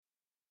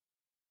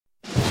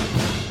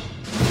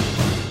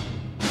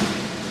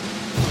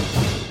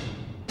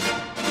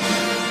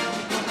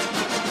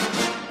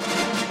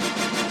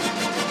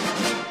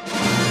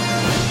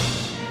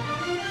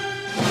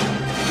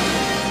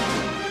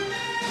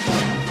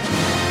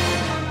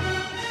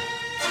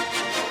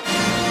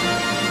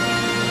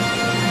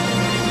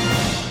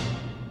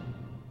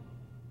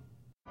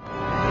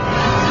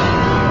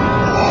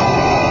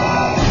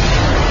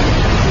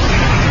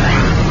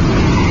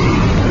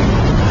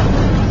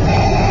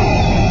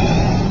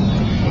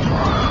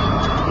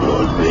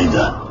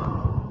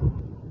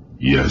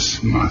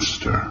Yes,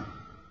 master.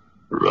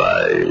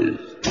 Rise.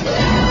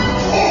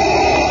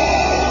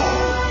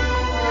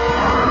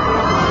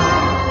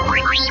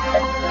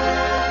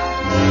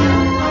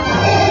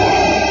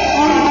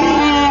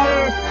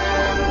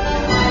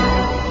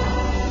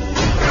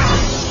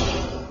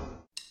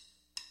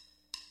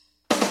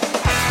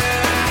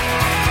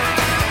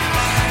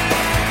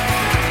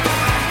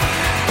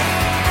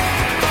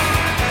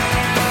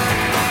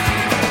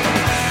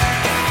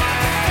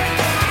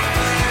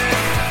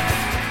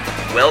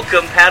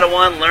 Welcome,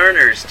 Padawan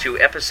learners, to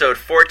episode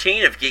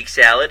 14 of Geek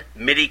Salad,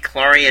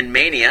 Midi-Chlorian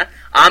Mania.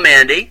 I'm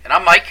Andy. And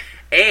I'm Mike.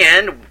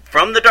 And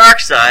from the dark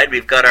side,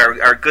 we've got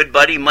our good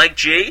buddy, Mike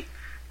G.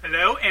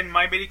 Hello, and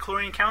my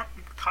midi-chlorian count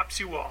tops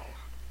you all.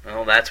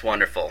 Oh, that's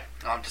wonderful.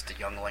 I'm just a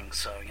youngling,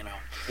 so, you know.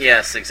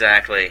 Yes,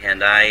 exactly.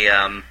 And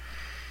I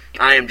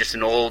am just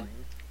an old,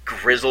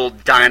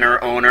 grizzled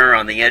diner owner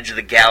on the edge of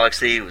the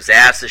galaxy whose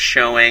ass is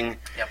showing.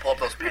 Yeah, pull up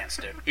those pants,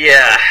 dude.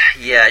 Yeah.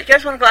 You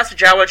guys want a glass of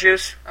Jawa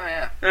juice? Oh,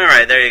 yeah. All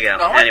right, there you go.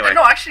 No, anyway.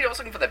 No, actually, I was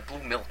looking for that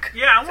blue milk.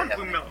 Yeah, I want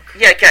blue milk.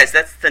 Yeah, guys,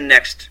 that's the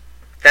next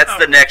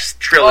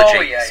trilogy.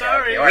 Oh, yeah.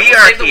 Sorry. Okay. All right, We we'll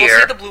are save here. We'll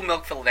save the blue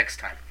milk for the next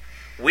time.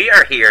 We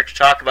are here to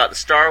talk about the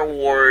Star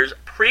Wars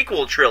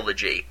prequel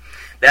trilogy.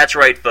 That's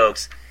right,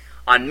 folks.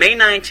 On May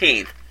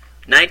 19th,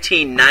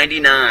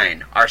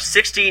 1999, our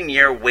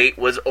 16-year wait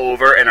was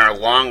over and our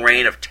long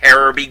reign of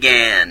terror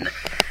began.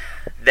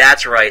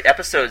 That's right.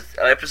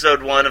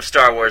 Episode 1 of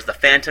Star Wars, The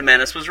Phantom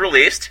Menace, was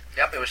released.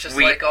 Yep, it was just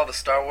like all the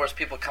Star Wars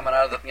people coming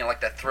out of the,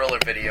 like that Thriller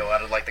video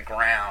out of, like, the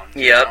ground.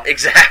 Yep,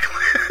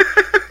 exactly.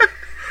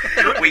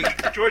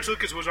 George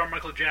Lucas was our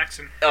Michael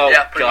Jackson. Oh,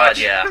 yeah, pretty God,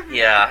 much.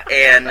 yeah.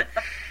 And,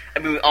 I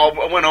mean, we all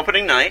went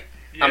opening night.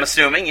 Yeah. I'm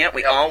assuming,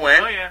 we all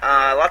went. Oh,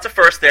 yeah. Lots of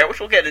firsts there, which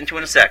we'll get into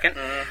in a second.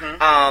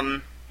 Mm-hmm.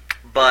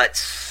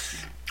 But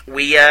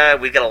we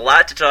got a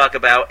lot to talk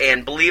about,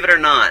 and believe it or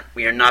not,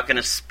 we are not going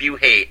to spew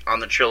hate on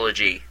the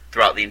trilogy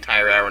throughout the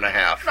entire hour and a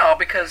half. No,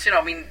 because, you know,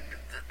 I mean,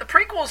 the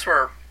prequels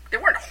weren't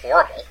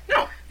horrible.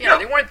 No. You know,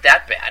 they weren't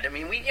that bad. I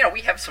mean,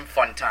 we have some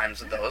fun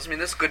times with those. I mean,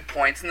 there's good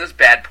points and there's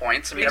bad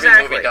points. I mean,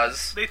 Exactly. every movie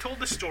does. They told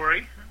the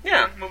story.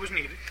 Yeah. What was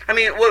needed. I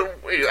mean,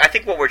 I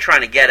think what we're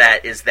trying to get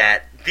at is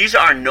that these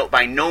are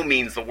by no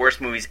means the worst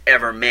movies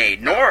ever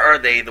made, nor are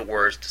they the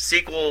worst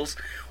sequels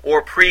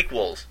or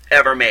prequels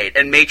ever made.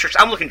 And Matrix,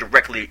 I'm looking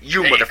directly at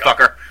you, There you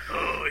motherfucker.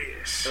 Oh,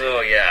 yes.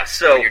 Oh, yeah.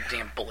 So, your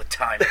damn bullet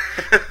time.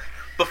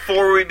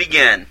 before we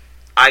begin,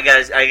 I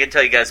can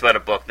tell you guys about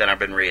a book that I've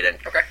been reading.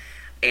 Okay.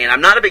 And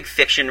I'm not a big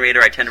fiction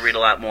reader. I tend to read a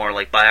lot more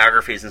like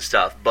biographies and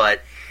stuff.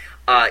 But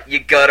you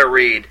gotta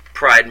read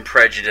Pride and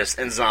Prejudice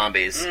and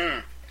Zombies.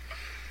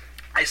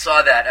 I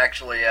saw that,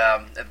 actually.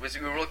 We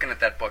were looking at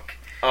that book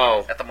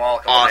Oh, at the mall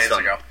a couple days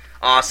ago.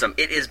 Awesome.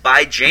 It is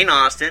by Jane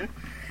Austen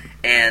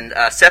and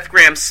Seth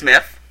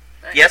Grahame-Smith.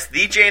 Nice. Yes,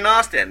 the Jane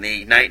Austen,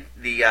 the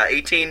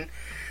 18...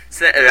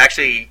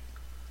 Actually,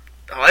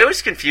 I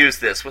always confuse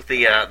this with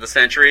the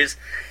centuries.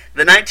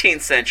 The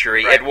 19th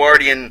century Right.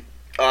 Edwardian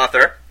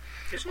author.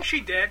 Isn't she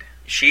dead?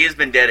 She has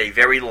been dead a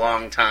very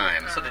long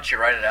time. So did she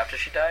write it after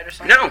she died or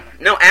something?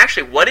 No,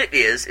 actually, what it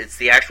is, it's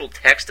the actual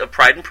text of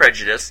Pride and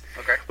Prejudice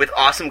Okay. with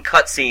awesome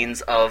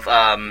cutscenes of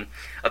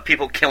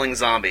people killing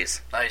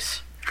zombies.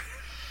 Nice.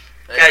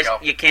 There Guys, you go.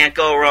 you can't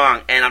go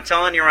wrong. And I'm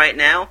telling you right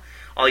now,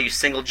 all you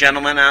single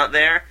gentlemen out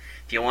there,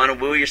 if you want to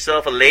woo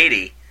yourself a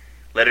lady,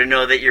 let her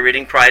know that you're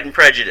reading Pride and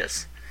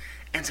Prejudice.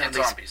 And And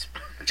zombies. zombies.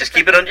 Just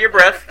keep it under your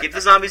breath. Keep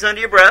the zombies under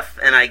your breath,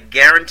 and I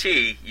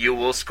guarantee you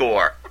will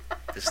score.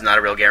 This is not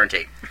a real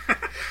guarantee.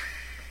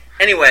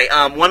 Anyway,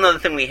 one other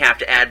thing we have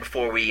to add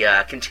before we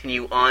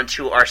continue on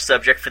to our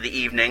subject for the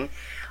evening.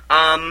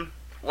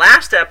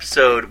 Last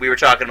episode, we were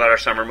talking about our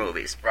summer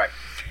movies. Right.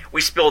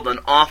 We spilled an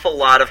awful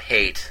lot of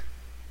hate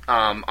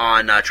on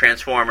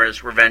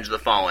Transformers: Revenge of the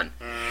Fallen.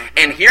 Mm-hmm.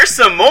 And here's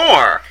some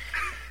more!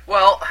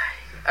 Well,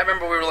 I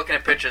remember we were looking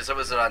at pictures. It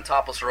was on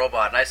Topless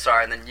Robot, and I saw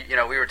it, and then, you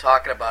know, we were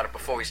talking about it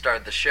before we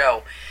started the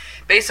show.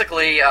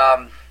 Basically, they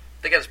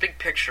got this big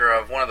picture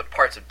of one of the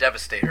parts of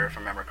Devastator, if I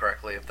remember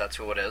correctly, if that's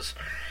who it is.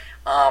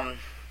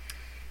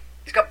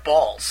 He's got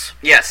balls.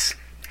 Yes.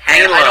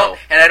 Hang And low.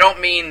 I don't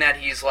mean that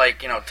he's,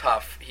 like, you know,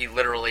 tough. He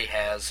literally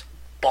has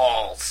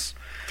balls.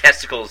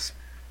 Testicles.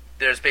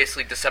 There's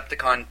basically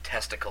Decepticon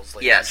testicles,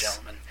 ladies Yes. and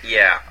gentlemen.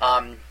 Yeah.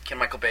 Can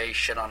Michael Bay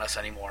shit on us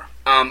anymore?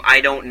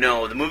 I don't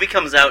know. The movie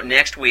comes out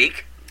next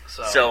week,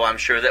 So so I'm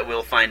sure that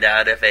we'll find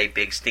out if a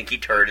big stinky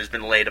turd has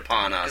been laid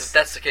upon if us.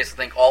 that's the case, I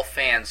think all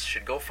fans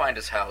should go find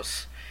his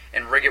house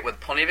and rig it with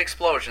plenty of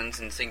explosions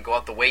and see him go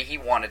out the way he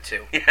wanted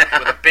to, with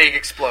a big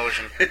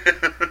explosion.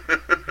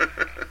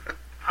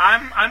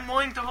 I'm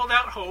willing to hold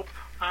out hope.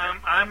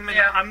 I'm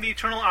the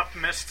eternal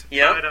optimist.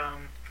 Yep. But,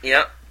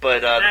 Yep,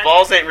 but the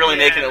balls ain't really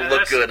making it look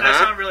that's- good, That's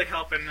huh? not really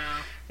helping.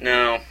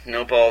 No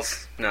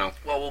balls, no.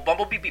 Well, will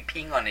Bumblebee be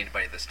peeing on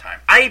anybody this time?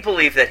 I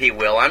believe that he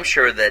will. I'm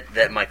sure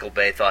that Michael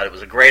Bay thought it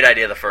was a great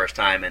idea the first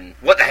time, and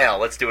what the hell,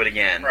 let's do it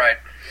again. Right.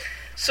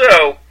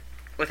 So,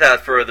 without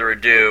further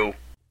ado...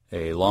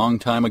 A long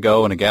time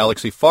ago in a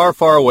galaxy far,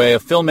 far away, a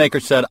filmmaker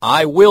said,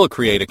 I will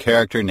create a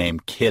character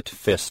named Kit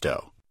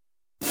Fisto.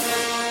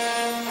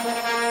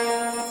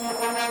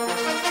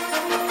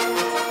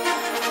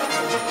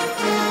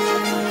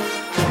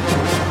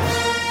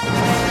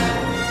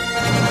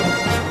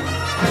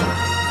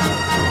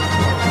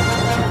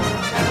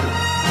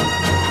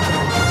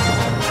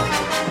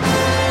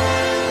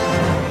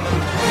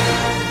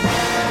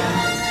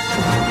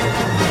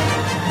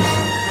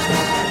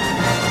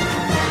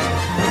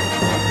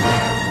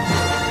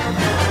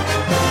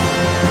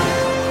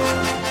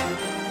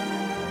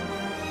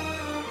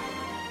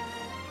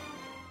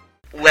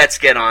 let's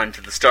get on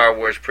to the Star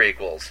Wars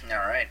prequels. All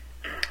right.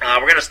 We're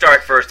going to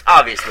start first,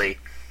 obviously,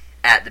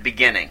 at the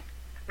beginning,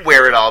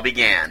 where it all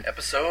began.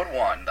 Episode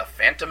 1, The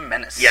Phantom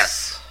Menace.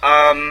 Yes.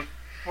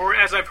 Or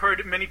as I've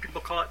heard many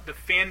people call it, the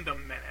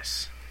Fandom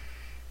Menace.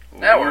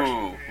 That works.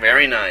 Ooh,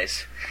 very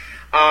nice.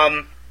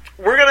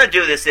 We're going to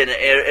do this in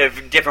a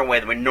different way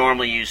than we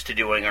normally used to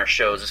doing our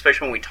shows,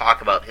 especially when we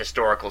talk about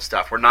historical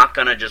stuff. We're not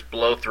going to just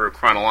blow through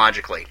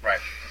chronologically. Right.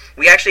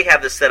 We actually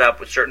have this set up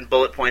with certain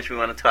bullet points we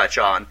want to touch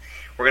on.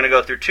 We're going to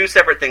go through two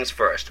separate things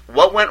first.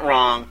 What went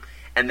wrong,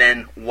 and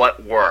then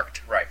what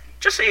worked. Right.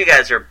 Just so you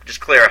guys are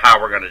just clear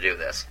how we're going to do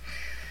this.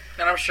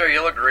 And I'm sure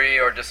you'll agree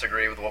or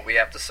disagree with what we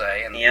have to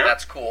say, and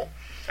that's cool.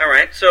 All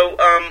right, so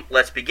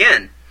let's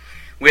begin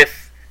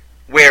with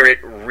where it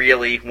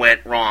really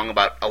went wrong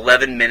about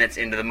 11 minutes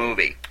into the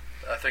movie.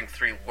 I think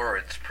 3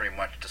 words pretty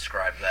much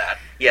describe that.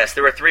 Yes,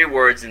 there are 3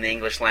 words in the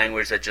English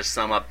language that just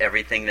sum up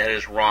everything that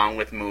is wrong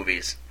with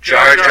movies.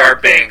 Jar Jar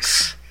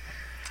Binks.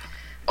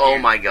 Oh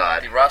my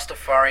God. The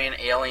Rastafarian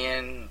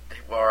alien,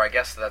 or I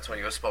guess that's what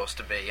he was supposed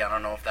to be. I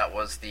don't know if that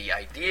was the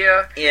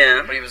idea,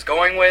 Yeah. what he was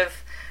going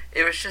with.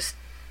 It was just,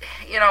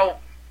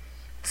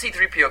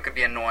 C-3PO could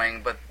be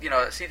annoying, but,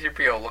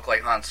 C-3PO looked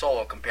like Han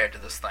Solo compared to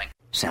this thing.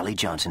 Sally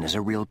Johnson is a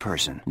real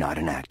person, not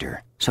an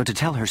actor. So to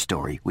tell her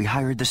story, we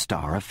hired the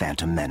star of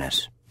Phantom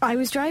Menace. I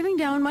was driving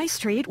down my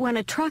street when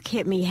a truck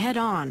hit me head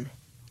on.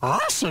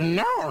 Awesome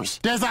knows.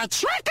 There's a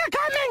tracker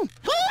coming!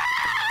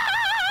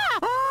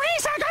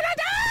 He's gonna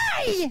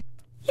die!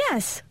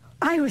 Yes,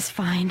 I was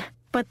fine,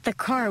 but the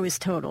car was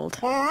totaled.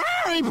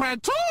 Hurry,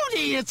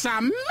 Patootie, it's a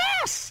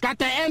mess! Got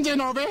the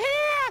engine over here,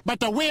 but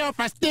the wheel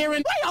for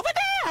steering way over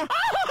there!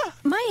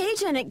 My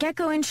agent at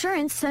Gecko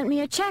Insurance sent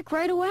me a check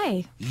right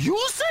away.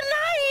 You should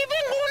not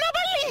even wanna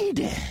believe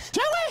this.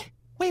 Joey,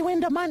 we win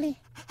the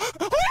money. We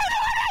win the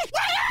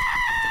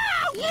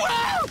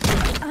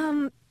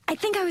money! I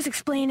think I was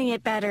explaining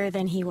it better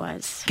than he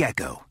was.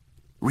 Gecko.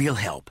 Real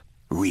help.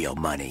 Real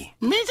money.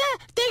 Mija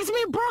thinks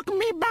me broke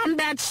me bum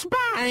that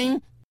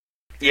spine.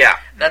 Yeah.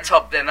 That's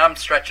how, and I'm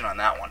stretching on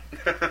that one.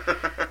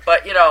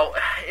 But,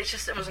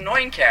 it was an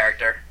annoying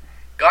character,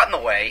 got in the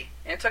way,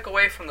 and it took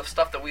away from the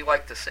stuff that we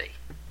like to see.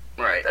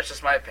 Right. That's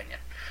just my opinion.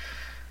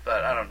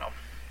 But I don't know.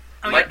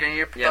 Mike, any of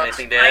your you have thoughts?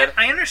 anything to add?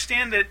 I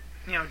understand that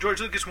George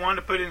Lucas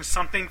wanted to put in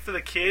something for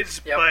the kids,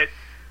 Yep. but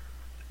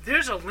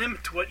there's a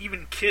limit to what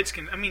even kids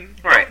can. I mean,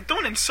 Right.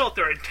 don't insult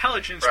their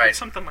intelligence Right. with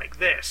something like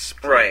this.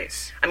 Please.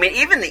 Right. I mean,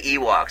 even the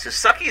Ewoks, as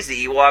sucky as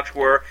the Ewoks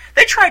were,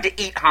 they tried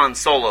to eat Han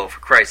Solo, for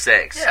Christ's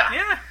sakes. Yeah.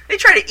 Yeah. They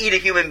tried to eat a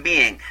human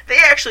being. They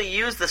actually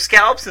used the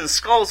scalps and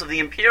skulls of the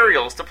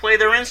Imperials to play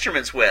their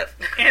instruments with.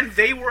 And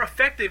they were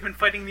effective in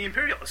fighting the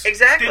Imperials.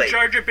 Exactly. Did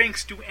Jar Jar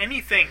Binks do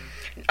anything?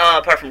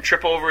 Apart from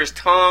trip over his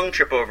tongue,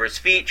 trip over his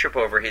feet, trip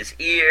over his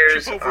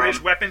ears. Trip over his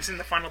weapons in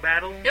the final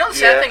battle? The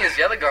sad Yeah. thing is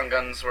the other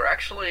guns were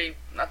actually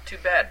not too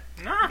bad.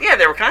 No. Yeah,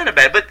 they were kind of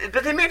bad, but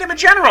they made him a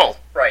general.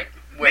 Right.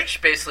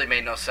 Which basically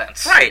made no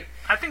sense. Right.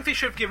 I think they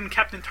should have given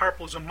Captain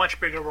Tarples a much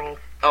bigger role.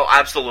 Oh,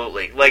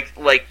 absolutely. Like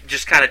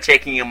just kind of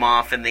taking him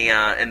off in the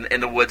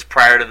in the woods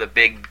prior to the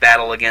big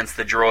battle against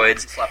the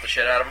droids. Slap the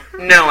shit out of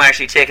him. No,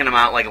 actually taking him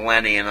out like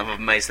Lenny and of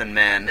Mice and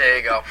Men. There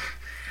you go.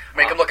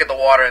 Make him look at the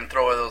water and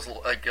throw those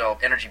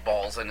energy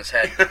balls in his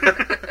head.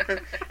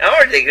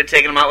 Or they could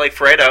take him out like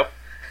Fredo.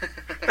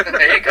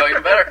 There you go,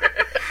 even better.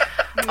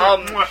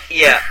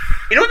 Yeah.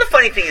 You know what the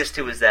funny thing is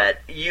too is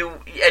that you'll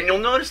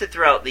notice it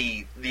throughout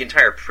the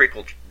entire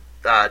prequel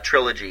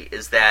trilogy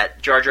is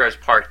that Jar Jar's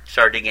part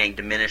started getting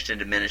diminished and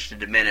diminished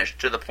and diminished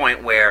to the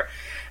point where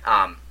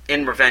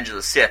in Revenge of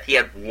the Sith he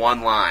had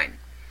one line.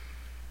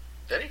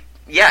 Did he?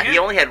 Yeah, he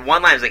only had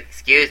one line. He was like,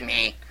 "Excuse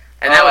me,"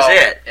 and that was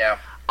it. Yeah.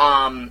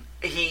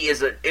 He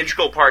is an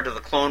integral part of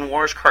the Clone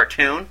Wars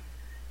cartoon,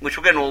 which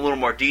we'll get into a little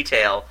more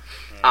detail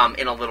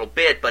in a little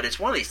bit. But it's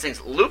one of these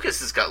things. Lucas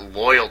has got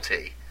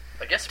loyalty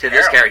I guess to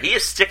this character. He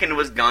is sticking to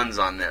his guns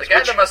on this. The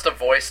guy that must have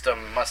voiced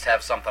him must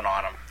have something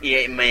on him.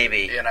 Yeah,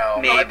 maybe.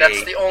 Maybe.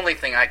 That's the only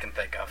thing I can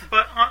think of.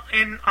 But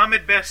in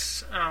Ahmed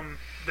Best's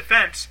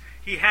defense,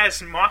 he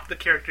has mocked the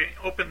character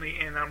openly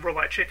in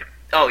Robot Chicken.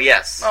 Oh,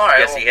 yes. All right,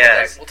 yes, he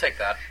has. We'll take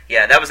that.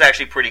 Yeah, that was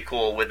actually pretty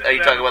cool. Are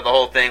you talking about the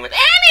whole thing with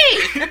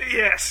Annie?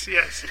 Yes.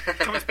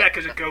 Comes back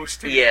as a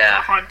ghost and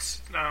Yeah.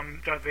 haunts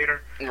Darth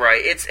Vader.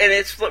 Right. It's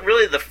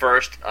really the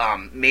first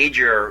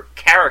major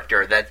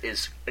character that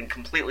is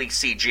completely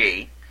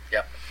CG.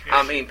 Yep.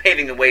 I mean,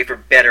 paving the way for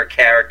better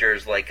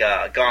characters like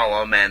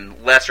Gollum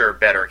and lesser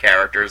better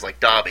characters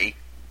like Dobby.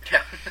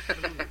 Yeah.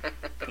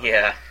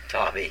 Yeah,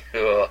 Dobby.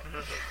 Ugh.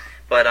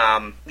 But,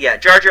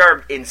 Jar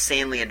Jar,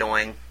 insanely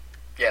annoying.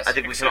 Yes. I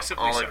think we can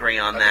Excessively all so. agree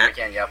on I that. think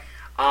we can,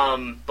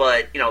 yep.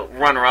 But,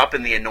 runner-up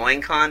in the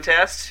annoying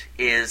contest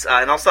is,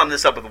 and I'll sum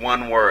this up with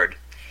one word,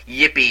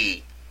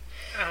 yippee.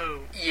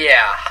 Oh.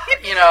 Yeah.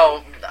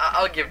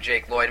 I'll give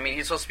Jake Lloyd. I mean,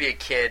 he's supposed to be a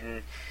kid,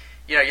 and,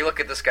 you look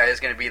at this guy, he's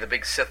going to be the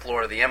big Sith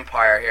Lord of the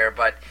Empire here,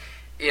 but,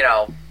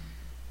 I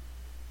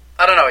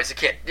don't know, he's a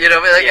kid.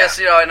 I guess,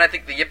 and I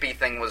think the yippee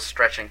thing was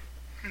stretching.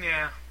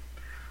 Yeah.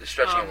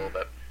 Stretching a little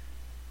bit.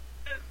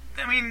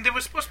 I mean, there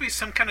was supposed to be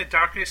some kind of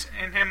darkness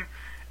in him,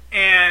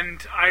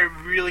 And I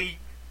really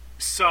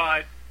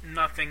saw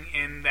nothing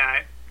in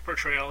that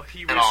portrayal.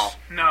 He was At all.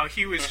 No,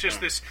 he was just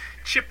this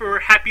chipper,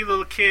 happy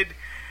little kid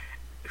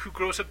who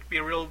grows up to be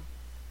a real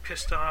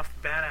pissed off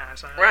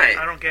badass.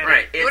 I don't get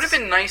it. It would have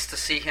been nice to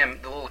see him,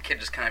 the little kid,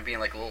 just kind of being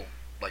like a little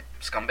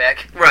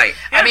scumbag. Right.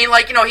 I mean,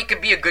 he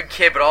could be a good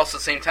kid, but also at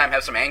the same time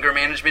have some anger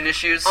management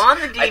issues. On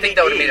the DVD, I think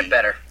that would have made it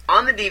better.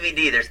 On the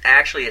DVD, there's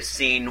actually a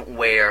scene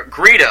where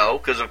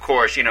Greedo, because of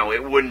course,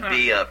 it wouldn't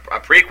be a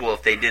prequel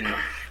if they didn't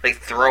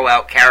throw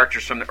out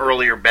characters from the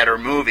earlier, better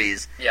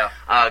movies. Yeah.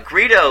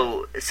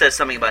 Greedo says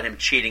something about him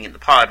cheating in the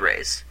pod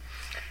race,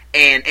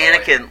 and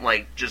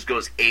Anakin just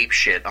goes ape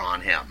shit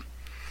on him.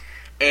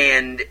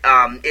 And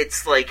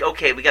it's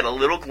okay, we got a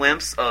little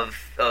glimpse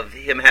of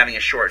him having a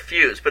short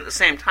fuse, but at the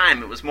same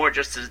time, it was more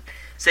just to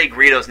say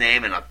Greedo's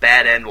name and a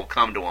bad end will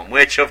come to him,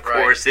 which, of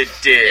course, it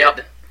did.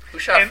 Yep. Who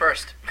shot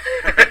first?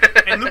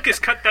 And Lucas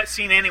cut that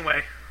scene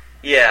anyway.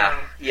 Yeah,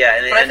 yeah.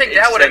 But I think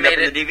that would have made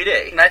it the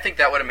DVD. And I think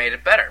that would have made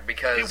it better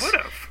because it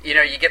would have.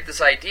 You get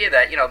this idea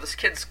that this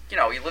kid's he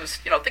lives.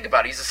 Think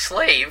about it, he's a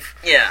slave.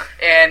 Yeah.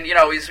 And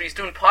he's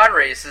doing pod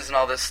races and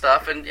all this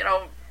stuff, and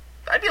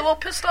I'd be a little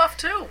pissed off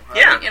too.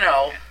 Yeah. I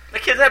mean, the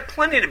kids had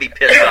plenty to be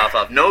pissed off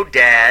of. No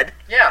dad.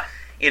 Yeah.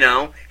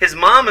 His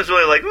mom is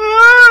really like,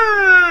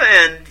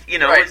 ah! And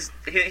Right.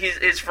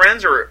 his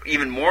friends are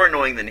even more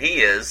annoying than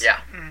he is.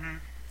 Yeah. Mm-hmm.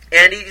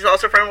 And he's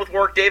also friends with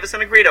Warwick Davis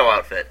in a Greedo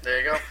outfit. There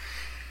you go.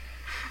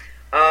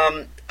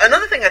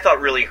 Another thing I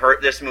thought really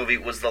hurt this movie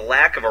was the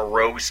lack of a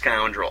rogue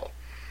scoundrel.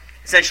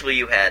 Essentially,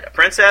 you had a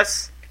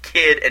princess, a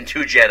kid, and 2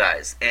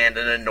 Jedis, and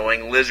an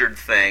annoying lizard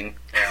thing.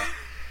 Yeah.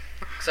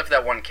 Except for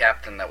that one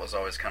captain that was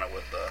always kind of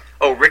with the...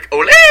 Oh, Rick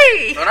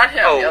Olay! No, not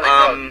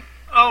him.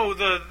 the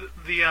other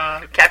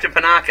the Captain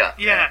Panaka.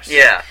 Yes.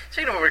 Yeah.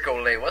 Speaking of Rick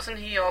Olay, wasn't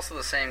he also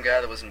the same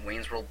guy that was in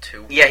Wayne's World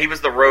 2? Yeah, he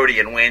was the roadie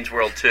in Wayne's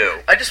World 2.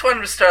 I just wanted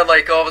him to start,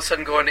 all of a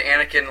sudden going to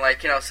Anakin,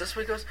 is this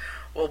what he goes...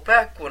 Well,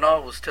 back when I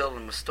was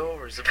telling my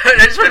stories about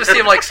it, I just wanted to see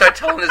him start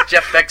telling his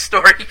Jeff Beck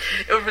story.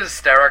 It was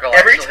hysterical.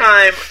 Every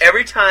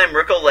time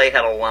Rick Olay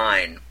had a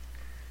line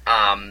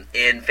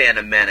in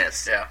Phantom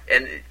Menace, yeah.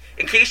 And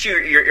in case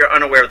you're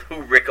unaware of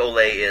who Rick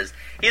Olay is,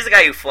 he's the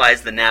guy who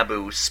flies the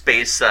Naboo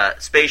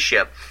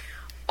spaceship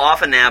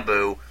off of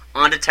Naboo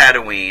onto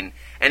Tatooine,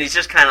 and he's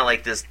just kind of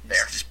like this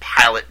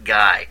pilot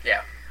guy.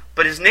 Yeah.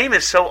 But his name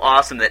is so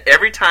awesome that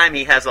every time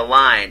he has a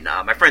line,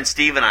 my friend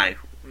Steve and I,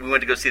 we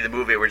went to go see the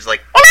movie, we're just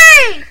like, Olay!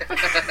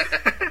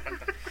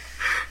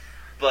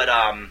 But,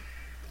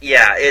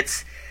 yeah,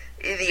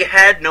 he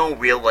had no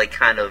real,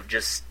 kind of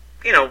just,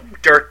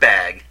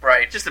 dirtbag.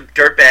 Right. Just a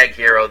dirtbag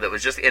hero that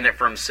was just in it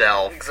for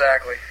himself.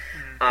 Exactly.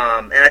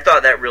 And I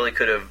thought that really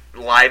could have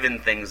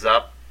livened things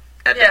up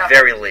at the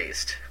very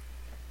least.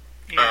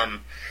 Yeah.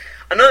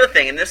 Another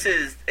thing, and I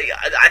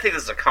think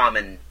this is a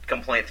common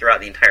complaint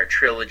throughout the entire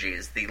trilogy,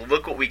 is the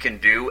look what we can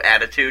do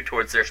attitude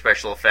towards their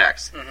special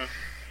effects. Mm-hmm.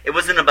 It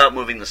wasn't about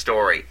moving the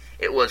story.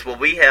 It was,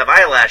 we have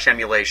eyelash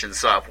emulation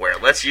software.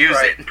 Let's use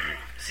it.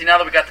 See, now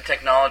that we got the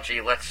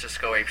technology, let's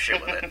just go apeshit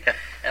with it.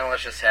 And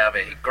let's just have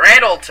a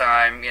grand old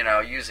time,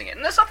 using it.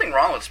 And there's nothing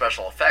wrong with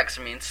special effects.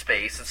 I mean,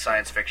 space, it's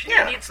science fiction.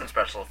 Yeah. You need some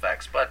special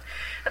effects. But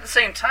at the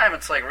same time,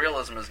 it's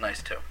realism is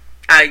nice, too.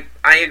 I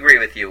agree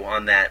with you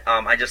on that.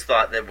 I just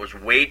thought there was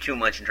way too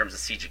much in terms of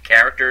CG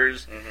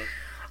characters.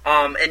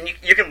 Mm-hmm. And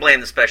you can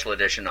blame the special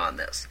edition on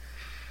this.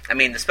 I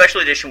mean, the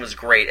special edition was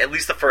great. At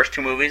least the first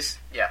 2 movies,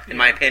 in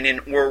my opinion,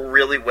 were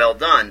really well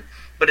done.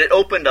 But it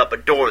opened up a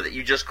door that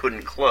you just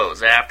couldn't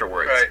close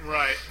afterwards.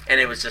 Right.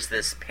 And it was just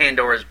this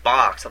Pandora's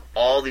box of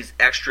all these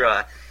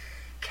extra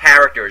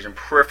characters and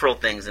peripheral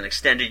things and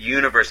extended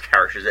universe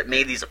characters that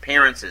made these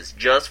appearances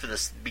just for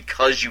this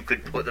because you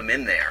could put them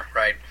in there.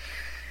 Right.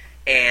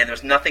 And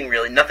there's nothing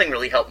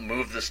really helped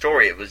move the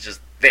story. It was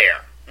just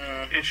there.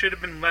 Mm-hmm. It should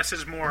have been less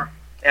is more.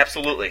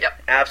 Absolutely.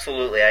 Yep.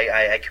 Absolutely.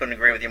 I couldn't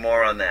agree with you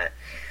more on that.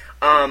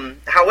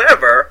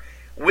 However,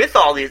 with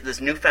all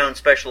this newfound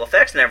special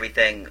effects and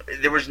everything,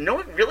 there was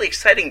no really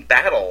exciting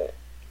battle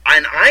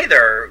on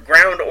either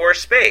ground or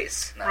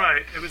space. No.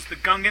 Right. It was the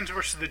Gungans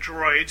versus the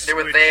droids. They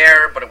were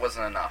there, but it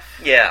wasn't enough.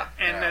 Yeah.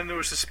 And then there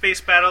was a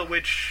space battle,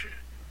 which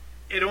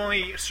it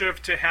only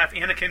served to have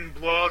Anakin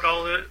blow out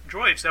all the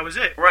droids. That was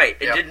it. Right.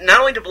 It did not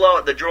only to blow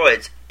out the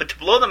droids, but to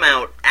blow them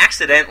out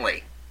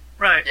accidentally.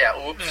 Right.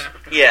 Yeah, oops.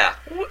 Yeah.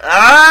 Yeah.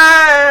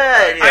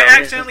 I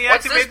accidentally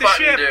What's this activated the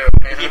button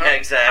ship. do? Yeah,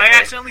 exactly. I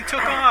accidentally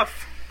took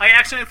off. I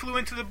accidentally flew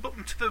into the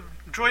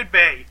droid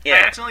bay. Yeah. I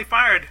accidentally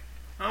fired.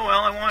 Oh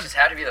well, I won. It just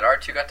had to be that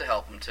R2 got to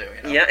help him too.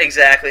 Yeah,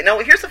 exactly. Now,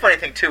 here's the funny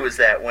thing too: is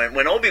that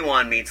when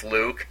Obi-Wan meets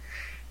Luke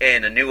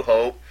in A New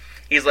Hope,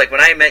 he's like,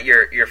 "When I met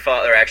your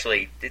father,"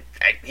 actually,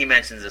 he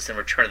mentions this in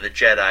Return of the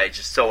Jedi,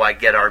 just so I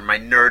get my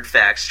nerd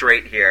facts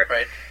straight here.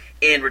 Right.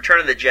 In Return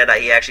of the Jedi,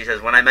 he actually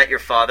says, "When I met your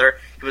father,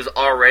 he was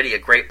already a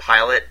great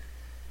pilot."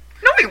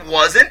 No, he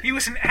wasn't. He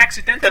was an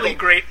accidentally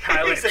great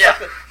pilot.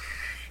 Exactly.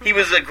 He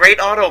was a great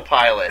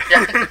autopilot.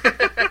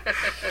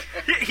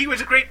 He was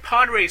a great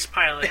pod race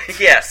pilot.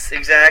 Yes,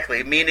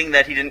 exactly. Meaning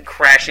that he didn't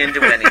crash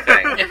into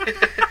anything.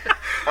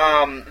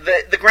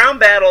 The ground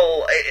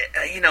battle,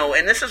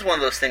 and this is one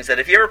of those things that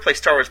if you ever play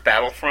Star Wars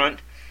Battlefront,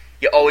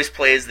 you always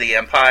play as the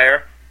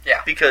Empire.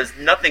 Yeah. Because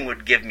nothing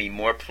would give me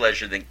more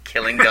pleasure than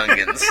killing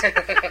Gungans.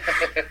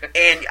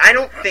 And I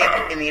don't think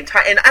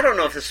and I don't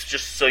know if this is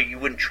just so you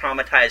wouldn't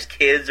traumatize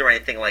kids or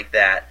anything like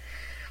that,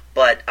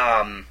 but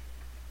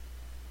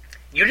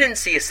you didn't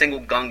see a single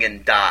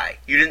Gungan die.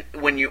 You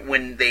didn't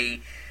when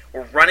they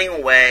were running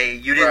away.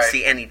 You didn't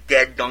see any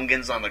dead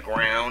Gungans on the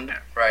ground.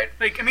 Right.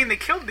 Like, I mean, they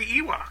killed the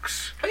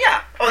Ewoks. Oh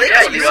yeah. Oh,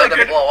 you saw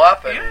them blow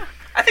up. And... Yeah.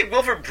 I think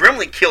Wilford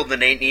Brimley killed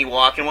an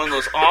Ewok in one of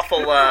those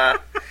awful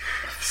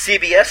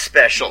CBS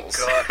specials.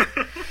 God.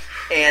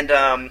 And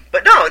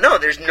but no,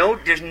 there's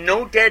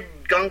no dead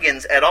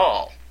Gungans at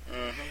all.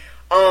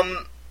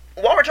 Mm-hmm.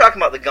 While we're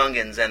talking about the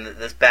Gungans and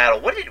this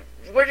battle, what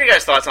are your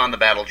guys' thoughts on the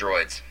battle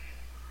droids?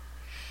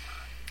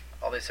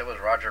 All they said was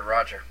Roger,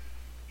 Roger.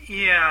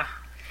 Yeah.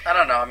 I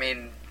don't know. I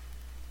mean,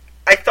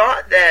 I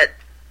thought that,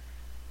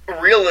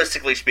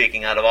 realistically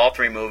speaking, out of all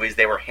three movies,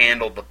 they were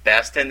handled the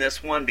best in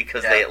this one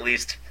because they at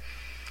least,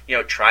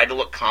 tried to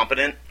look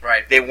competent.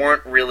 Right. They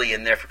weren't really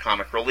in there for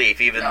comic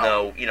relief, even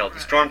though, the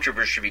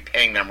stormtroopers should be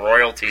paying them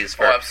royalties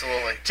for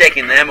absolutely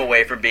taking them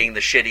away from being the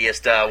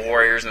shittiest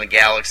warriors in the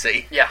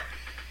galaxy. Yeah.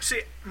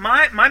 See,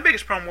 my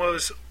biggest problem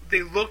was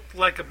they looked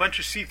like a bunch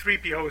of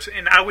C-3POs,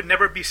 and I would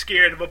never be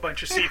scared of a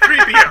bunch of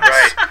C-3POs.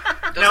 Right.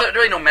 There's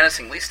really no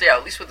menacing.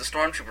 At least with the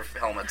stormtrooper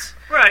helmets.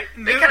 Right.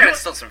 They kind of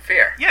instilled some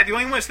fear. Yeah, the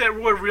only ones that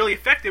were really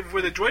effective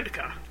were the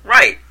Droideka.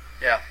 Right.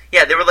 Yeah.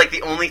 Yeah, they were like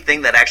the only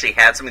thing that actually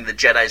had something the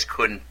Jedis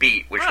couldn't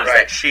beat, which was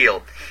that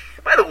shield.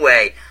 By the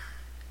way,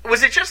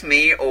 was it just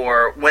me,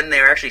 or when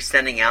they were actually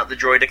sending out the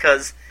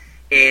Droidekas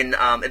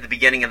at the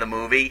beginning of the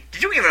movie,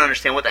 did you even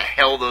understand what the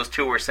hell those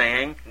two were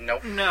saying?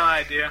 Nope. No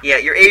idea. Yeah,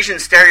 your Asian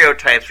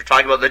stereotypes were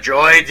talking about the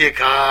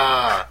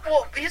Droideka.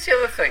 Well, here's the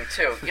other thing,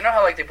 too. You know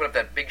how, they put up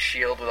that big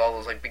shield with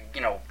all those, big,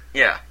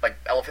 like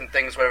elephant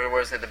things, whatever it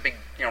was, they had the big,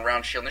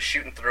 round shield, and they're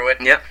shooting through it.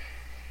 Yep.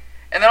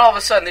 And then all of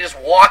a sudden, they just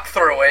walk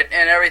through it,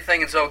 and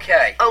everything is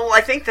okay. Oh, well,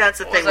 I think that's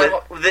the thing.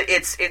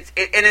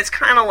 It's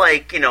kind of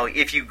like,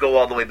 if you go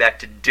all the way back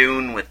to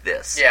Dune with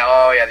this.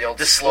 Yeah, the old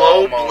the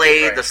slow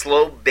blade. Right. The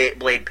slow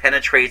blade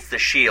penetrates the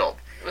shield.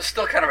 It was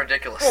still kind of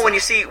ridiculous. Well, when you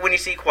see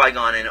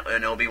Qui-Gon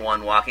and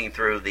Obi-Wan walking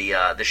through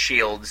the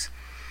shields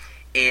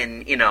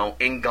in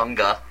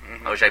Gunga,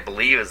 which I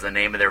believe is the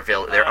name of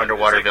their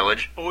underwater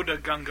village. Oda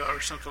Gunga or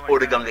something like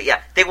Oda that. Gunga,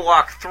 yeah. They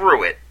walk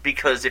through it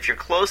because if you're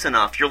close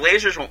enough, your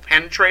lasers won't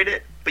penetrate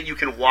it, but you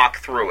can walk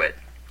through it.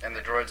 And the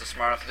droids are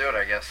smart enough to do it,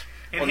 I guess.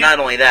 Well, not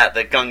only that,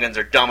 the Gungans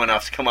are dumb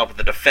enough to come up with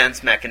a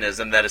defense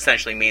mechanism that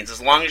essentially means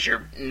as long as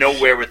you're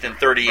nowhere within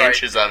 30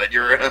 inches of it,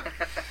 you're...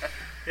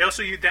 They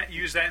also use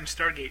that in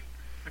Stargate,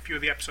 a few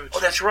of the episodes. Oh,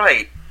 that's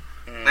right.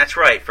 That's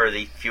right, for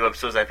the few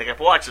episodes I think I've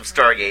watched of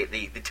Stargate,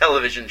 the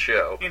television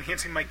show.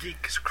 Enhancing my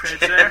geek creds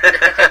there.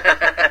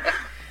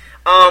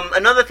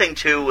 Another thing,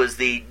 too, was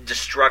the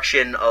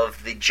destruction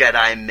of the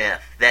Jedi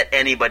myth, that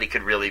anybody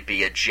could really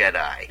be a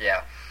Jedi.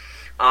 Yeah.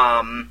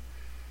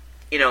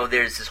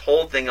 There's this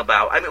whole thing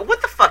about...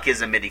 what the fuck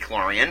is a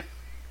midichlorian?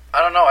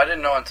 I don't know. I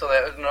didn't know I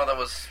didn't know that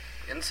was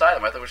inside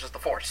them. I thought it was just the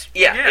Force.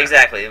 Yeah,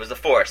 exactly. It was the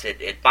Force.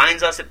 It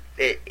binds us,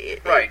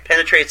 it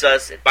penetrates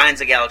us, it binds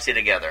the galaxy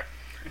together.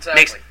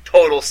 Exactly. Makes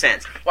total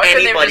sense.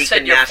 Anybody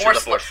can master the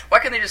Force. Why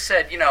couldn't they just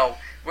said,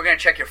 we're going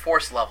to check your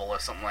Force level or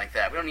something like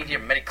that? We don't need your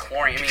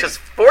midichlorian. Because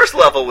Force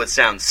level would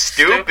sound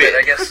stupid.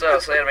 I guess so.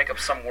 So they had to make up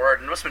some word.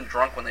 And they must have been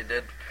drunk when they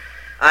did.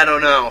 I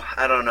don't know.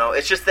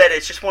 It's just that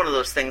it's just one of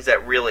those things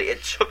that really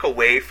it took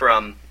away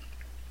from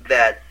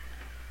that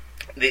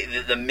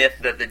the myth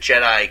that the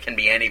Jedi can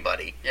be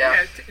anybody.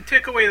 Yeah,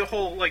 take away the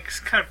whole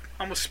kind of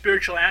almost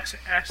spiritual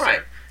aspect.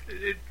 Right.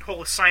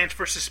 Whole science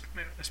versus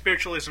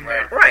spiritualism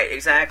there. Right,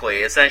 exactly.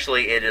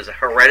 Essentially, it is a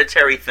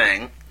hereditary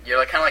thing.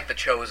 You're kind of like the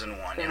chosen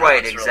one.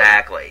 Right,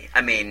 exactly.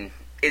 Really...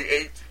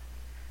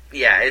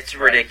 it's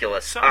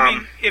ridiculous. So,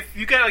 if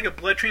you got a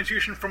blood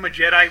transfusion from a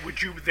Jedi,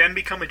 would you then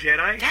become a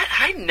Jedi?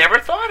 I never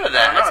thought of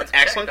that. That's an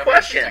excellent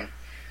question.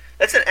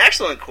 That's an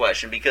excellent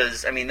question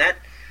because, that...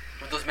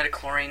 Would those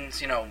midichlorians,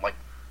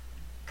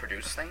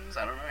 produce things?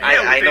 I don't know.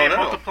 I don't know.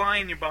 Multiply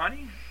in your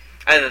body?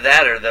 Either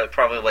that or the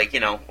probably like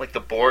the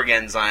Borg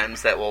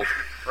enzymes that will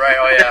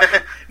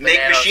make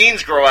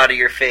machines grow out of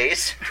your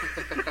face.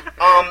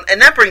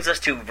 And that brings us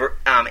to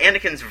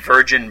Anakin's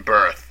virgin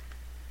birth.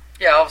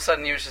 Yeah, all of a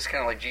sudden he was just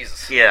kind of like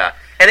Jesus. Yeah,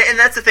 and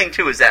that's the thing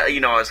too is that I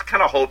was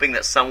kind of hoping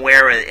that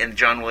somewhere in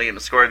John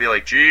Williams' score it'd be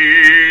like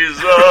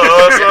Jesus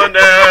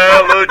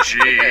analogy.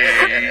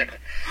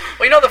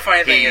 Well, the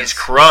funny thing is... He's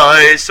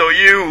Christ, so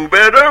you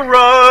better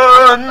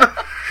run!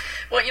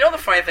 Well, the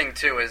funny thing,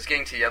 too, is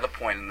getting to the other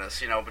point in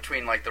this,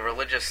 between, the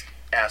religious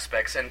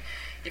aspects. And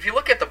if you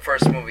look at the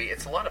first movie,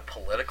 it's a lot of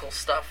political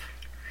stuff.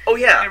 Oh,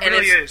 yeah. It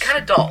really is. It's kind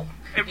of dull.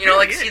 Is.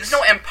 See, there's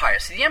no empire.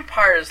 See, the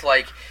empire is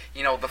the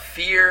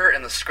fear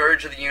and the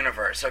scourge of the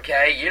universe,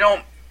 okay? You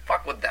don't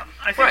fuck with them.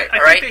 I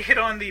think they hit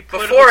on the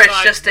political Before, it's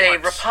side just a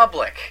once.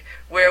 republic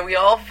where we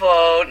all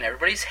vote and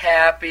everybody's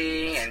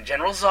happy and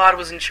General Zod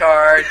was in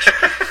charge.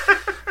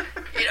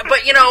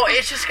 But, you know,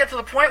 it's just got to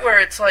the point where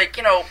it's like,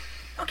 you know,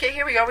 okay,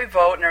 here we go, we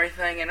vote and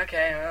everything, and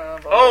okay.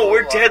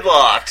 We're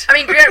deadlocked. I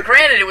mean,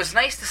 granted, it was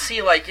nice to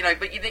see, like, you know,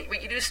 but you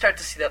do start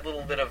to see that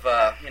little bit of,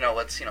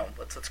 let's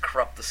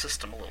corrupt the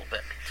system a little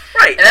bit,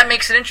 right? And that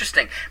makes it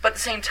interesting. But at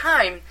the same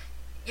time,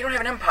 you don't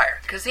have an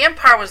empire because the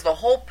empire was the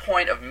whole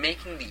point of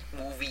making the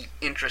movie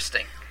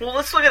interesting. Well,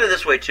 let's look at it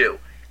this way too.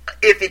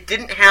 If it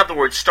didn't have the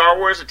word Star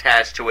Wars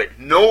attached to it,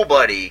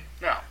 nobody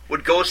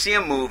would go see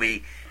a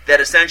movie that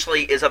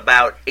essentially is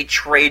about a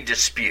trade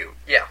dispute.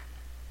 Yeah.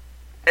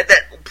 That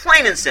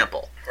plain and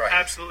simple. Right.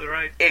 Absolutely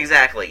right.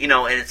 Exactly. You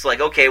know, and it's like,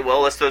 okay,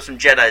 well, let's throw some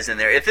Jedis in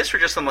there. If this were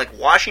just some like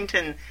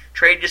Washington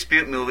trade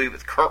dispute movie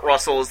with Kurt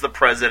Russell as the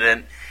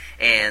president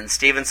and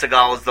Steven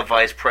Seagal as the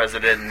vice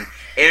president and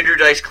Andrew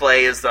Dice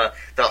Clay as the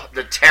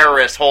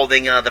terrorist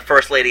holding the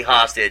first lady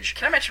hostage.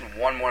 Can I mention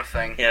one more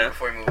thing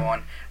before we move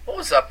on? What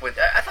was up with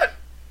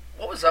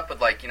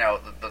like, you know,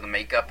 the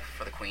makeup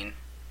for the Queen?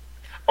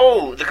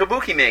 Oh, the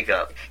kabuki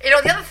makeup. You know,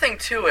 the other thing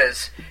too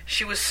is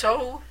she was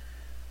so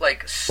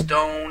like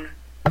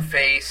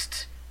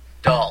stone-faced,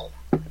 dull.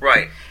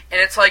 Right.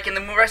 And it's like in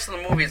the rest of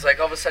the movie, it's like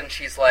all of a sudden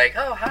she's like,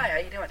 "Oh, hi, how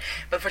you doing?"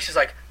 But first she's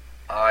like,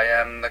 "I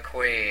am the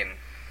Queen.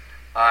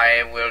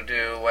 I will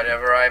do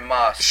whatever I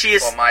must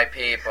for my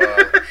people."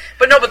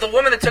 But the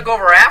woman that took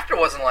over after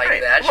wasn't like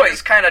that. She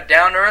was kind of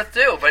down to earth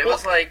too. But it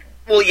was like.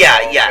 Well, yeah,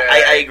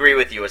 I agree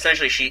with you.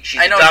 Essentially,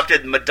 she's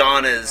adopted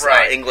Madonna's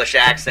English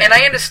accent. And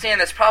I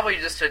understand that's probably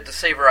just to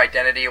save her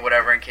identity or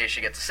whatever in case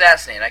she gets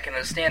assassinated. I can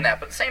understand that.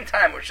 But at the same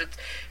time,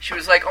 she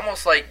was like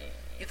almost like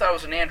you thought it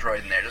was an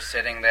android in there, just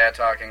sitting there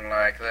talking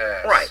like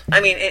this. Right.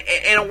 I mean,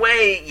 in a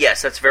way,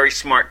 yes, that's very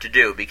smart to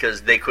do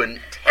because they couldn't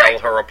tell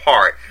her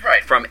apart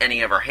from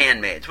any of her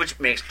handmaids, which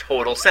makes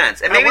total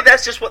sense. And maybe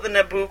that's just what the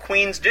Naboo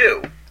queens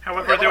do.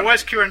 However, there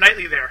was Keira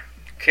Knightley there.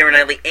 Keira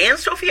Knightley and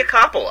Sofia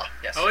Coppola.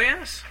 Yes. Oh,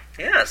 yes.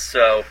 Yeah,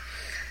 so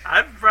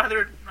I'd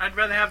rather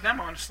have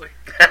them, honestly.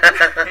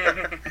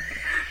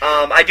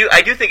 I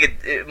do think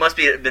it must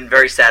have been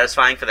very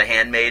satisfying for the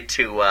handmaid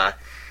to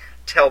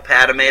tell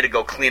Padme to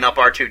go clean up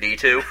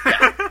R2-D2.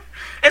 Yeah.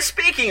 And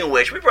speaking of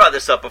which, we brought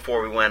this up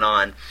before we went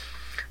on.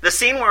 The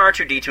scene where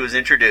R2-D2 is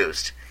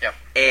introduced,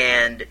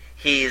 and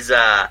he's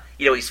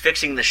he's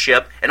fixing the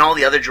ship, and all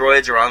the other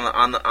droids are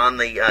on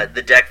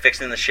the deck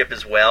fixing the ship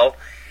as well.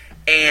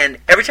 And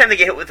every time they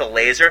get hit with a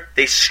laser,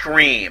 they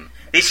scream.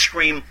 They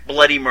scream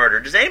bloody murder.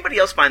 Does anybody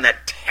else find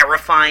that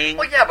terrifying?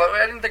 Well, yeah, but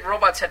I didn't think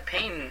robots had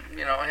pain,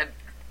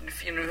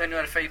 if you knew how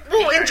to feel pain.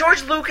 Well, in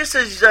George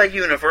Lucas's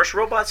universe,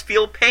 robots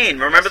feel pain.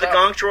 Remember the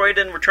Gonk droid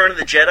in Return of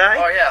the Jedi?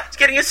 Oh, yeah. He's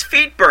getting his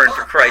feet burned,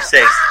 for Christ's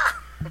sakes.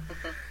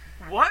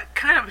 What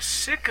kind of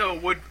sicko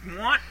would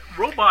want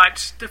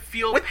robots to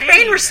feel pain? With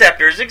pain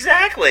receptors,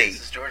 exactly.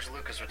 This is George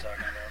Lucas we're talking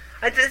about.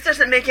 It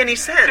doesn't make any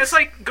sense. It's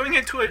like going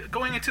into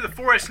the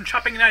forest and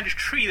chopping down a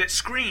tree that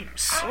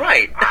screams.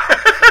 Right.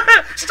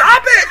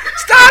 Stop it!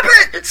 Stop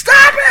it!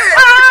 Stop it!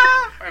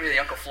 I remember the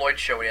Uncle Floyd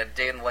show where he had a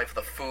day in the life of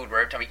the food, where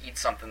every time he eats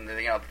something, the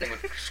thing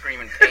would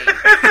scream in pain.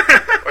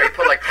 Or he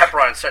put like pepper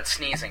on it and start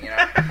sneezing.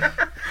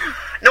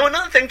 No,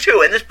 another thing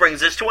too, and this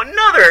brings us to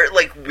another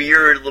like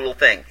weird little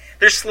thing.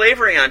 There's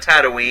slavery on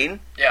Tatooine.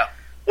 Yeah.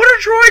 What are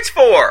droids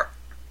for?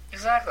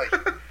 Exactly.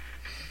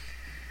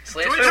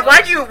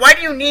 Why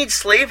do you need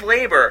slave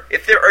labor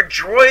if there are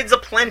droids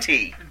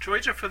aplenty? And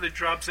droids are for the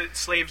jobs that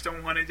slaves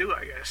don't want to do,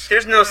 I guess.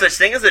 There's no such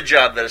thing as a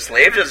job that a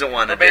slave doesn't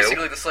want to do.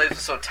 Basically, the slaves are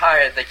so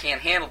tired they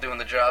can't handle doing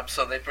the job,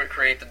 so they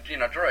create the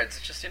droids.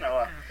 It's just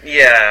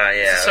yeah.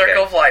 It's a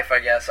circle of life, I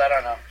guess. I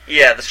don't know.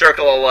 Yeah, the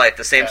circle of life,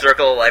 the same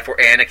circle of life where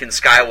Anakin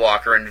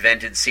Skywalker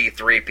invented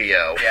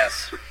C-3PO.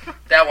 Yes,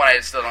 that one I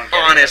still don't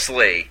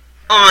get.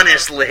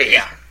 Honestly.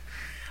 Yeah.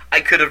 I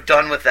could have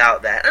done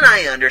without that. And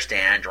I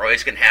understand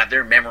droids can have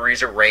their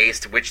memories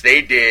erased, which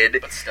they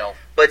did.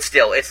 But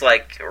still, it's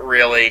like,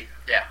 really?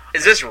 Yeah.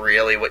 Is this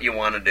really what you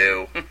want to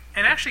do?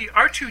 And actually,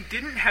 R2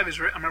 didn't have his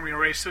memory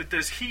erased, so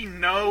does he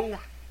know,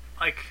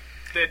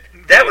 that...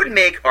 That would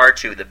make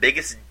R2 the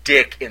biggest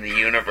dick in the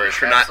universe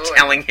for not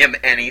telling him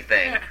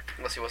anything. Yeah.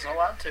 Unless he wasn't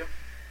allowed to.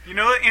 You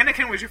know,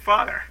 Anakin was your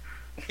father.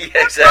 Yeah,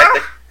 exactly.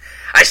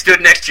 I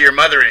stood next to your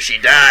mother as she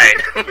died.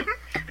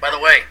 By the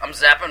way, I'm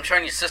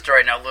showing your sister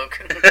right now, Luke.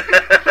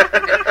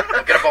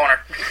 Get a boner.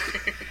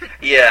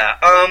 Yeah,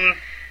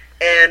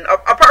 and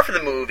apart from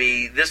the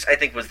movie, this, I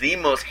think, was the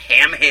most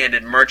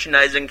ham-handed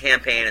merchandising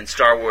campaign in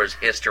Star Wars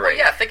history. Well,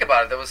 yeah, think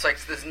about it. There was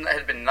this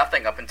had been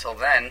nothing up until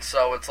then,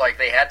 so it's like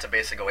they had to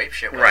basically go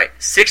apeshit with it. Right.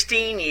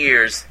 16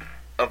 years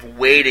of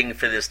waiting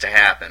for this to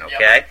happen,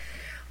 okay?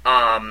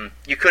 Yep.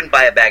 You couldn't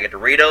buy a bag of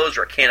Doritos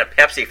or a can of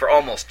Pepsi for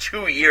almost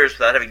 2 years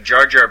without having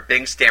Jar Jar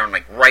Binks staring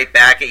right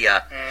back at you.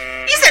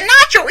 He's a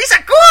nacho. He's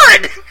a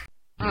good.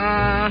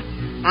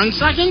 On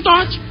second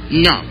thoughts,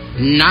 no,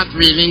 not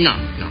really, no.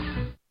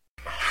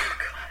 Oh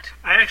God!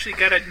 I actually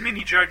got a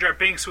mini Jar Jar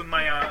Binks with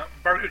my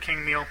Burger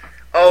King meal.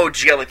 Oh,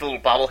 did you get the little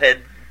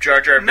bobblehead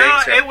Jar Jar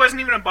Binks? No, it wasn't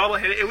even a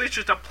bobblehead. It was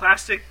just a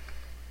plastic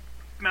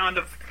mound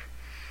of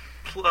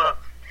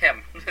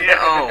him. Yeah.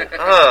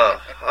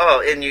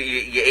 Oh, and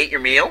you ate your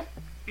meal?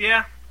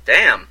 Yeah.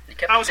 Damn. You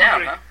kept I it was down,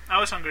 hungry. huh? I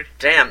was hungry.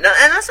 Damn. Now,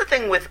 and that's the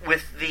thing with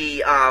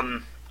the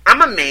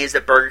I'm amazed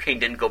that Burger King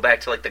didn't go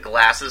back to like the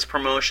glasses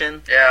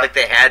promotion, like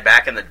they had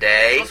back in the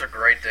day. Those are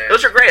great days.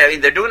 Those are great. I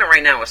mean, they're doing it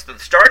right now with the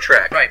Star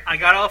Trek. Right. I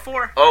got all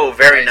 4. Oh,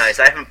 very nice.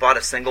 I haven't bought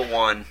a single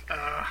one.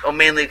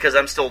 Mainly because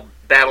I'm still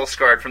battle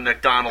scarred from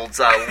McDonald's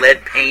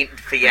lead paint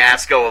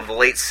fiasco of the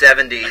late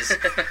 70s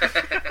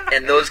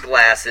and those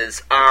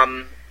glasses.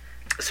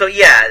 So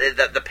yeah,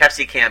 the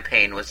Pepsi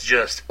campaign was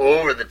just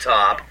over the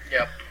top.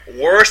 Yep.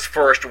 Worst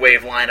first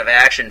wave line of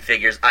action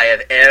figures I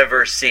have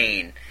ever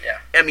seen. Yeah.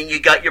 I mean, you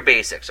got your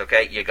basics,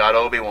 okay? You got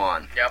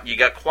Obi-Wan. Yep. You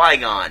got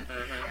Qui-Gon.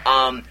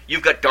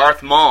 You've got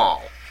Darth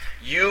Maul.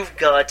 You've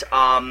got,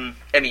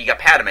 you got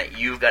Padme.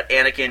 You've got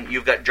Anakin.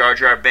 You've got Jar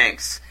Jar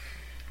Binks.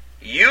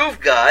 You've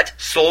got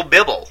Sol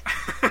Bibble,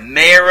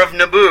 Mayor of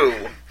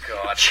Naboo,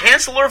 God.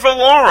 Chancellor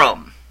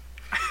Valorum,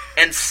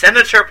 and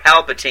Senator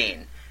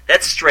Palpatine.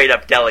 That's straight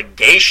up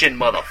delegation,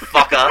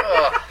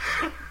 motherfucker.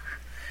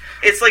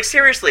 It's like,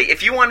 seriously,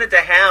 if you wanted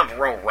to have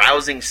a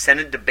rousing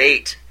Senate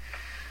debate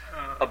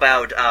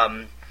about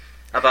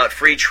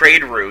free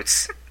trade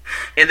routes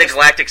in the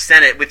Galactic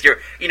Senate with your,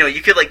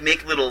 you could like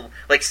make little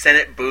like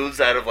Senate booths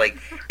out of like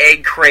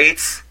egg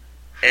crates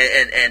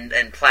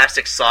and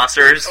plastic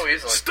saucers. Oh,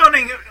 easily.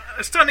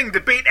 Stunning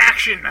debate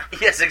action.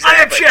 Yes, exactly.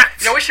 I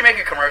object. We should make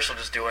a commercial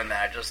just doing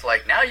that. Just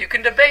like, now you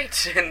can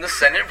debate in the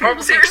Senate.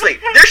 Seriously,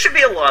 there should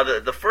be a law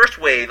that the first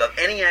wave of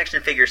any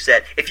action figure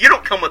set, if you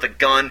don't come with a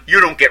gun,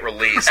 you don't get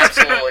released.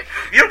 Absolutely.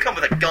 If you don't come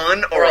with a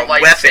gun or a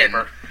lightsaber.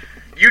 weapon,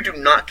 you do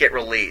not get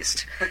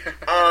released.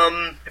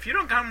 If you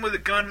don't come with a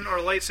gun or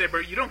a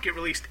lightsaber, you don't get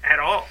released at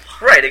all.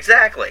 Right,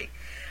 exactly.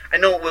 I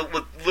know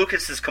with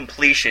Lucas's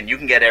completion, you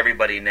can get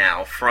everybody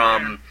now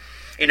from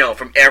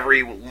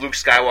every Luke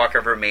Skywalker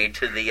ever made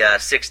to the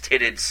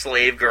six-titted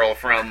slave girl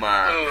from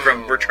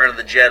Return of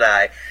the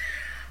Jedi.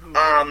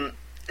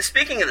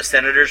 Speaking of the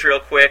Senators real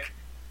quick,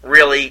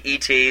 really,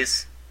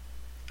 ETs,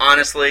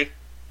 honestly,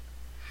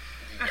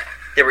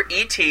 there were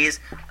ETs,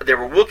 there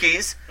were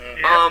Wookiees.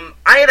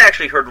 I had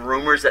actually heard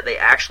rumors that they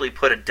actually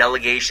put a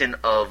delegation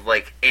of,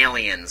 like,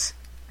 aliens.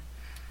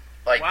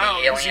 Like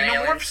the alien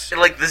aliens?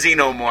 Like the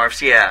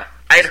xenomorphs, yeah.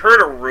 I had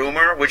heard a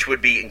rumor, which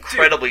would be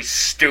incredibly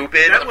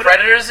stupid. Are the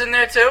Predators in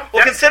there, too?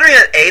 Well, considering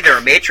that, A, they're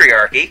a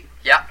matriarchy.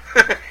 Yeah.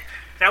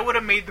 That would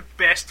have made the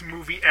best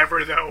movie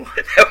ever, though.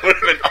 That would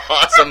have been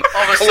awesome.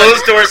 All of a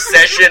Closed-door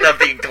session of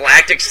the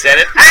Galactic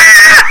Senate.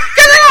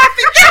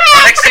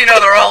 Next thing you know,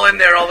 they're all in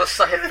there. All the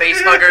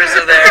face huggers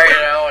are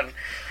there, and...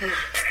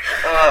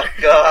 Oh,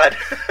 God.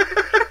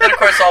 Then, of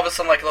course, all of a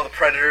sudden, like, all the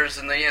Predators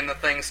and the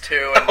things,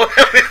 too. And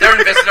they're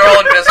all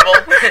invisible.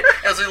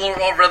 There's little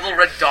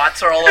red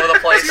dots are all over the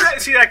place.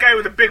 See that guy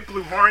with the big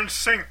blue horns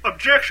saying,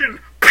 "Objection!"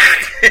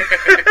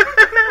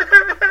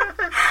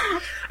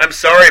 I'm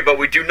sorry, but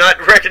we do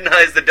not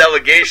recognize the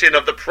delegation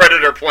of the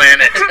Predator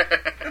planet.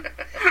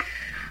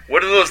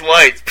 What are those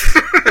lights?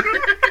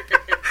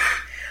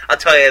 I'll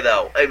tell you,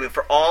 though, I mean,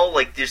 for all,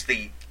 like, just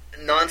the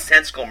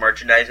nonsensical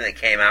merchandising they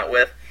came out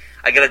with,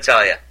 I gotta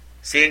tell you,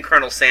 seeing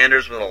Colonel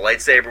Sanders with a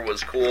lightsaber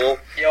was cool.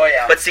 Oh,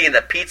 yeah. But seeing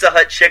the Pizza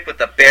Hut chick with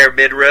the bare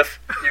midriff,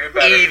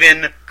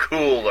 even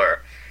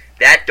cooler.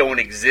 That don't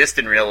exist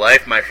in real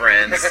life, my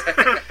friends.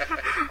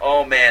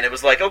 Oh, man, it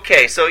was like,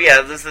 okay, so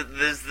yeah, this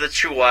is the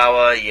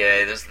Chihuahua,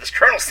 yeah, there's this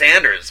Colonel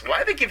Sanders. Why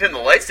did they give him the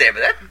lightsaber?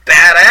 That's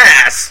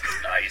badass.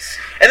 Nice.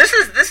 And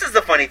this is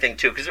the funny thing,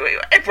 too, because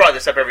I brought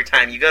this up every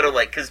time. You go to,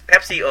 like, because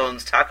Pepsi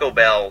owns Taco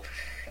Bell,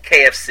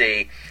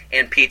 KFC,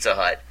 and Pizza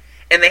Hut.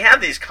 And they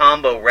have these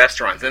combo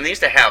restaurants, and they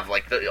used to have,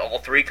 like, all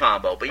three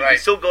combo, but you can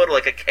still go to,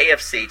 like, a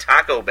KFC,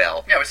 Taco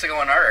Bell. Yeah, we still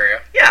go in our area.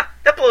 Yeah,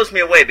 that blows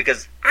me away,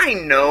 because I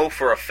know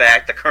for a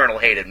fact the Colonel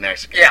hated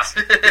Mexicans. Yeah.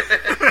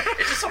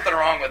 It's just something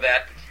wrong with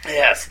that.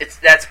 Yes,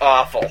 that's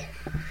awful.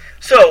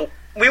 So,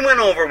 we went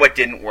over what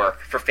didn't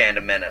work for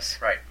Phantom Menace.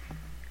 Right.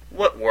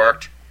 What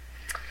worked?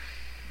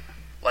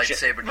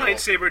 Lightsaber duel.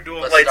 Lightsaber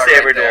duel.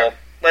 Lightsaber duel.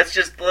 Let's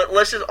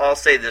just all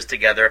say this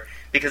together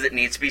because it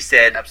needs to be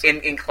said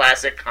in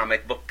classic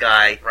comic book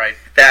guy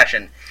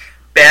fashion.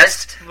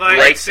 Best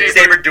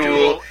lightsaber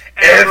duel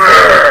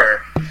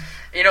ever.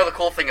 You know, the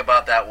cool thing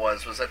about that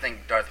was I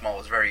think Darth Maul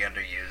was very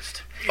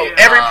underused. Oh,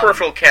 every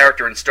peripheral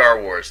character in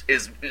Star Wars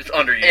is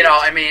underused. You know,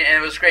 I mean,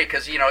 and it was great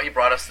because, he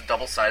brought us the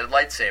double-sided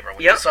lightsaber.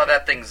 When you saw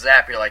that thing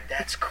zap, you're like,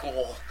 that's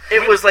cool.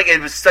 It was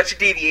such a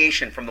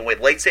deviation from the way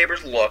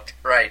lightsabers looked.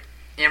 Right.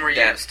 And were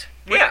used.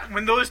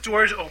 When those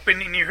doors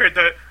opened and you heard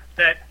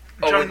that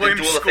John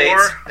Williams Duel of score,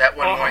 Fates? That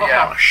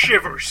one,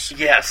 shivers.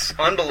 Yes,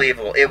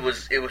 unbelievable. It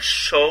was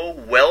so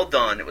well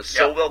done. It was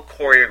so well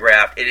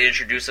choreographed. It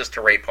introduced us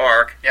to Ray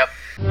Park. Yep.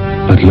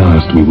 At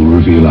last we will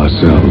reveal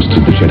ourselves to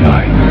the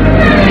Jedi.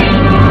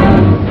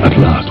 At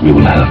last we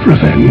will have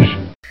revenge.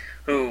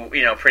 Who,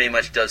 pretty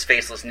much does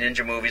faceless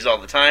ninja movies all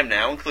the time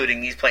now,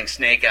 including he's playing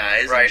Snake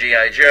Eyes and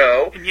G.I.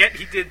 Joe. And yet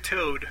he did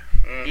Toad.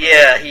 Mm-hmm.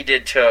 Yeah, he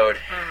did Toad.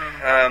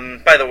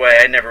 By the way,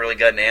 I never really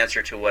got an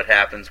answer to what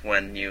happens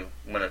when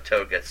a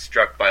Toad gets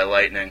struck by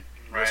lightning.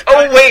 Right.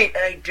 Oh, wait,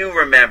 I do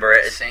remember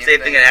it. It's the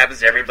same thing that happens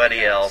to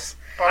everybody else.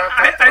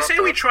 I say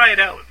we try it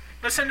out.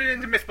 Let's send it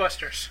into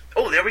MythBusters.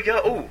 Oh, there we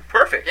go. Oh,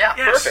 perfect. Yeah.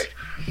 Yes. Perfect.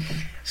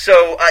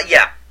 So,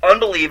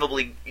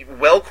 unbelievably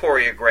well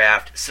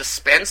choreographed,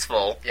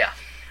 suspenseful. Yeah.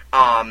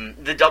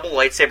 The double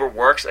lightsaber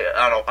works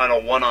on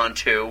a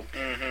 1-on-2.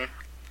 Mm-hmm.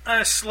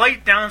 A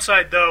slight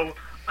downside, though,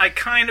 I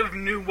kind of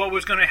knew what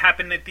was going to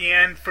happen at the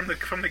end from the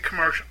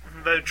commercial,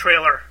 the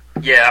trailer.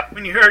 Yeah.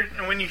 When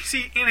you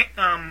see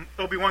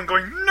Obi-Wan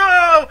going,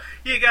 no,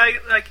 you got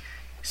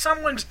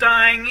someone's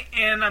dying,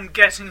 and I'm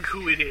guessing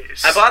who it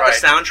is. I bought the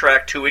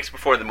soundtrack 2 weeks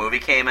before the movie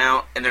came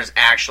out, and there's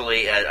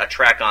actually a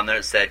track on there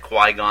that said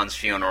Qui-Gon's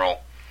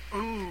funeral.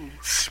 Ooh.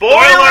 Spoiler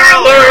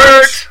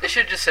alert! They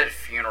should have just said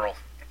funeral.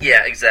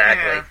 Yeah,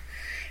 exactly. Yeah.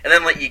 And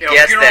then let you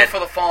guess funeral that for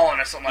the fallen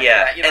or something like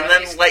yeah, that. and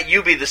then let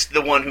you be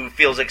the one who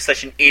feels like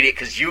such an idiot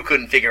because you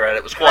couldn't figure out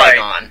it was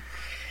Qui-Gon.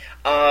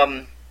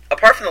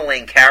 Apart from the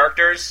lame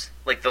characters,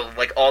 like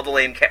all the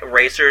lame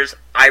racers,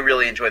 I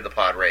really enjoyed the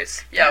pod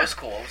race. Yeah, it was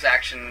cool. It was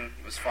action.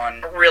 It was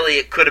fun. Really,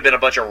 it could have been a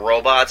bunch of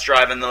robots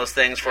driving those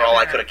things for all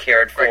I could have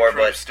cared for. Greg but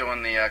Proops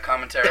doing the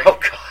commentary. Oh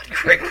God,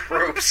 Greg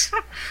Proops.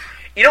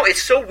 You know,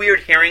 it's so weird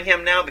hearing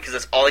him now because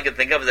that's all I can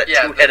think of is that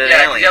two-headed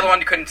alien. The other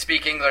one couldn't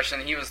speak English,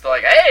 and he was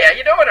like, "Hey, how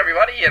you doing,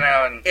 everybody?"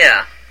 And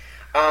yeah.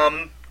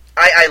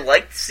 I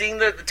liked seeing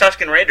the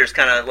Tusken Raiders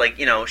kind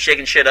of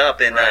shaking shit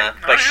up and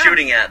by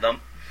shooting at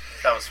them.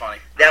 That was funny.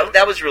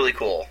 That was really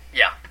cool.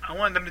 Yeah. I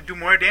wanted them to do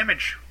more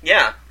damage.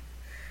 Yeah.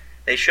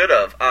 They should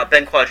have.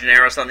 Ben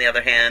Quadraneros, on the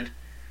other hand,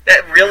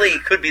 that really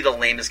could be the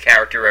lamest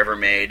character ever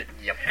made.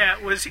 Yep. Yeah,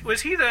 was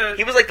he the...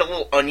 He was like the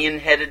little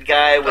onion-headed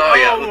guy with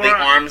the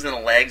arms and the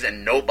legs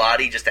and no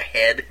body, just a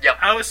head. Yep.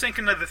 I was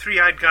thinking of the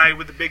three-eyed guy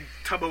with the big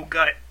tubbo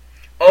gut.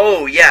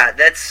 Oh, yeah,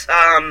 that's,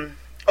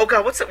 oh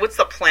God, what's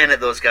the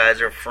planet those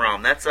guys are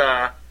from? That's,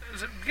 It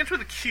begins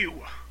with a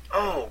Q.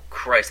 Oh,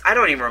 Christ, I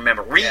don't even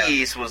remember.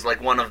 Reese was like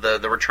one of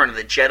the Return of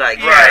the Jedi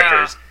Yeah.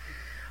 characters.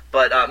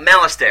 But,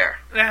 Malastare.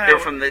 Yeah. They were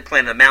from the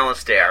planet of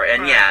Malastare,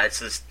 and Right. it's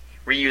just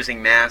reusing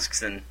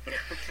masks and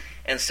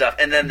stuff.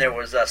 And then there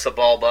was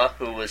Sebulba,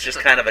 who was just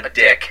kind of a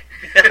dick.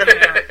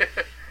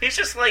 He's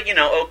just like,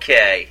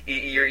 okay,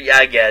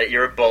 I get it,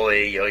 you're a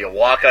bully, you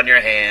walk on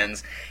your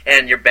hands,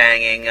 and you're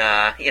banging,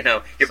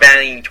 you're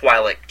banging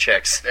Twi'lek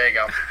chicks. There you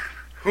go.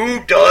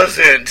 Who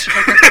doesn't?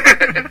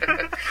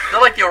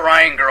 They're like the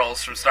Orion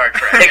girls from Star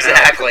Trek.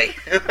 Exactly.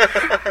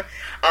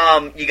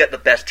 You got the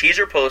best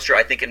teaser poster,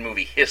 I think, in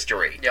movie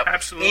history. Yep.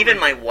 Absolutely. Even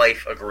my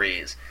wife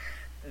agrees.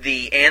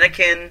 The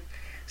Anakin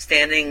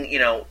standing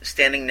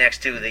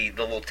next to the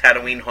little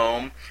Tatooine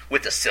home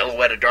with the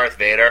silhouette of Darth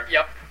Vader.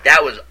 Yep.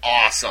 That was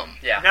awesome.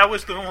 Yeah. That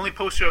was the only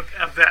poster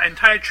of that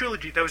entire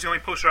trilogy. That was the only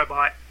poster I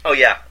bought. Oh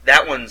yeah,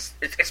 that one's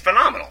it's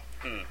phenomenal.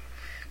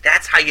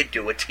 That's how you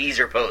do a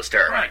teaser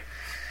poster. Right.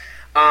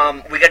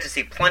 We got to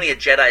see plenty of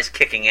Jedis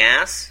kicking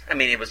ass. I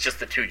mean, it was just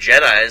the two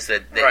Jedis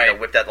that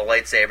whipped out the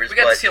lightsabers. We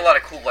got to see a lot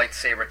of cool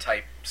lightsaber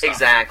type stuff.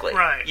 Exactly.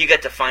 Right. You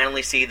got to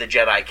finally see the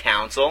Jedi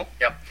Council.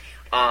 Yep.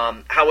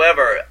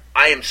 However,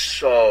 I am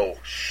so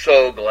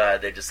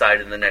glad they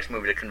decided in the next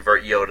movie to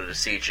convert Yoda to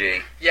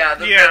CG. Yeah,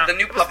 the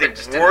new It was puppet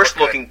just the didn't worst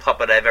look looking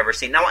puppet I've ever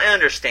seen. Now, I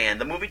understand.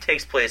 The movie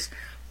takes place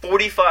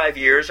 45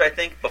 years, I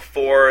think,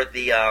 before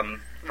the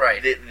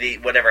Right. the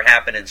whatever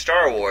happened in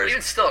Star Wars.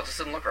 Even still, it just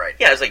didn't look right.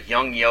 Yeah, it was like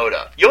young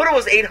Yoda. Yoda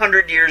was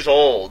 800 years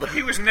old.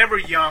 He was never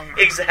young.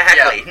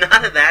 Exactly. Yeah.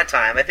 Not at that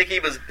time. I think he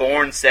was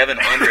born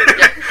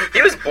 700.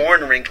 He was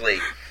born wrinkly.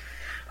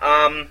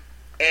 And,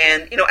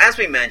 as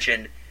we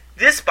mentioned,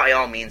 this, by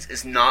all means,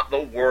 is not the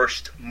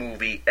worst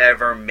movie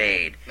ever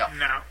made. No.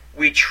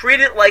 We treat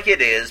it like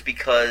it is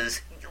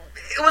because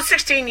it was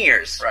 16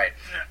 years. Right.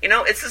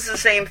 It's just the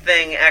same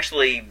thing,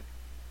 actually,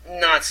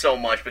 not so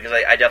much, because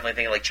I definitely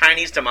think, like,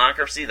 Chinese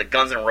Democracy, the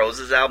Guns N'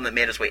 Roses album that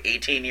made us wait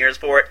 18 years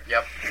for it,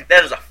 Yep.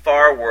 that is a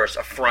far worse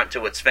affront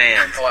to its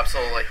fans Oh,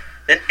 absolutely.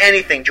 than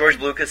anything George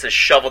Lucas has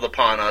shoveled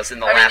upon us in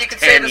the last 10 years. you could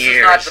say this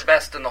is not the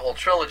best in the whole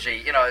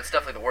trilogy. It's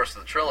definitely the worst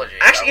of the trilogy.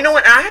 Actually, you know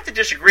what? I have to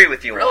disagree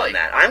with you Really? on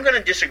that. I'm going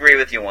to disagree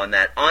with you on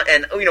that.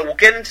 And we'll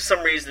get into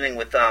some reasoning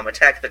with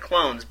Attack of the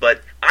Clones,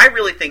 but I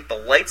really think the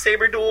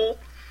lightsaber duel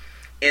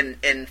in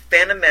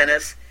Phantom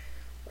Menace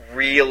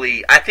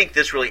I think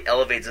this really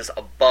elevates us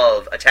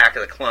above Attack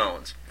of the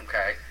Clones.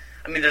 Okay.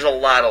 I mean, there's a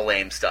lot of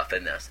lame stuff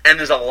in this, and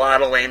there's a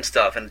lot of lame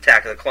stuff in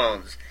Attack of the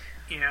Clones.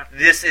 Yeah.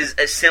 This is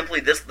simply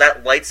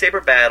that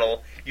lightsaber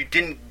battle. You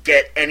didn't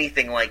get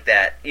anything like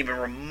that, even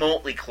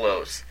remotely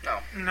close,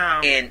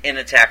 No. in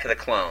Attack of the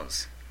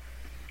Clones.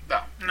 No.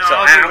 So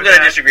I'm going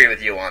to disagree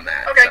with you on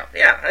that. Okay. So,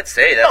 yeah, I'd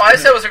say that. No, I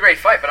said it was a great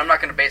fight, but I'm not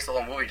going to base the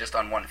whole movie just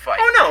on one fight.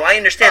 Oh no, I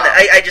understand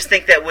that. I just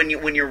think that when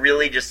you're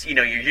really just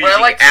you're using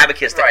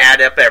abacus to add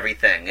up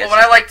everything.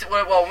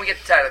 Well, when we get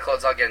to Attack of the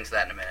Clones, I'll get into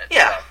that in a minute.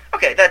 Yeah. So.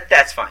 Okay,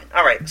 that's fine.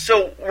 All right,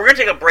 so we're going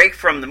to take a break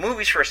from the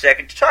movies for a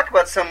second to talk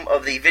about some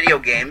of the video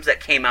games that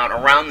came out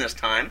around this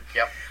time.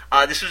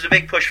 Yep. This was a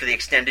big push for the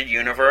extended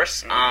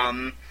universe.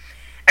 Mm-hmm.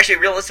 Actually,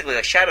 realistically,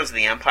 like Shadows of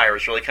the Empire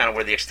is really kind of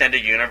where the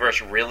extended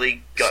universe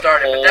really got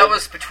started. pulled. But that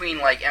was between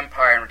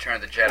Empire and Return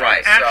of the Jedi.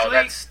 Right. So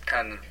that's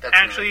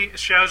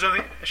Shadows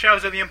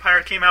of the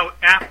Empire came out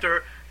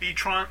after the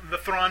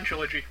Thrawn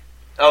trilogy.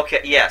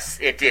 Okay, yes,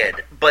 it did.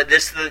 But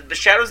the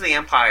Shadows of the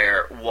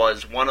Empire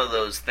was one of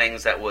those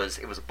things that was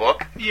a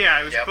book.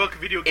 Yeah, it was a book,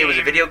 video game. It was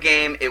a video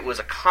game. It was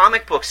a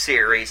comic book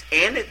series,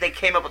 and they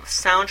came up with a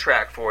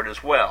soundtrack for it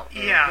as well.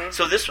 Yeah.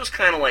 So this was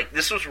kind of like,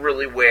 this was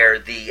really where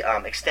the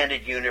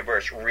extended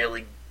universe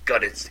really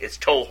got its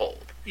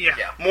toehold. Yeah.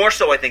 More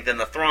so, I think, than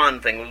the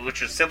Thrawn thing,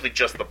 which was simply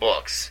just the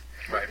books.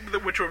 Right.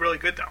 Which were really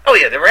good, though. Oh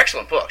yeah, they were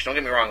excellent books. Don't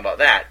get me wrong about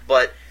that.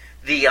 But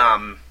the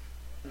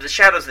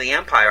Shadows of the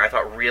Empire, I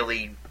thought,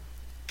 really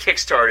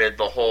kickstarted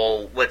the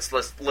whole let's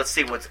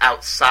see what's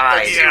outside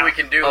Let's see what we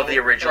can do. of the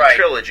original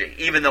trilogy,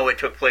 even though it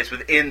took place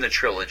within the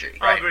trilogy.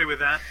 I agree with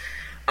that.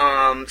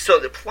 So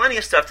there's plenty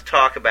of stuff to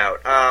talk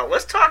about.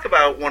 Let's talk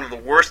about one of the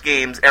worst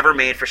games ever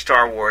made for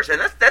Star Wars, and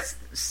that's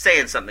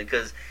saying something,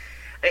 because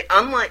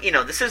unlike,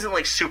 this isn't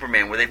like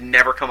Superman where they've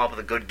never come up with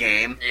a good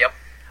game. Yep.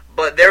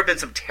 But there have been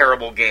some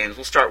terrible games.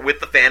 We'll start with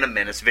the Phantom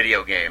Menace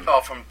video game.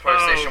 Oh, from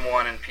PlayStation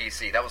 1 and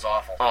PC. That was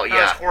awful. Oh, yeah.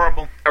 That was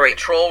horrible. All right.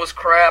 Control was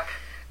crap.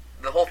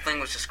 The whole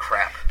thing was just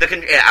crap.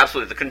 Yeah,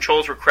 absolutely. The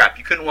controls were crap.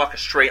 You couldn't walk a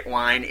straight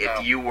line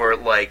if you were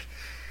like,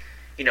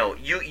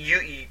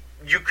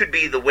 you could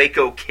be the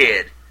Waco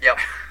Kid. Yep.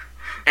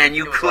 And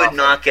you could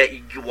not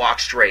walk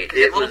straight.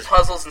 It little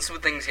puzzles and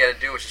smooth things you had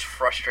to do, which is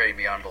frustrating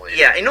beyond belief.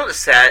 Yeah, you know the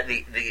sad,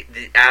 the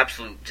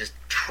absolute just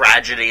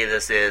tragedy of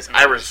this is,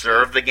 I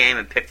reserved the game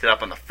and picked it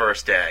up on the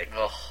first day.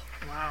 Ugh.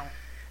 Wow.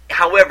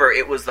 However,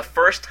 it was the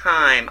first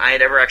time I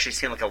had ever actually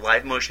seen like a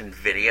live motion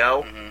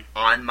video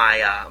on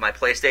my my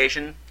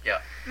PlayStation.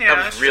 Yeah.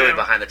 I was really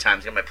behind the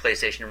times. I got my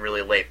PlayStation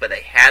really late, but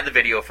they had the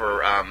video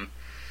for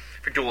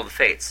Duel of the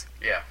Fates.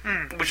 Yeah.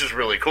 Which is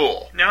really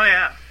cool. No,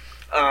 yeah.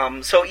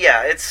 So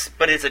yeah, it's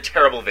a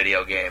terrible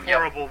video game.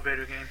 Horrible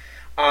video game.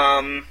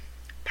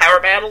 Power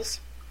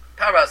Battles.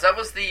 Power Battles. That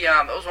was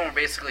that was one where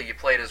basically you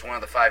played as one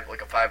of the five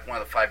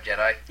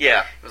Jedi.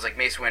 Yeah. It was like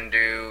Mace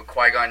Windu,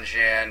 Qui-Gon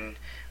Jinn,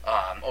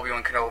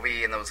 Obi-Wan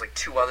Kenobi, and there was like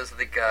two others. I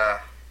think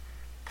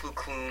Plo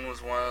Koon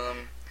was one of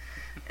them.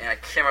 And I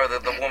can't remember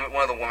the woman,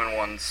 one of the woman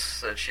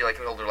ones. She like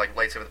held her like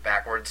lightsaber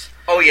backwards.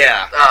 Oh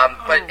yeah.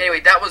 But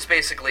anyway, that was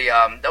basically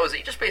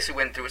you just basically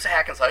went through. It was a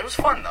hack and slash. It was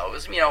fun though. It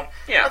was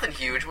nothing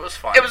huge. But it was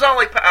fun. It was all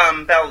like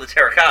Battle of the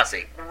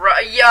Terracasi.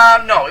 Right?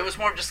 Yeah. No, it was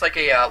more just like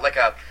a it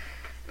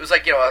was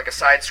like like a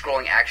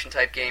side-scrolling action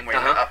type game where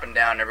you went up and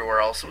down and everywhere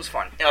else. It was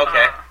fun.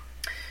 Okay.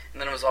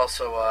 And then it was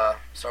also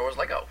Star Wars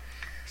Lego.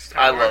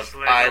 I love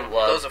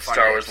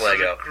Star Wars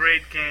Lego.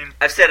 Great game.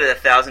 I've said it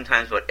 1,000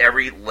 times about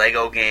every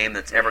Lego game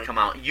that's ever come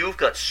out. You've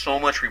got so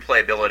much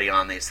replayability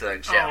on these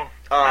things. Oh,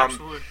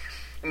 absolutely.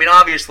 I mean,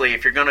 obviously,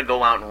 if you're going to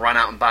go out and run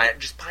out and buy it,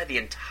 just buy the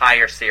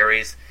entire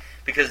series,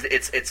 because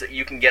it's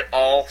you can get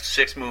all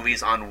 6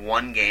 movies on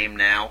one game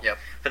now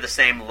for the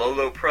same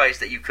low price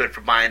that you could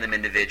for buying them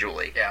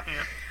individually. Yeah.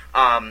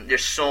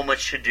 There's so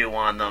much to do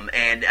on them,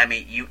 and I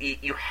mean,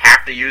 you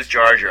have to use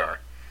Jar Jar.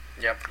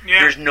 Yep. Yeah.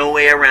 There's no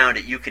way around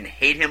it. You can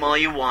hate him all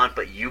you want,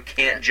 but you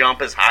can't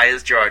jump as high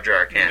as Jar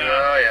Jar can.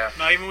 Oh, yeah.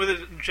 Not even with a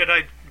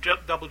Jedi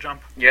double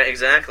jump. Yeah,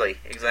 exactly.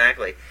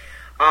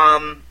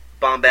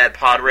 Bombad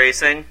Pod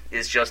Racing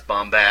is just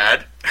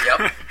Bombad.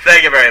 Yep.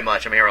 Thank you very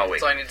much. I'm here all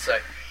week. That's all I need to say.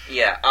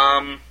 Yeah.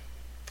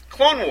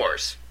 Clone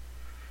Wars.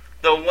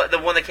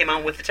 The one that came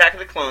out with Attack of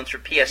the Clones for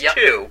PS2.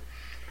 Yep.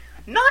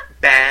 Not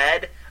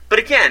bad, but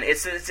again,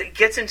 it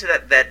gets into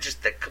that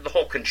just the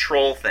whole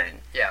control thing.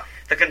 Yeah.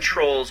 The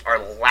controls are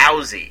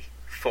lousy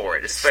for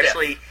it,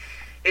 especially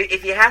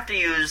if you have to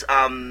use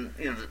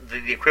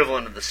the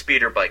equivalent of the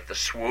speeder bike, the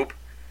swoop.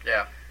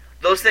 Yeah.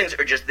 Those things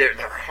are just they're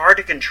hard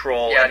to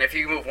control. Yeah, and if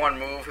you move one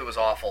move, it was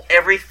awful.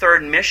 Every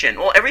third mission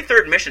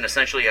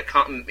essentially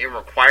it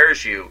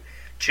requires you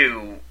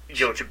to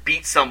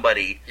beat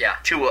somebody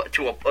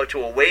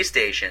to a way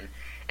station.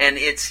 And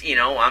it's,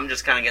 I'm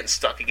just kind of getting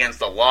stuck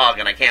against a log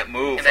and I can't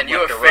move. And then you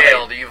have right.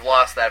 failed. You've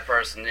lost that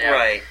person. Yeah.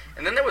 Right.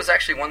 And then there was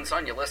actually one that's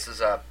on your list.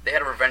 They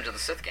had a Revenge of the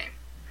Sith game.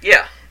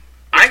 Yeah.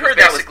 I heard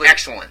that was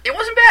excellent. It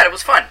wasn't bad. It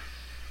was fun.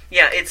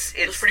 Yeah,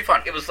 it was pretty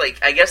fun. It was like,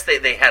 I guess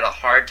they had a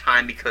hard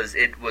time because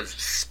it was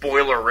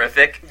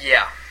spoilerific.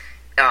 Yeah.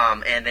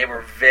 And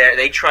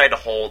they tried to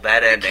hold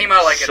that ending. It came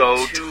out like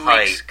so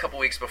tight. couple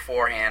weeks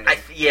beforehand.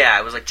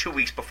 It was like 2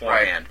 weeks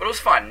beforehand. Right. But it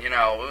was fun. It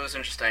was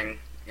interesting.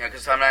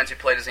 Because sometimes you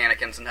played as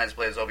Anakin, sometimes you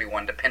played as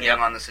Obi-Wan, depending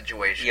on the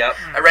situation. Yep.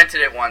 I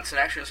rented it once, and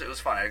actually it was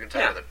fun. I had a good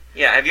time with it.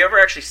 Yeah, have you ever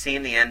actually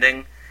seen the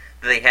ending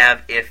that they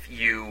have if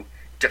you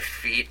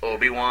defeat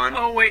Obi-Wan?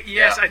 Oh, wait,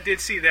 yes, I did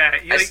see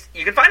that.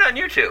 You can find it on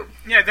YouTube.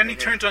 Yeah, then he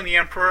turns on the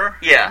Emperor.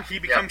 Yeah. He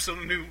becomes the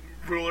new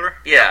ruler.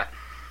 Yeah,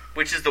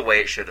 which is the way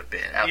it should have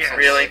been. Absolutely.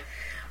 Really.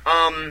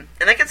 And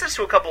that gets us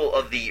to a couple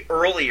of the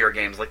earlier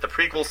games, like the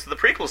prequels to the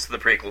prequels to the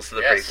prequels to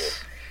the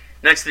prequels.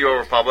 Knights of the Old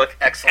Republic.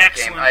 Excellent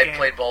game. I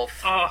played both.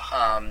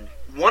 Oh.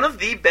 One of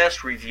the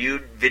best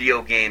reviewed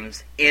video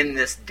games in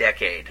this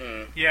decade.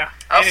 Yeah.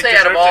 I'll say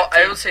out of all,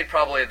 I would say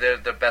probably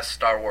the best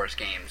Star Wars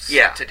games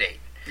to date.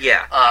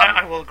 Yeah.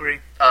 I will agree.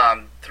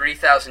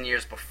 3,000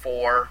 years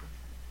before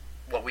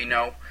what we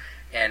know,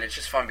 And it's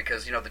just fun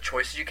because, the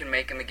choices you can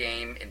make in the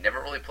game, it never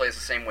really plays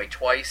the same way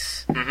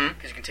twice.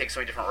 Because you can take so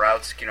many different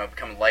routes,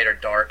 become light or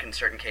dark in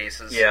certain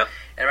cases. Yeah.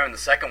 And remember in the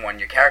second one,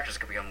 your characters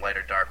can become light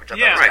or dark, which I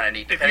thought was kind of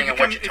neat, depending on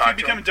what you talk to them. If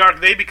you become dark,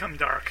 they become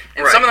dark.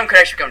 And some of them could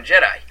actually become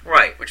Jedi.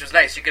 Right. Which was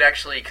nice. You could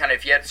actually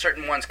if you had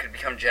certain ones could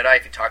become Jedi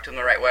if you talked to them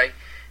the right way.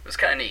 It was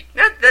kind of neat.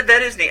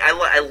 That is neat.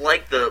 I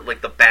like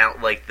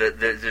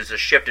there's a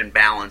shift in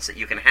balance that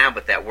you can have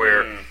with that,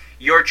 where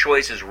your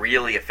choices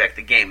really affect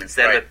the game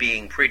instead of it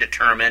being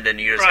predetermined,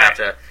 and you just have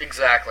to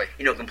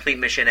complete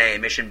mission A,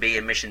 mission B,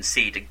 and mission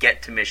C to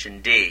get to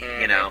mission D.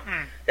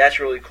 That's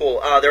really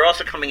cool. They're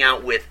also coming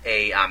out with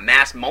a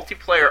mass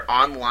multiplayer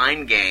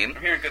online game.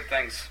 I'm hearing good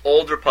things.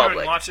 Old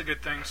Republic. Lots of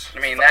good things. I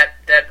mean,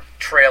 that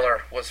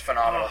trailer was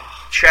phenomenal.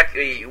 Check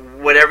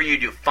whatever you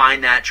do.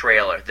 Find that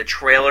trailer. The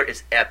trailer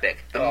is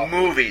epic. The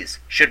movies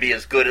should be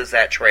as good as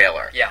that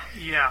trailer. Yeah.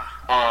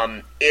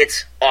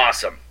 It's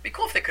awesome. It'd be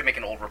cool if they could make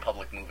an Old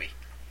Republic movie.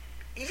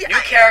 Yeah, new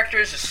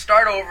characters, just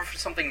start over for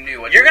something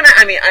new. You're gonna.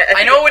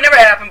 I know it would never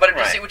happen, but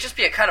it would just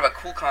be a kind of a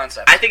cool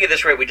concept. I think at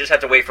this rate, we just have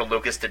to wait for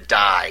Lucas to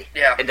die,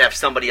 and have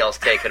somebody else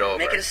take it over.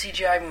 Make it a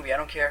CGI movie. I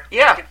don't care.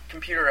 Yeah, make it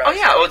computerized. Oh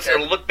yeah,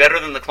 it'll look better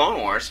than the Clone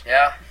Wars.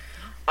 Yeah.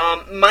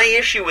 My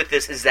issue with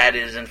this is that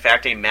it is in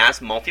fact a mass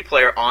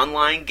multiplayer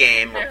online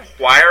game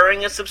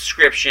requiring a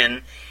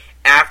subscription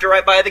after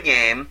I buy the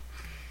game.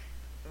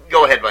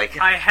 Go ahead, Mike.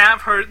 I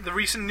have heard the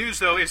recent news,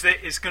 though, is that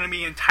it's going to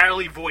be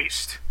entirely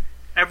voiced.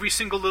 Every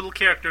single little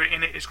character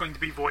in it is going to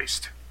be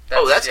voiced.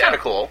 That's kind of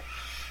cool.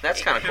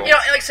 That's kind of cool.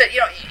 Like I said,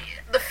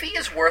 the fee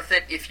is worth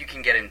it if you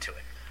can get into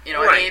it.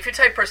 I mean, if your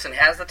type person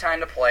has the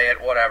time to play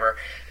it, whatever,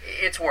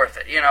 it's worth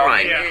it.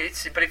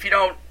 But if you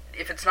don't,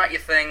 if it's not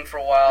your thing for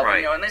a while,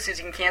 and this is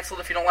you can cancel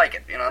it if you don't like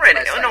it. That's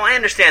nice thing. No, I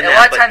understand and that.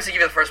 A lot of times they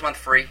give you the first month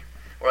free,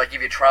 or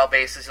give you a trial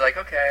basis. You're like,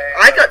 okay.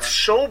 I got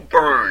so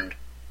burned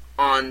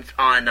on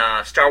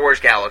Star Wars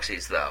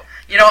Galaxies, though.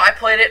 I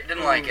played it,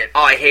 didn't like it.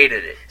 Oh, I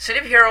hated it. City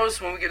of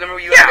Heroes, when we remember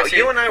you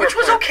and I which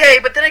was okay,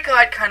 but then it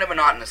got kind of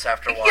monotonous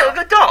after a while. Yeah, it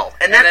got dull.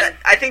 And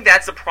I think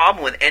that's the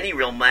problem with any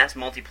real mass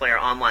multiplayer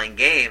online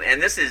game,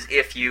 and this is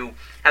if you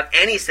have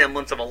any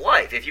semblance of a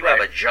life, if you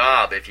have a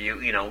job, if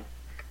you.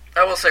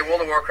 I will say,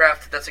 World of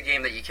Warcraft, that's a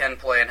game that you can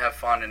play and have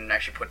fun and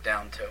actually put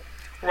down, too.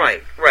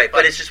 Right.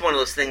 But it's just one of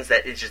those things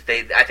that it's just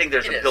I think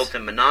there's a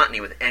built-in monotony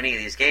with any of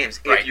these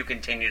games if you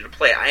continue to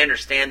play. I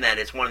understand that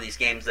it's one of these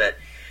games that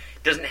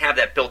doesn't have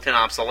that built-in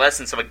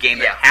obsolescence of a game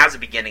that has a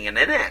beginning and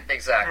an end.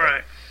 Exactly.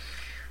 Right.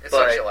 It's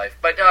such a life.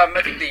 But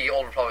I think the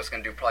Old Republic is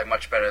going to do probably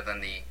much better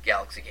than the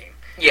Galaxy game.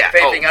 Yeah. If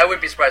anything, I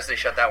wouldn't be surprised if they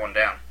shut that one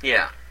down.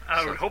 Yeah.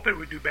 I would hope it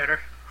would do better.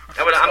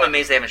 I'm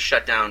amazed they haven't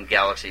shut down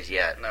Galaxies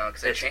yet. No,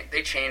 because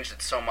they changed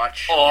it so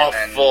much.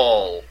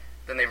 Awful.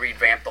 Then they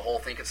revamped the whole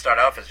thing. You can start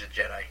off as a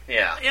Jedi.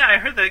 Yeah. Yeah, I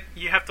heard that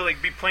you have to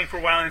be playing for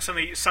a while, and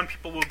some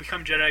people will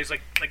become Jedis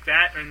like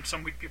that, and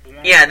some people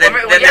won't. Yeah, then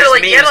there's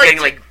memes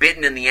getting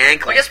bitten in the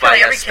ankles by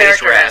every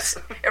space rats.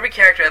 Every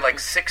character had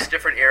 6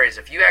 different areas.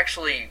 If you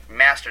actually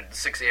mastered the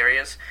 6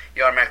 areas,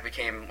 you automatically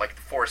became the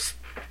Force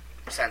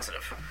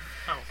sensitive.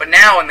 Oh. But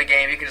now in the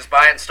game, you can just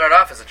buy it and start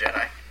off as a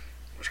Jedi.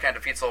 Which kind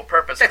of defeats the whole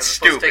purpose. That's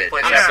stupid.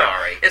 I'm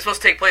sorry. It's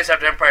supposed to take place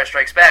after Empire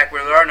Strikes Back,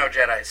 where there are no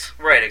Jedis.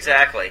 Right,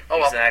 exactly. Oh,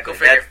 well, exactly. Go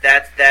figure.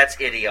 That's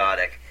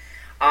idiotic.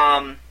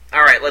 All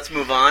right, let's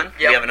move on.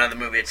 Yep. We have another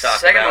movie to talk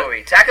about. Second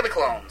movie, Attack of the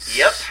Clones.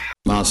 Yep.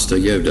 Master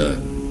Yoda,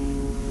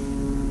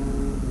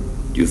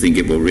 do you think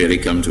it will really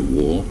come to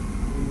war?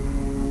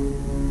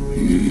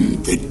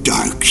 The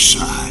dark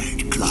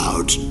side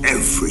clouds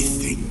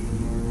everything.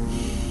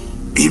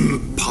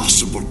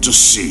 Impossible to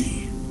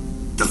see.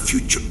 The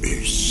future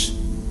is.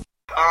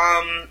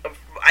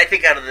 I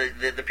think out of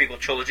the prequel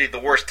trilogy, the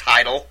worst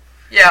title.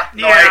 Yeah,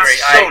 no, I agree.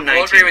 So I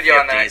will agree with you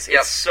on that. Yep.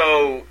 It's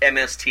so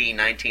MST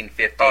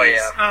 1950s. Oh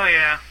yeah. Oh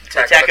yeah.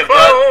 Attack of the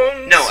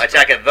Clones.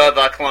 Attack of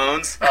the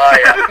Clones. Oh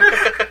yeah.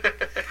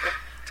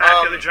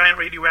 Attack of the giant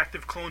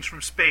radioactive clones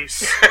from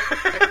space.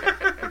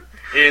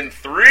 In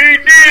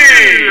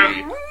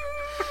 3D.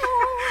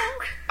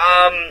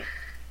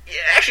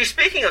 Actually,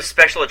 speaking of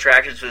special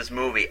attractions for this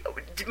movie,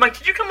 Mike,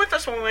 did you come with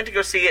us when we went to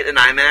go see it in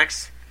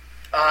IMAX?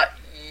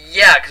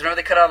 Yeah, because remember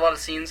they cut out a lot of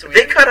scenes?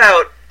 They cut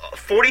out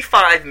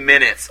 45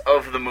 minutes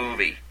of the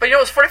movie. But it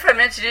was 45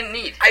 minutes you didn't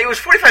need. It was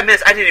 45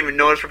 minutes I didn't even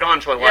notice were gone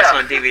until I watched it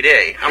on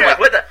DVD. I'm like,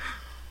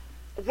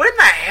 when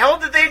the hell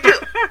did they do?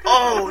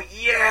 Oh,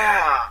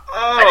 yeah.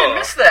 Oh. I didn't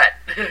miss that.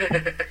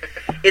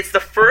 It's the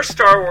first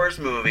Star Wars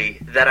movie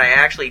that I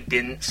actually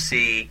didn't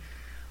see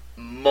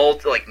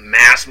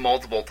mass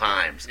multiple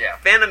times. Yeah.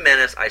 Phantom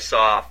Menace I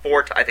saw about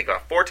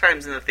 4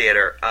 times in the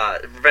theater.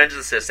 Revenge of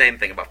the Sith, same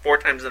thing, about 4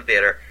 times in the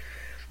theater.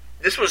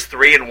 This was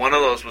 3, and one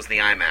of those was the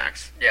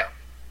IMAX. Yeah.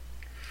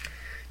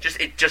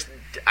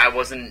 I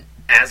wasn't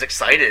as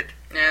excited.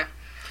 Yeah.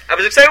 I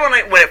was excited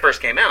when it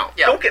first came out.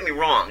 Yeah. Don't get me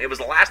wrong. It was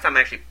the last time I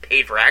actually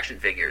paid for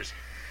action figures.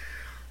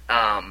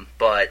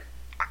 But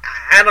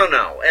I don't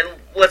know. And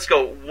let's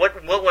go.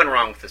 What went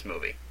wrong with this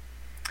movie?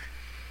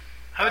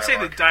 I would say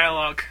the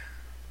dialogue.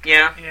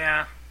 Yeah?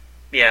 Yeah.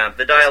 Yeah,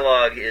 the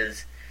dialogue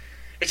is...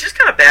 It's just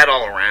kind of bad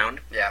all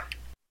around. Yeah.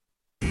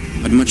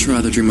 A I'd much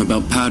rather dream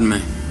about Padme.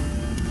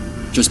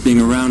 Just being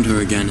around her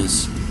again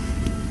is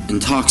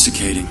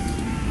intoxicating.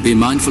 Be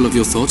mindful of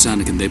your thoughts,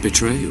 Anakin. They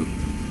betray you.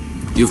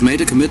 You've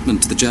made a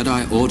commitment to the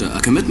Jedi Order, a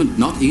commitment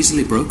not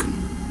easily broken.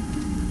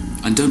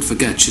 And don't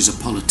forget, she's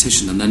a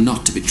politician, and they're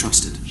not to be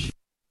trusted.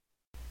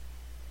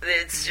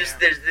 It's just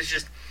there's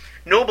just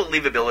no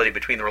believability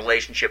between the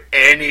relationship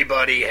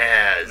anybody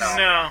has.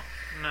 No.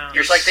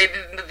 It's like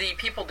the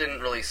people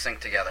didn't really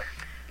sync together.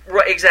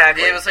 Right,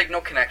 exactly. It was like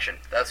no connection.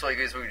 That's what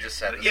we just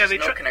said. There's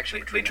no connection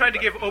between They tried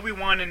them, to give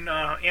Obi-Wan and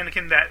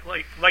Anakin that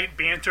like light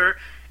banter,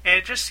 and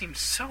it just seemed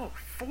so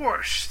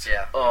forced.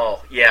 Yeah.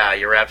 Oh, yeah,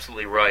 you're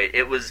absolutely right.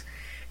 It was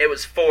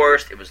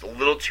forced. It was a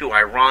little too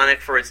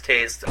ironic for its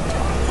taste.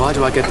 Why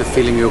do I get the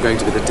feeling you're going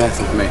to be the death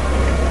of me?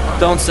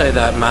 Don't say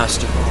that,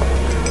 Master.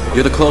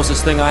 You're the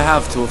closest thing I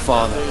have to a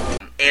father.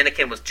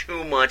 Anakin was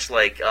too much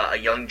like a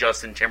young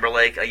Justin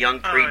Timberlake, a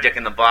young pre-Dick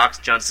in the Box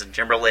Justin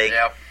Timberlake.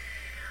 Yep.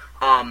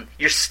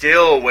 You're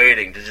still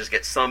waiting to just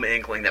get some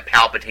inkling that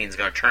Palpatine's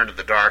going to turn to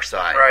the dark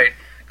side. Right.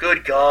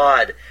 Good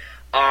God.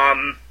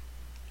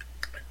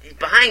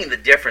 Behind the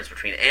difference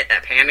between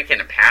Anakin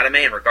and Padme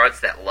in regards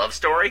to that love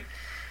story,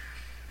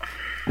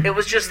 it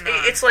was just,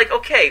 it's like,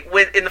 okay,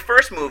 in the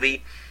first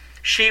movie,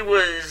 she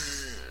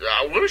was,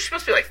 what was she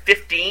supposed to be, like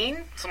 15?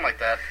 Something like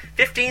that.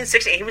 15,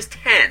 16, he was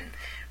 10.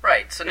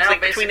 Right, so It now was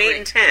like basically... between 8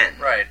 and 10.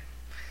 Right.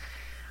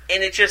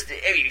 And it just,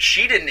 I mean,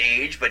 she didn't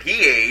age, but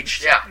he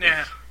aged. Yeah.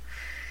 Yeah.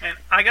 And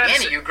I gotta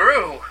Annie, say, you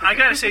grew. I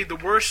gotta say, the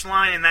worst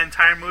line in that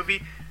entire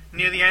movie,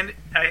 near the end,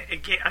 I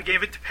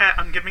gave it to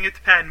I'm giving it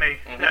to Padme.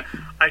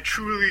 I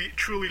truly,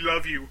 truly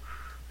love you.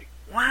 Like,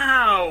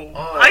 wow,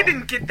 I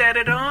didn't get that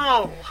at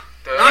all.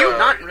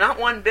 Not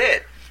one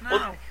bit.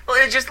 No. Well,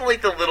 it's just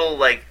like the little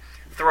like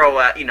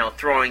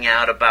throwing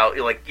out about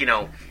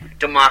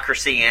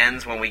democracy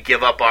ends when we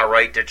give up our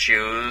right to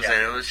choose,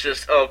 and it was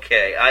just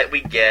okay.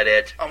 We get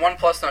it. On one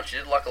plus note, she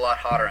did look a lot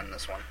hotter in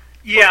this one.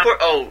 Yeah.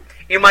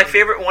 My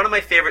favorite, one of my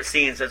favorite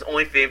scenes. That's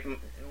only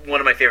one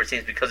of my favorite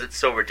scenes because it's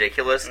so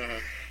ridiculous.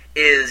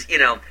 Is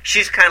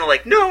she's kind of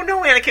like no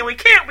Anakin, we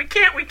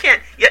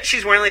can't. Yet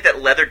she's wearing like that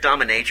leather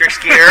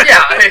dominatrix gear.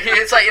 Yeah,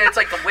 it's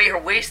like the way her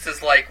waist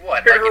is like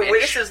what? Her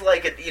waist is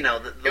like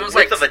the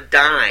width of a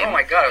dime. Oh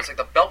my God! It was like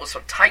the belt was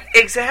so tight.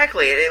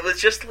 Exactly. It was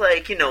just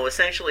like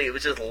essentially it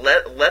was just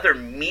leather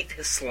meat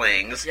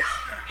slings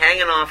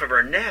hanging off of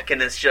her neck,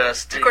 and it's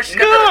just of course she's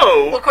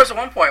got of course at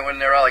one point when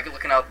they're all like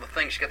looking out the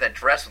thing, she got that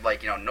dress with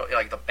like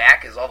like the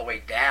back is all the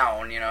way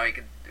down. You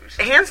could.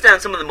 Hands down,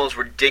 some of the most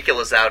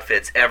ridiculous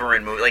outfits ever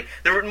in movie. Like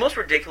the most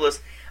ridiculous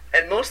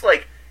and most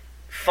like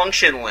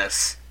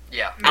functionless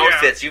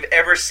outfits you've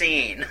ever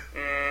seen.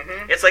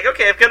 Mm-hmm. It's like,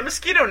 okay, I've got a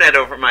mosquito net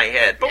over my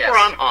head, but we're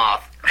on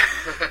Hoth.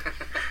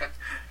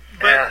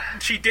 But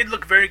she did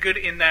look very good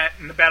in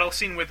the battle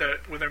scene with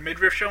her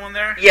midriff showing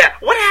there. Yeah,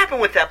 what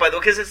happened with that, by the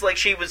way? Because it's like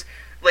she was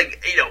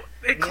like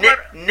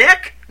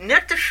neck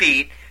to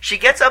feet. She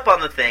gets up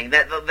on the thing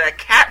that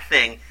cat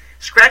thing.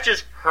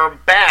 Scratches her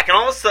back, and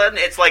all of a sudden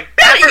it's like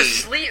Betty.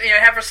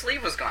 Half her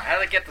sleeve was gone. How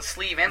did they get the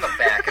sleeve and the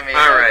back? I mean,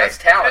 all right. That's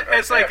talent.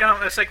 It's like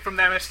from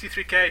the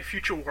MST3K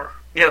Future War.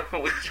 Yeah.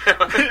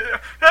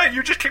 Hey,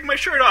 you just kicked my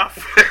shirt off.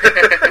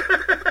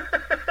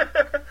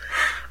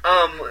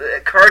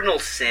 Cardinal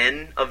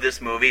sin of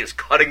this movie is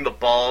cutting the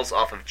balls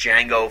off of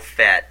Jango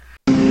Fett.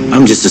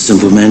 I'm just a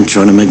simple man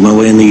trying to make my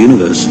way in the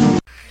universe.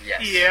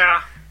 Yes.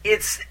 Yeah.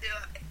 It's.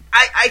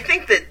 I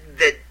think that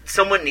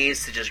someone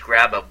needs to just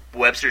grab a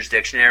Webster's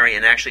dictionary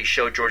and actually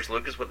show George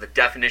Lucas what the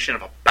definition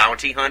of a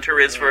bounty hunter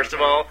is, first of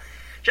all.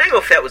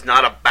 Jango Fett was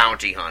not a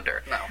bounty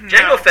hunter. No.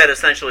 Jango Fett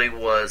essentially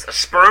was a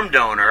sperm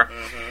donor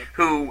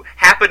who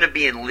happened to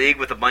be in league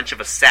with a bunch of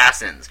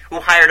assassins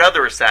who hired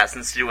other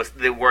assassins to do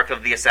the work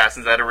of the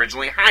assassins that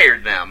originally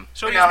hired them.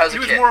 So he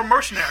was more a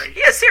mercenary.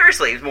 Yeah,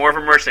 seriously, he was more of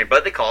a mercenary,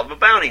 but they called him a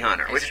bounty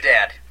hunter. He's a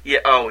dad.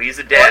 Yeah, he's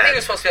a dad. Well, I think he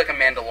was supposed to be like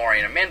a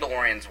Mandalorian. And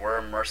Mandalorians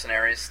were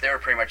mercenaries. They were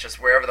pretty much just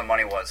wherever the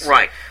money was.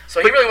 Right.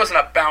 So he really wasn't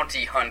a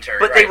bounty hunter.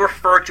 But they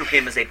referred to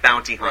him as a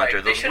bounty hunter.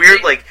 Right. Those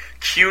weird, like,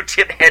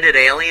 Q-tip-headed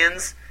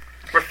aliens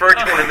referred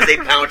to him as a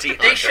bounty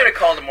hunter. They should have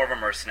called him more of a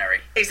mercenary.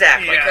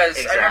 Exactly.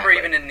 Because I remember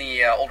even in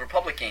the Old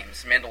Republic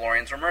games,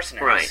 Mandalorians were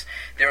mercenaries. Right.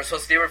 They were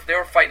supposed to, they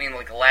were fighting in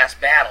like the last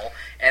battle,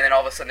 and then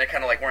all of a sudden they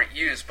kind of like weren't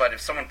used. But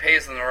if someone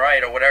pays them the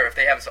right or whatever, if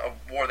they have a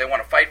war they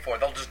want to fight for,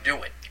 they'll just do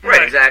it.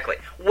 Right. Exactly.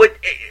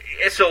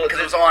 So because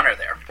there was honor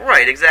there.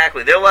 Right.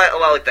 Exactly. They're a lot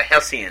like the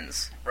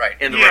Hessians. Right.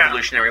 In the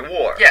Revolutionary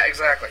War. Yeah.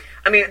 Exactly.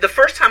 I mean, the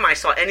first time I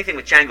saw anything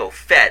with Jango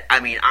Fett, I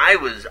mean, I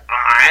was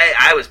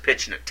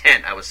pitching a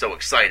tent. I was so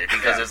excited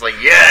because it's like,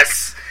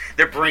 yes,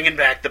 they're bringing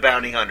back the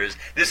bounty hunters.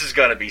 This is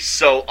going to be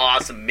so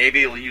awesome. Maybe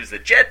he'll use the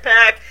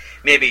jetpack.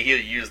 Maybe he'll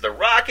use the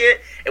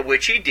rocket,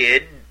 which he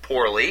did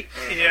poorly.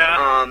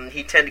 Yeah.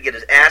 He tended to get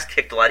his ass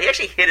kicked a lot. He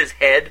actually hit his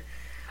head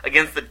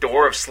against the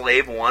door of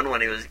Slave One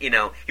when he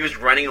was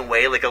running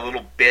away like a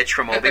little bitch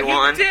from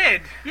Obi-Wan. He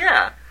did.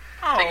 Yeah.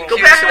 Oh, go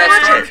back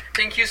and watch it.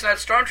 Taking cues from that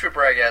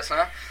stormtrooper, I guess,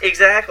 huh?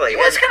 Exactly. It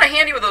was kind of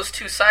handy with those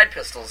two side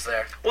pistols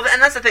there. Well,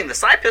 and that's the thing. The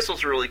side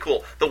pistols were really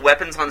cool. The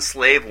weapons on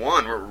Slave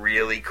One were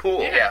really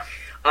cool. Yeah.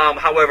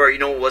 However, you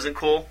know what wasn't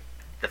cool?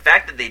 The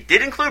fact that they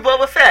did include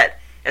Boba Fett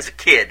as a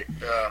kid.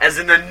 As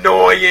an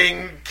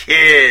annoying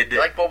kid. You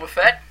like Boba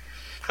Fett?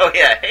 Oh,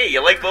 yeah. Hey,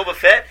 you like Boba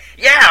Fett?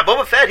 Yeah,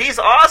 Boba Fett, he's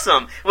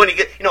awesome. When he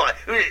you know,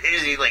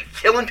 is he, like,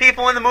 killing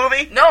people in the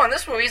movie? No, in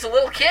this movie, he's a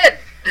little kid.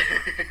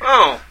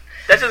 Oh,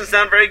 that doesn't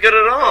sound very good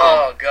at all.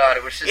 Oh, God,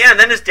 it was just... Yeah, and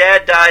then his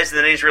dad dies, and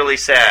then he's really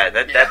sad.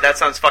 That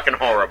sounds fucking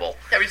horrible.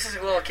 Yeah, but he's just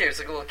a little kid. He's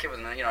like a little kid with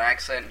an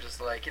accent and just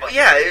like... You know,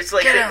 yeah, it's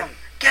like... Get him!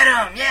 Get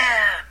him!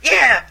 Yeah!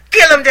 Yeah!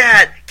 Kill him,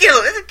 Dad! Kill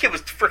him! This kid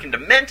was freaking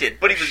demented,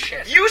 but he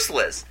was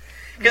useless.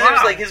 Because it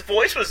was like, his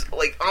voice was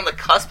like on the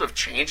cusp of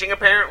changing,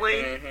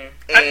 apparently.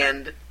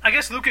 And... I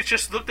guess Lucas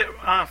just looked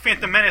at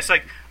Phantom Menace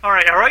like,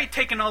 alright,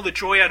 taking all the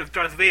joy out of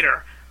Darth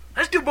Vader.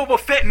 Let's do Boba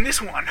Fett in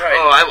this one. Right.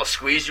 Oh, I will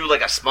squeeze you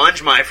like a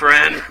sponge, my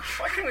friend.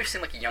 Why couldn't we have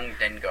seen like a young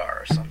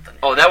Dengar or something?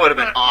 Oh, that would have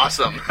been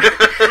awesome.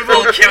 A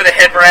little kid with a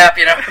head wrap,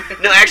 you know?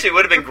 No, actually, it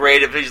would have been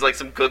great if he's like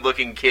some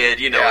good-looking kid,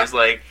 you know, he's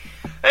like,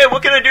 hey,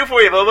 what can I do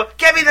for you, Boba?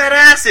 Get me that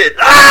acid!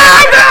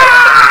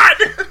 Ah,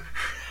 God!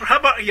 Or how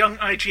about a young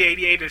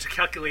IG-88 as a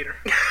calculator?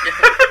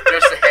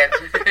 Just the head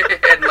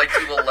and like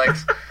two little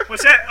legs.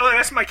 What's that? Oh,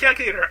 that's my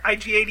calculator,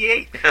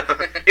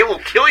 IG-88. It will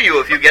kill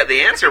you if you get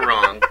the answer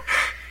wrong.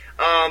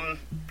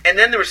 And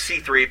then there was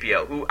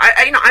C-3PO, who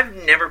I've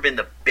never been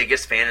the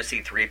biggest fan of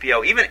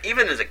C-3PO,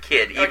 even as a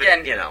kid.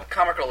 Again, you know,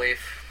 comic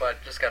relief,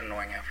 but just got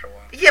annoying after a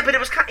while. Yeah, but it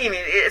was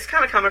it's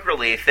kind of comic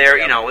relief. There,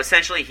 you know,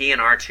 essentially he and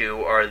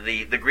R2 are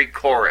the Greek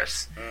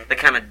chorus, the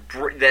kind of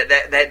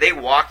that they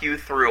walk you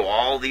through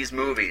all these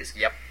movies.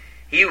 Yep.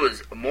 He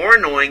was more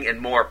annoying and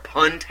more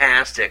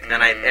pun-tastic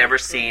than I've ever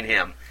seen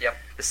him. Yep.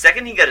 The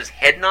second he got his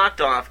head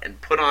knocked off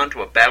and put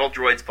onto a battle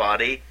droid's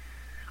body,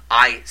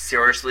 I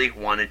seriously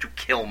wanted to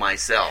kill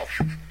myself.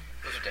 It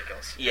was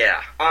ridiculous.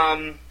 Yeah.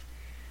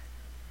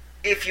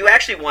 If you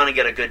actually want to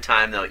get a good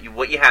time, though,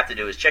 what you have to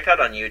do is check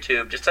out on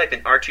YouTube, just type in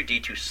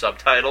R2-D2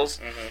 subtitles,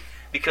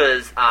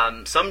 because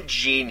some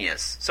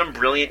genius, some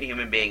brilliant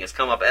human being has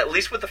come up, at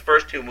least with the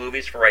first two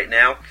movies for right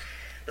now,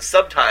 the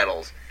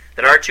subtitles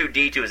that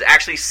R2-D2 is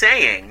actually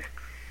saying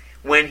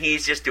when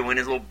he's just doing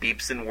his little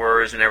beeps and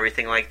whirs and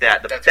everything like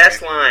that. The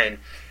best line,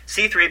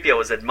 C-3PO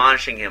was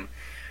admonishing him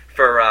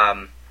for...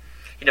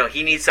 you know,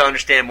 he needs to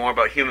understand more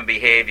about human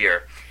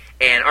behavior.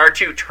 And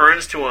R2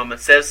 turns to him and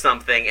says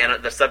something,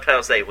 and the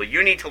subtitles say, well,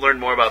 you need to learn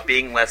more about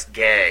being less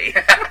gay.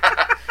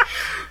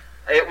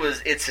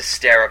 It's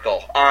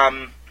hysterical.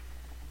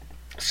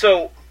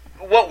 So,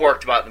 what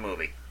worked about the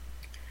movie?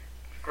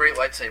 Great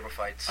lightsaber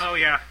fights. Oh,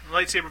 yeah.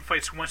 Lightsaber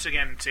fights once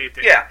again saved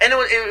it. Yeah, and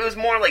it was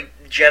more like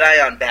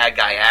Jedi on bad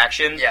guy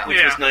action,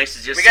 which was nice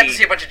to just see. We got to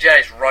see a bunch of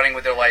Jedis running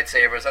with their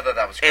lightsabers. I thought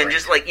that was great. And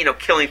just, like, you know,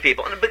 killing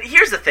people. But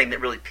here's the thing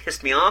that really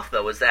pissed me off,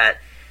 though, is that,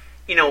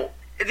 you know,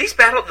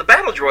 the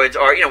battle droids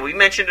are, you know, we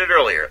mentioned it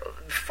earlier,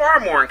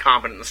 far more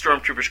incompetent than the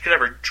stormtroopers could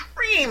ever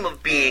dream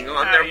of being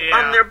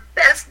on their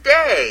best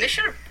day. They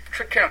should have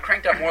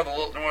cranked out more of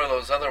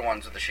those other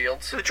ones with the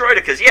shields. The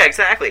droidicas, yeah,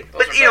 exactly.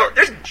 But, you know,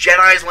 there's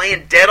Jedis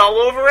laying dead all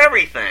over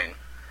everything.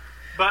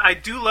 But I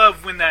do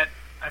love when that,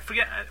 I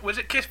forget, was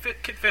it Kit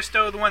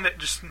Fisto, the one that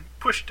just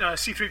pushed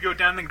C-3PO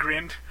down and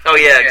grinned? Oh,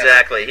 yeah,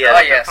 exactly. Yeah.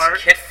 Oh, yes,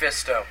 Kit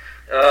Fisto.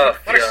 Oh,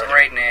 what a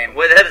great name.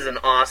 Well, that is an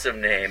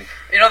awesome name.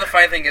 You know, the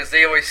funny thing is,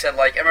 they always said,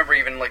 like, I remember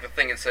even, like, the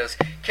thing that says,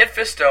 Kit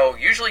Fisto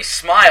usually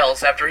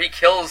smiles after he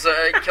kills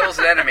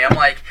an enemy. I'm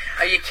like,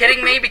 are you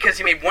kidding me? Because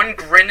he made one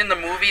grin in the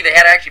movie, they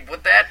had to actually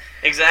put that?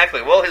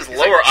 Exactly. Well, his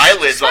lower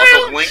eyelids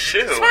also blink,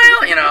 too.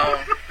 Smile, you know.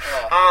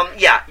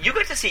 Yeah, you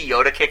got to see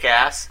Yoda kick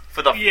ass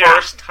for the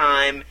first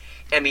time.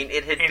 I mean,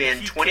 it had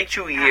been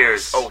 22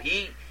 years. Oh,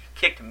 he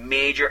kicked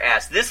major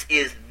ass. This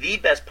is the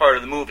best part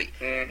of the movie.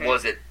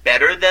 Was it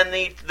better than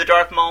the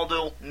Darth Maul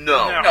duel?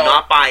 No.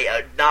 Not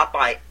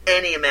by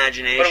any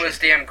imagination. But it was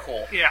damn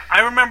cool. Yeah, I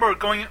remember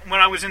going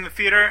when I was in the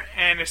theater,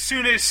 and as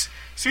soon as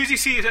you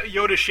see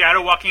Yoda's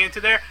shadow walking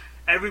into there,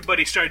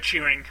 everybody started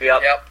cheering.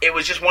 Yep. It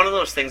was just one of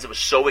those things that was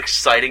so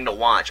exciting to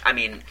watch. I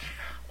mean,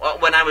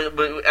 when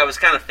I was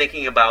kind of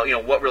thinking about, you know,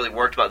 what really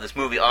worked about this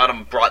movie,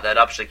 Autumn brought that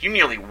up. She's like, you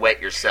nearly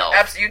wet yourself.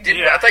 Absolutely, you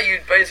did. Yeah. I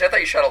thought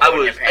you shot a load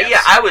in your pants.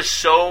 Yeah, I was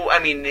so. I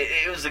mean,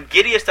 it was the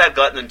giddiest I've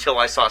gotten until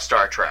I saw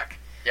Star Trek.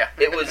 Yeah,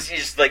 it was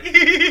just like,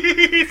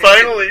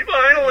 finally.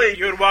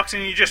 Yoda walks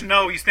in, and you just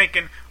know he's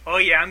thinking, oh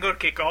yeah, I'm going to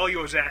kick all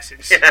yours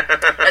asses.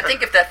 I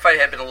think if that fight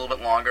had been a little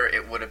bit longer,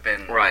 it would have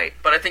been right.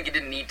 But I think it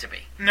didn't need to be.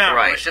 No,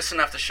 right. It was just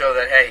enough to show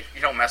that, hey, you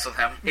don't mess with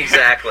him.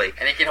 Exactly.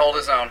 And he can hold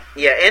his own.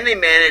 Yeah, and they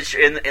managed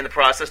in the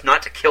process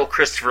not to kill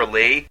Christopher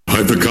Lee.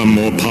 I've become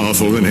more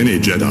powerful than any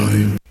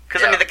Jedi.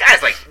 Because I mean, the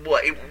guy's like,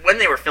 what? When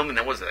they were filming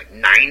that, was it like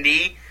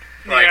 90?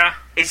 Like, yeah.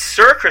 He's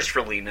Sir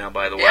Christopher Lee now,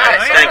 by the way.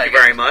 Yeah, Thank you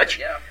very much.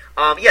 Yeah.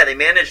 Yeah, they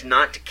managed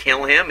not to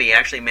kill him. He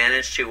actually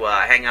managed to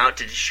hang out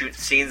to shoot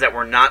scenes that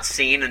were not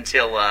seen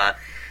until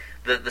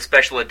the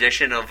special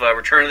edition of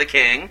Return of the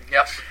King.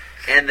 Yep.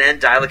 And then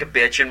die like a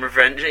bitch in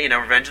Revenge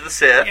of the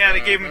Sith. Yeah, they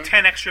gave him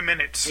 10 extra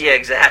minutes. Yeah,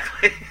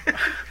 exactly.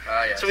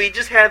 Yes. So he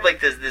just had like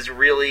this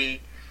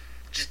really,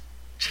 just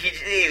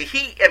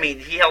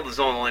he held his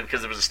own only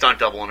because there was a stunt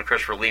double in a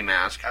Christopher Lee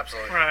mask.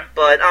 Absolutely. Right.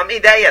 But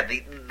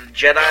the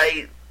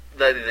Jedi,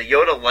 the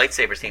Yoda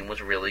lightsaber scene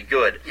was really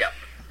good. Yeah.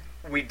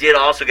 We did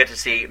also get to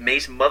see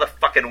Mace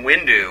motherfucking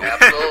Windu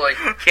Absolutely.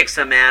 kick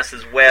some ass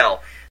as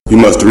well. You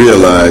must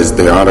realize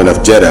there aren't enough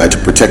Jedi to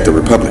protect the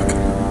Republic.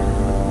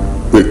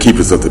 We're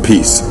keepers of the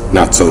peace,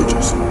 not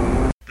soldiers.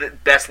 The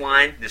best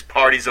line: "This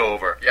party's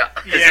over." Yeah.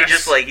 Because he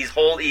just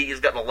he's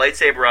got the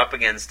lightsaber up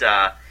against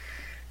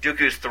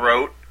Dooku's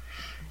throat,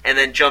 and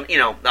then jump. You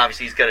know,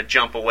 obviously he's got to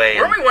jump away.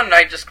 Weren't we one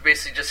night just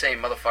basically just saying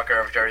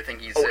motherfucker after everything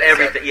he's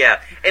everything,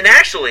 yeah. And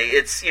actually,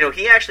 it's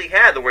he actually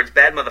had the words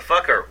 "bad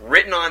motherfucker"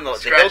 written on the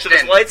hilt of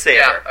his lightsaber.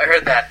 Yeah, I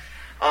heard that.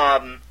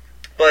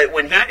 But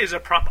when that is a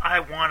prop I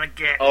want to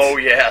get. Oh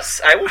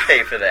yes, I will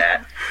pay for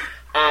that.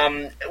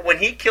 When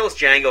he kills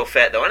Jango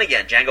Fett, though, and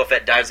again, Jango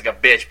Fett dies like a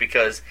bitch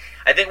because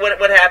I think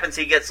what happens,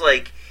 he gets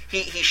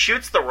he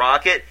shoots the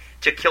rocket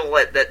to kill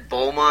that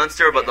bull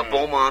monster, but the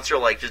bull monster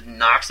just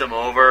knocks him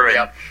over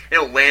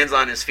and lands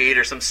on his feet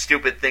or some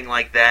stupid thing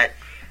like that.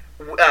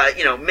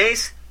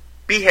 Mace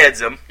beheads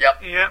him.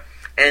 Yep. Yep.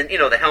 And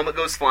the helmet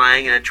goes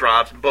flying and it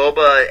drops.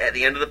 Boba at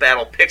the end of the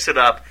battle picks it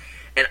up.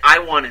 And I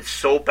wanted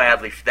so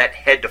badly for that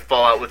head to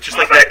fall out with just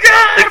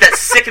that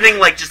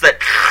sickening, just that,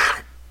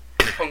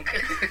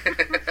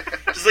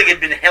 just like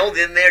it'd been held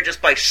in there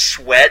just by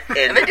sweat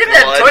and they did blood.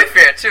 that at Toy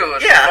Fair too. It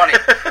was funny.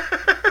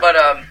 But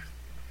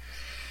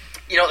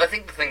I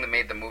think the thing that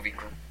made the movie,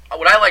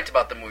 what I liked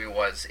about the movie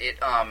was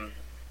it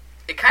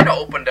kind of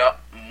opened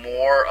up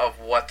more of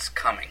what's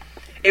coming.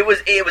 It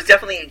was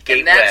definitely a gateway.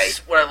 And that's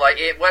what I like.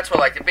 That's what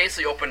I liked. It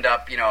basically opened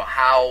up,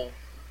 how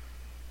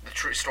the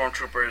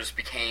stormtroopers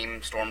became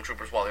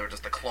stormtroopers while they were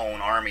just a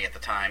clone army at the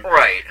time.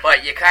 Right.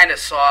 But you kind of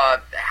saw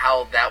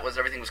how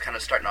everything was kind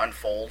of starting to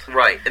unfold.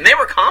 Right. And they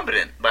were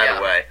competent, by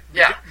the way.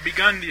 Yeah.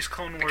 Begun these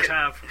Clone Wars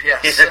have.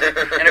 Yes.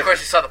 And of course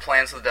you saw the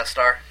plans for the Death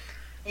Star.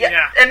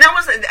 Yeah. And that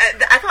was,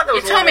 I thought that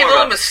was You telling me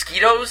little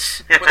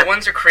mosquitoes were the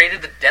ones who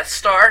created the Death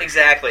Star?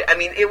 Exactly. I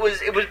mean, it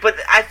was, but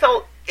I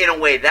felt, in a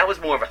way, that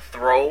was more of a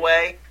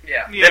throwaway.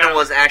 Yeah. Than it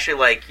was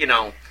actually,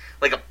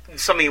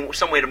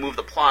 some way to move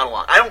the plot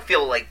along. I don't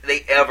feel like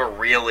they ever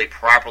really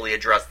properly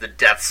addressed the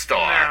Death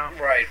Star,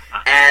 right,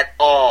 at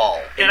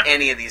all in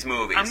any of these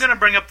movies. I'm going to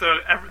bring up the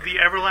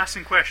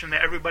everlasting question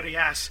that everybody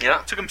asks.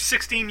 Yeah. It took them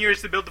 16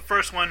 years to build the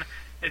first one.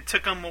 It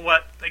took them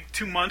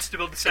 2 months to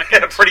build the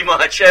second. Pretty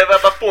much,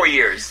 about 4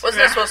 years. Wasn't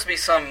there supposed to be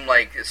some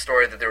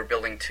story that they were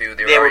building two?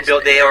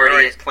 They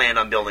already planned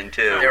on building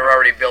two. They were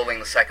already building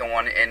the second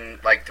one in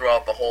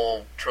throughout the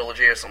whole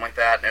trilogy or something like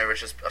that, and it was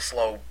just a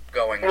slow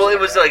going. Well, it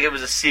was it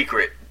was a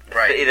secret.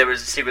 Right. There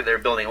was a secret they were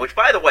building. Which,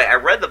 by the way, I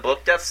read the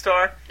book Death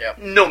Star. Yep.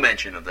 No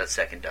mention of that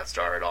second Death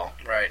Star at all.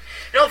 Right.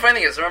 The funny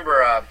thing is,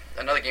 remember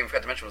another game we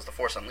forgot to mention was The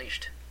Force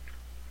Unleashed.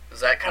 Was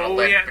that kind of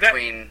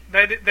between?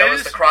 That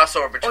was the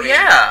crossover between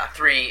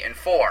 3 and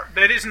 4.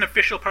 That is an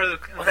official part of the.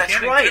 Oh, that's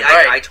canon, right. too.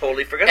 I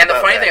totally forgot about that.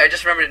 And the funny thing, I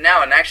just remembered it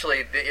now. And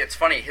actually, it's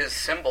funny. His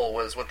symbol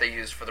was what they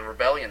used for the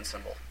rebellion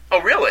symbol. Oh,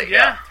 really?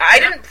 Yeah. I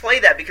didn't play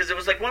that because it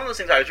was one of those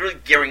things I was really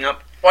gearing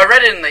up. Well, I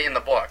read it in the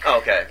book. Oh,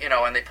 okay.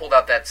 And they pulled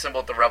out that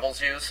symbol that the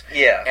rebels use.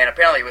 Yeah. And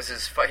apparently it was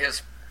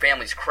his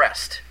family's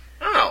crest.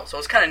 Oh. So it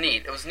was kind of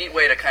neat. It was a neat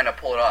way to kind of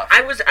pull it off.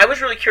 I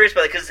was really curious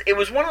about it because it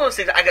was one of those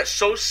things I got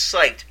so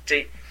psyched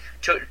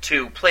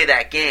to play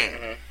that game.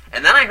 Mm-hmm.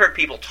 And then I heard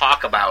people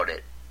talk about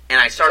it.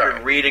 And I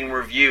started reading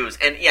reviews.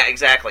 And yeah,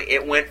 exactly.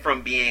 It went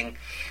from being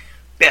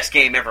best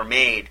game ever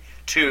made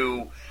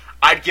to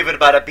I'd give it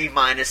about a B-,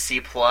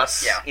 C+.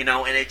 Yeah.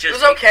 And it just... It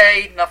was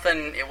okay.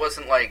 Nothing... It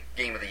wasn't like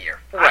Game of the Year.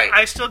 Right.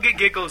 I still get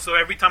giggles, though,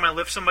 every time I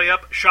lift somebody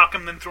up, shock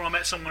them, then throw them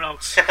at someone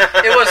else.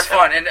 It was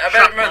fun. And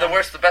I remember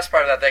the best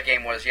part about that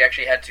game was you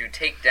actually had to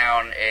take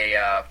down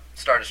a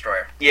Star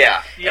Destroyer.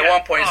 Yeah. At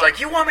one point, he's like,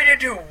 "You want me to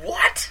do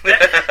what?"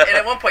 And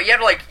at one point, you had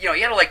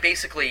to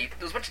basically,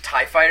 there was a bunch of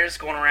TIE fighters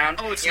going around.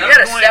 Oh, it's you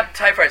had to step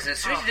TIE fighters. And as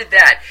soon as you did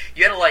that,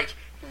 you had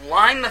to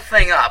line the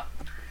thing up.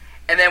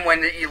 And then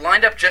when you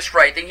lined up just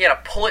right, then you had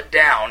to pull it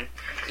down.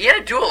 You had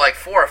to do it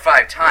 4 or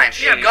 5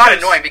 times. Yeah, it got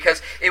annoying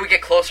because it would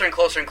get closer and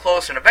closer and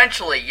closer, and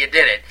eventually you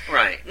did it.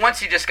 Right.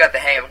 Once you just got the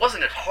hang of it,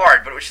 wasn't as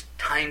hard, but it was just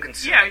time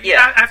consuming.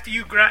 Yeah. After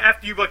you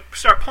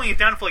start pulling it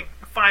down for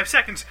 5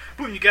 seconds,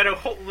 boom, you gotta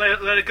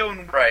let it go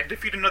and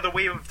defeat another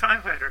wave of TIE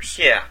fighters.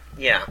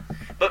 Yeah.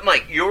 But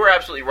Mike, you were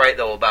absolutely right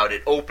though about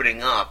it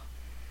opening up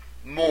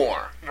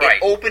more. Right.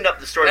 It opened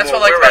up the story more. That's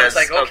what I liked about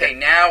it. It's okay,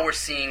 now we're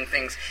seeing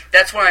things.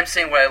 That's what I'm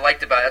saying, what I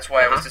liked about it. That's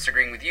why I was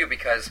disagreeing with you,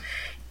 because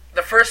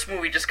the first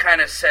movie just kind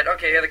of said,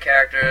 okay, here are the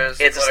characters.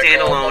 It's a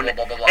standalone. Blah,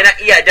 blah, blah, blah. And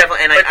definitely.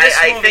 And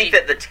I movie, think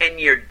that the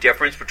 10-year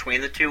difference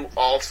between the two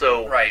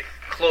also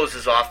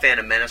closes off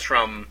Phantom Menace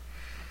from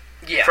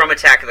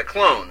Attack of the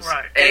Clones.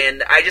 Right.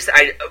 And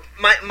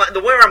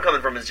the where I'm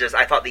coming from is just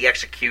I thought the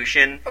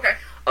execution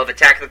of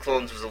Attack of the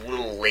Clones was a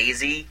little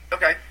lazy.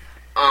 Okay.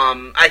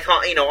 I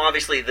thought,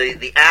 obviously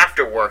the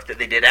after work that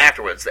they did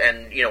afterwards,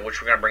 and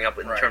which we're going to bring up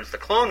in terms of the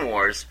Clone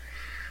Wars,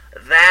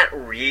 that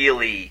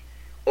really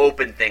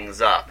opened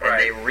things up, and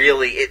Right.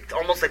 it's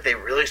almost like they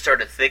really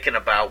started thinking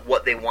about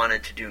what they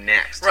wanted to do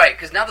next. Right,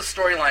 because now the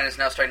storyline is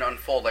now starting to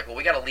unfold. Like, well,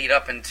 we got to lead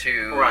up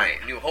into Right.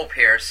 New Hope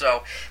here.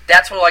 So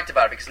that's what I liked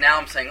about it, because now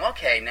I'm saying,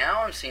 okay,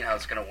 now I'm seeing how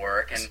it's going to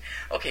work, and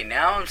okay,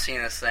 now I'm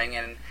seeing this thing,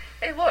 and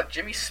hey, look,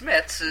 Jimmy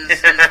Smits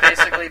is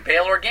basically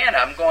Bail Organa.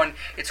 I'm going,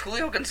 it's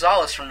Julio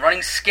Gonzalez from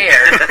Running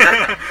Scared.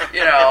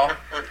 You know,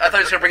 I thought he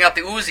was going to bring out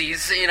the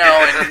Uzis, you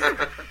know,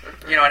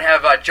 and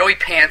have Joey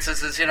Pants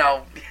as his,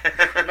 remember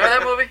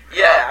that movie?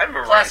 Yeah, I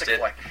remember classic it.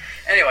 flick.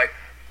 Anyway,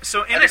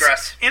 So I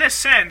digress. in a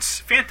sense,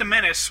 Phantom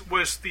Menace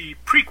was the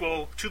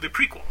prequel to the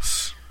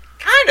prequels.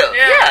 Kind of,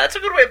 Yeah. yeah, that's a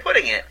good way of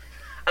putting it.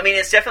 I mean,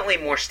 it's definitely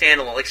more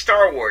standalone. Like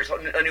Star Wars,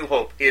 A New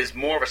Hope is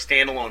more of a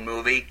standalone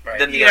movie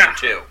than the other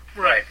two.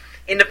 Right.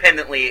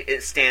 Independently,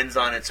 it stands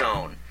on its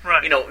own.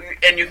 Right. You know,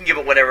 and you can give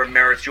it whatever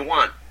merits you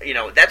want. You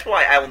know, that's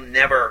why I will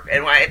never.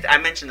 And I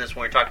mentioned this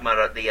when we were talking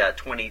about the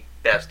 20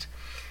 best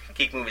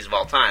geek movies of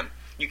all time.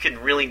 You can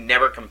really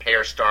never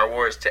compare Star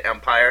Wars to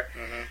Empire,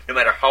 no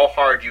matter how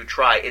hard you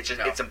try. It's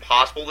just it's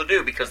impossible to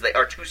do because they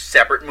are two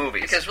separate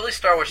movies. Because really,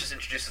 Star Wars just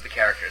introduces the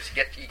characters.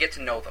 You get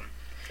to know them.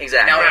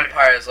 Exactly. Now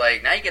Empire is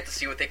like, now you get to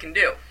see what they can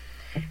do.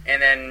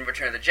 And then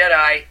Return of the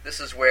Jedi, this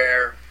is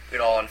where it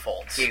all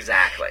unfolds.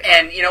 Exactly.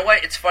 And you know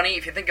what? It's funny,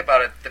 if you think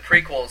about it, the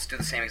prequels do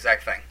the same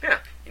exact thing. Yeah.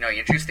 You know, you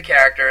introduce the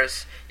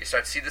characters, you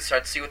start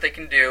to see what they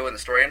can do, and the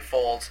story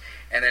unfolds,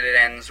 and then it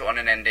ends on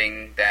an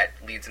ending that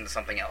leads into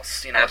something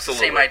else. You know,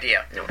 Absolutely. it's the same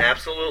idea. No,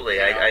 absolutely.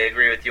 You know? I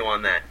agree with you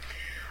on that.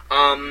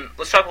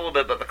 Let's talk a little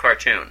bit about the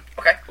cartoon.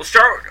 Okay. We'll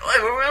start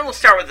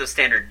with the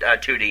standard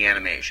 2D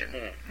animation.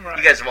 Right.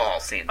 You guys have all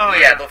seen Oh,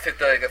 it. yeah. The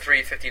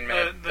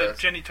 15-minute. The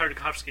Jenny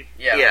Tartakovsky.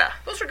 Yeah.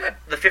 Those are good.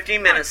 The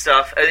 15-minute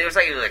stuff, it was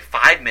like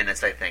 5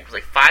 minutes, I think. It was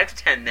like 5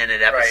 to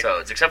 10-minute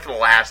episodes, except for the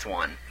last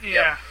one.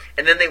 Yeah.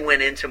 And then they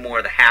went into more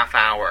of the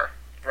half-hour.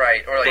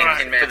 Right, or like things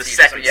 15 minutes for the each,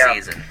 second so, yeah,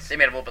 season. They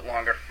made it a little bit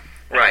longer.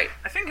 Right.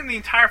 I think in the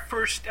entire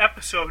first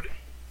episode,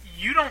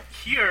 you don't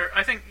hear.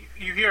 I think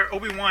you hear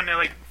Obi-Wan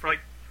for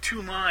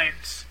 2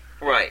 lines.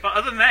 Right. But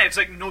other than that, it's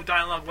like no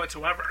dialogue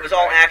whatsoever. It was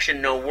all action,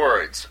 no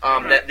words.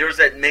 There was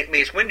that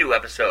Mace Windu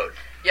episode.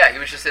 Yeah, he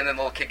was just in, and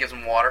the little kid gives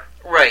him water.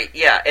 Right,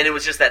 yeah, and it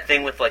was just that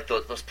thing with like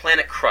those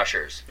planet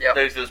crushers. Yep.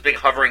 Those big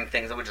hovering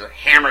things that would just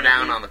hammer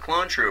down on the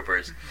clone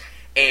troopers.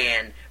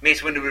 And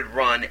Mace Windu would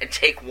run and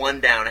take one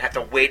down and have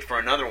to wait for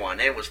another one.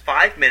 And it was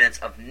 5 minutes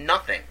of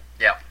nothing.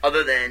 Yeah.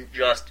 Other than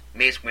just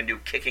Mace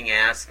Windu kicking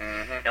ass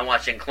and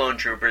watching clone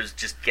troopers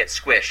just get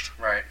squished.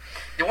 Right.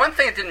 The one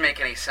thing that didn't make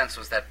any sense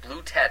was that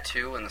blue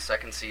tattoo in the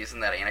second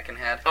season that Anakin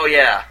had. Oh,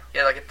 yeah.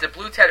 Yeah, like the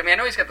blue tattoo. I mean, I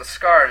know he's got the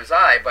scar in his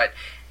eye, but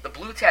the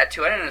blue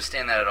tattoo, I didn't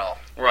understand that at all.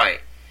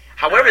 Right.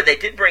 However, they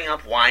did bring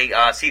up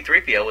why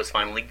C-3PO was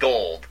finally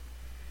gold.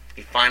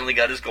 He finally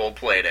got his gold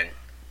plating.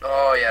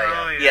 Oh,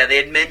 yeah. Yeah, they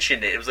had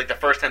mentioned it. It was like the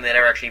first time they'd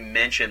ever actually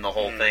mentioned the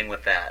whole thing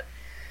with that.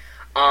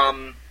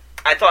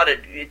 I thought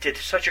it did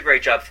such a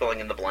great job filling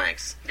in the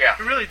blanks. Yeah.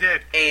 It really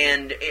did.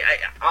 And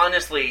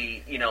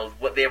honestly, you know,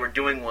 what they were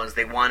doing was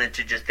they wanted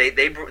to just they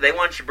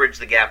wanted to bridge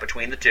the gap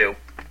between the two,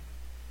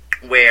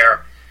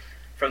 where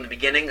from the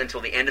beginning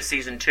until the end of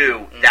season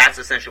 2, that's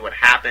essentially what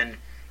happened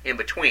in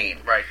between.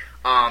 Right.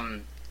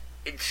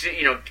 It's,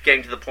 you know,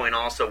 getting to the point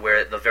also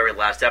where the very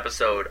last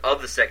episode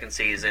of the second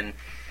season,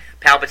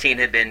 Palpatine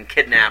had been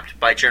kidnapped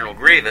by General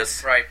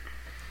Grievous. Right.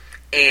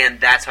 And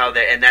that's how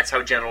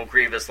General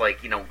Grievous,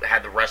 like, you know,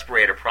 had the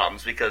respirator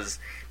problems because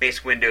Mace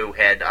Windu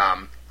had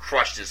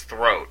crushed his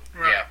throat.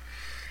 Right.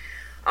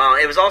 Yeah.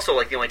 It was also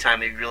like the only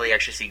time you really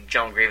actually see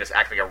General Grievous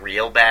act like a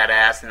real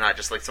badass and not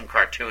just like some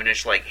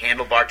cartoonish like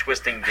handlebar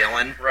twisting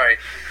villain. Right.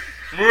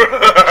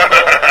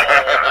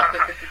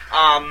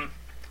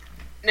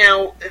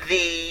 Now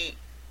the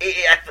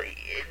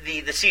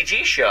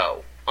CG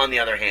show, on the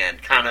other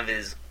hand, kind of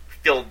is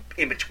filled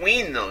in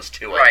between those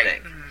two. Right. I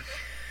think.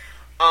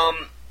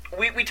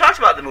 We talked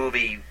about the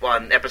movie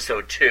on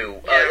episode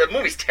 2. Yeah. The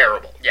movie's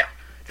terrible. Yeah.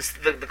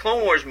 The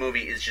Clone Wars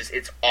movie is just,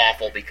 it's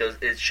awful because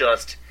it's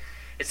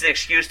an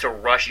excuse to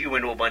rush you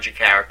into a bunch of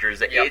characters.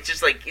 That it's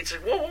just like,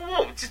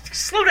 whoa, just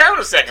slow down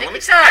a second. Let me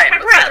time. catch my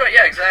breath.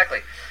 Yeah, exactly.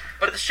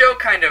 But the show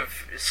kind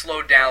of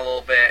slowed down a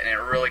little bit, and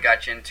it really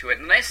got you into it.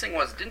 And the nice thing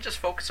was, it didn't just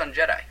focus on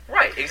Jedi.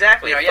 Right,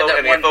 exactly. You know,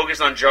 It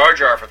focused on Jar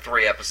Jar for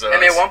 3 episodes. I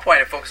mean, at one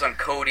point, it focused on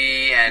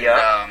Cody and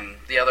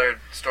the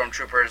other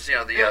stormtroopers, you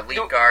know, the elite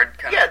guard.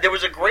 There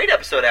was a great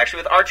episode,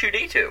 actually, with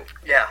R2-D2.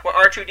 Yeah. Where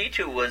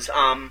R2-D2 was,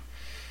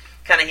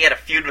 he had a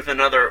feud with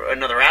another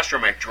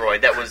astromech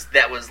droid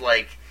that was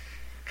like,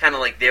 kind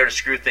of like there to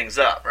screw things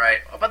up. Right.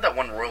 What about that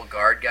one Royal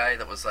Guard guy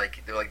that was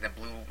like, they were like the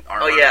blue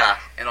armor? Oh, yeah.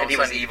 And all of a he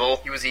sudden, was evil.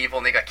 He was evil,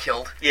 and they got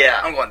killed. Yeah.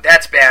 I'm going,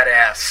 that's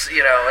badass.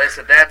 You know, I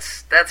said,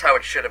 that's how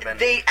it should have been.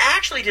 They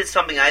actually did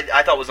something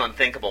I thought was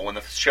unthinkable when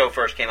the show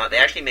first came out. They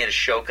actually made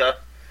Ahsoka,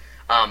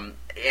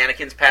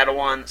 Anakin's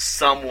Padawan,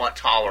 somewhat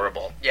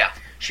tolerable. Yeah.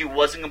 She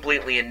wasn't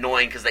completely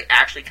annoying because they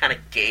actually kind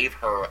of gave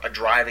her a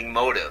driving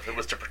motive. It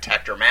was to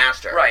protect her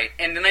master. Right.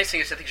 And the nice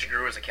thing is I think she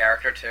grew as a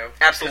character, too.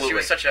 Absolutely. She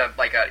was such a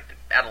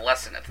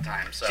adolescent at the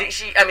time, so...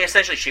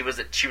 Essentially, she was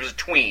a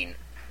tween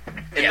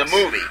in the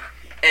movie.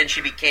 and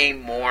she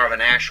became more of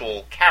an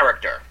actual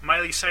character.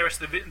 Miley Cyrus,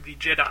 the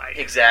Jedi.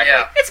 Exactly.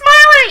 Yeah. It's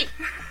Miley!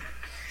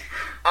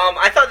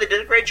 I thought they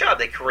did a great job.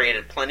 They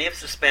created plenty of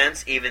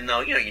suspense, even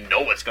though, you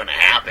know what's going to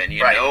happen.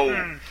 You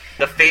know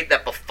the fate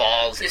that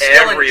befalls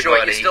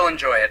everybody. You still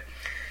enjoy it.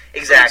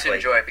 Exactly. You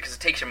enjoy it because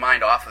it takes your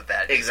mind off of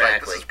that.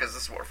 Exactly. Because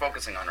this is what we're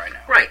focusing on right now.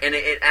 Right, and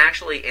it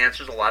actually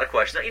answers a lot of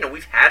questions that,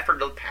 we've had for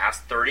the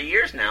past 30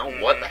 years now.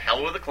 Mm-hmm. What the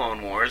hell were the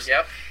Clone Wars?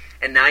 Yep.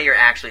 And now you're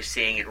actually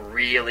seeing it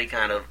really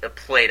kind of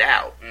played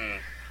out.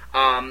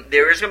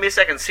 There is going to be a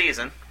second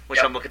season,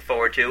 which I'm looking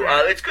forward to.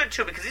 It's good,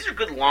 too, because these are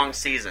good long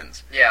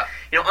seasons. Yeah.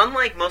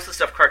 Unlike most of the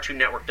stuff Cartoon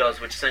Network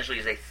does, which essentially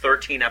is a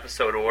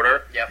 13-episode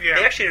order,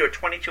 they actually do a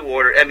 22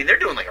 order. I mean, they're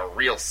doing like a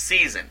real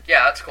season.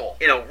 Yeah, that's cool.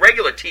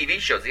 Regular TV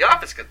shows, The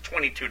Office gets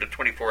 22 to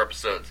 24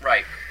 episodes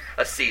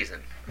a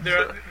season.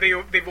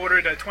 They've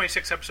ordered a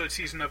 26-episode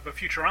season of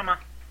Futurama.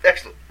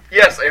 Excellent.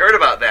 Yes, I heard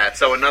about that.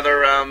 So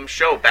another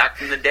show, Back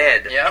from the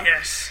Dead. Yeah.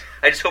 Yes.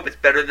 I just hope it's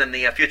better than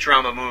the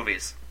Futurama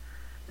movies.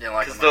 Yeah,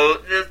 like because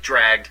they're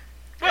dragged.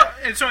 Well,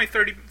 it's only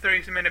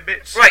 30-minute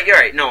bits. Right, you're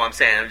right. No, I'm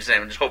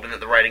just hoping that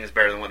the writing is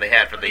better than what they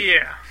had for the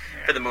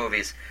for the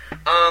movies.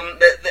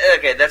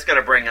 Okay, that's going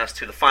to bring us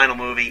to the final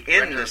movie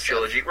in this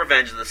trilogy,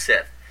 Revenge of the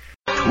Sith.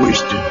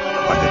 Twisted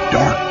by the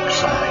dark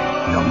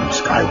side, young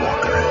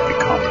Skywalker has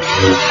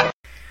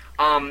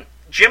become.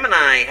 Jim and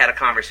I had a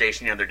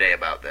conversation the other day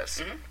about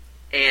this,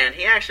 and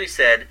he actually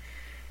said,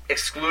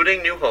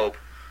 excluding New Hope,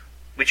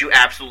 which you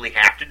absolutely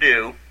have to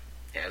do,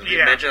 as we've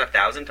mentioned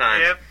 1,000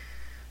 times,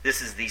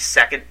 this is the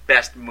second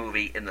best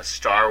movie in the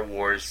Star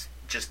Wars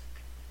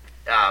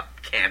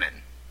canon.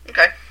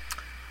 Okay.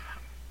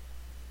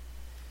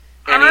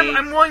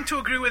 I'm willing to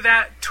agree with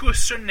that to a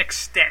certain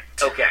extent.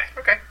 Okay.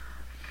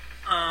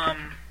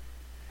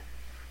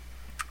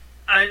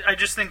 I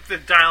just think the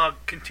dialogue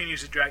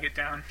continues to drag it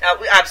down.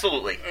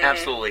 Absolutely.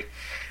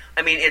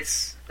 I mean,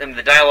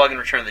 the dialogue in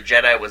Return of the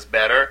Jedi was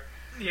better.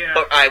 Yeah.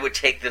 But I would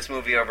take this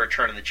movie over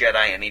Return of the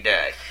Jedi any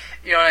day.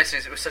 Honestly,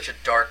 it was such a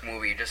dark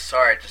movie. You just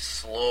saw it just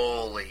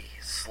slowly.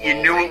 You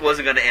knew it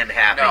wasn't going to end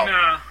happy.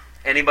 No.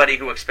 Anybody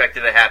who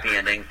expected a happy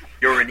ending,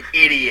 you're an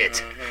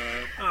idiot.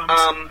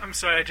 I'm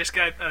sorry, I just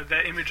got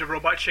that image of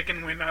Robot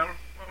Chicken when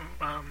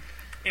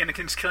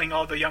Anakin's killing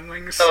all the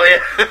younglings. Oh,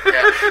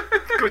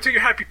 yeah. Go to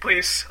your happy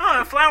place.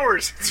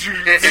 Flowers.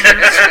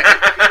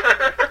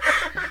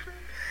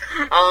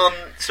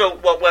 So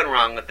what went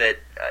wrong with it?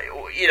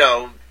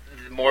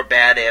 More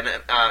bad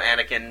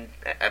Anakin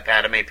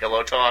Padme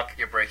pillow talk.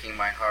 You're breaking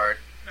my heart.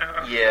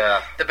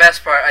 Yeah. The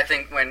best part, I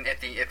think,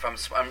 if I'm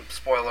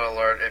spoiler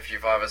alert, if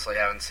you've obviously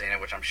haven't seen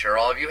it, which I'm sure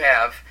all of you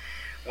have,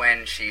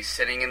 when she's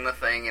sitting in the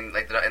thing and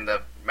and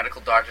the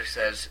medical doctor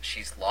says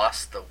she's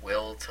lost the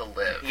will to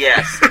live.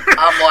 Yes.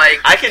 I'm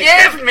like,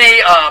 give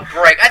me a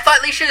break. I thought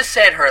they should have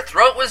said her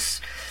throat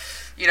was,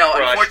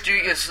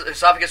 unfortunately,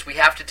 esophagus. We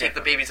have to take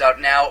the babies out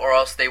now, or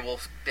else they will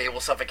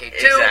suffocate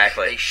too.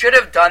 Exactly. They should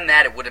have done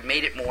that. It would have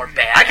made it more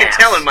badass. I can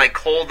tell in my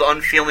cold,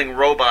 unfeeling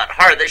robot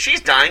heart that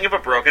she's dying of a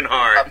broken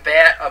heart.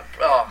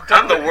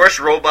 I'm the worst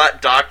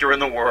robot doctor in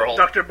the world.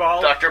 Dr.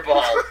 Ball. Dr.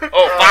 Ball.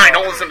 Oh, fine.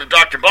 Don't listen to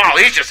Dr. Ball.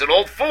 He's just an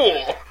old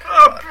fool.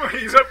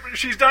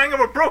 She's dying of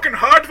a broken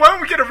heart. Why don't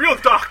we get a real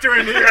doctor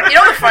in here?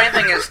 The funny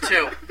thing is,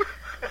 too...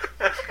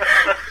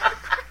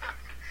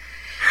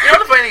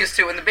 the funny thing is,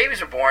 too, when the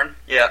babies were born,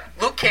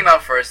 Luke came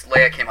out first,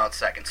 Leia came out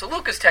second. So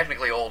Luke is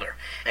technically older.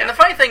 And the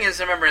funny thing is,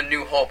 I remember in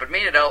New Hope, it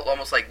made it out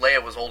almost like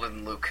Leia was older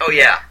than Luke. Oh,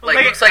 yeah.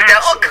 Luke's like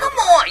that, oh, come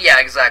on! Yeah,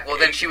 exactly. Well,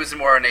 then she was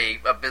more in a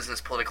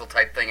business, political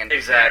type thing. And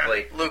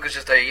exactly. Luke was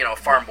just a,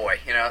 farm boy,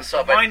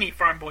 So, whiny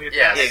farm boy.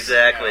 Yes. Yeah,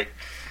 exactly.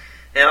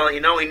 He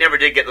never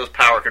did get those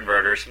power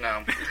converters.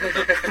 No.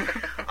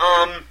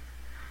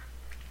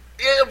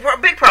 A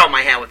big problem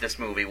I had with this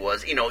movie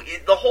was,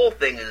 the whole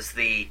thing is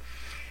the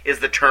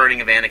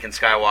turning of Anakin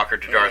Skywalker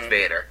to Darth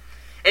Vader.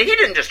 And he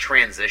didn't just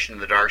transition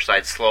to the dark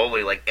side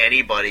slowly like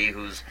anybody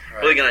who's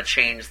really going to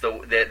change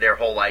their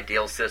whole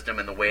ideal system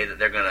and the way that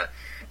they're going to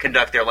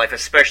conduct their life,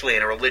 especially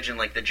in a religion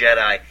like the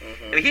Jedi. I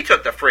mean, he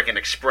took the freaking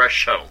express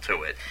shuttle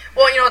to it.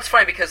 Well, it's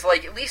funny because,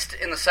 at least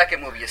in the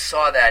second movie, you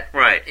saw that.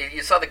 Right.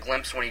 You saw the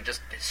glimpse when he just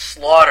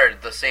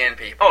slaughtered the Sand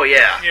People. Oh,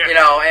 yeah.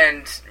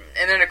 And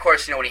then, of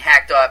course, when he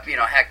hacked off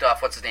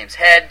what's his name's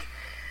head.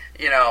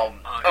 With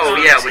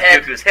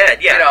Dooku's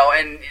head,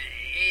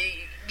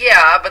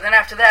 but then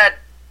after that,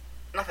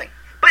 nothing.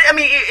 But I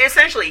mean,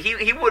 essentially,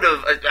 he would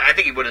have. I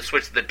think he would have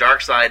switched to the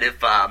dark side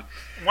if. Want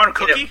a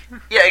cookie?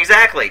 Yeah,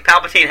 exactly.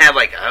 Palpatine had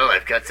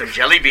I've got some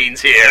jelly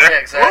beans here. Yeah,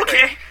 exactly.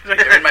 Okay.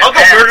 I'll go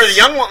murder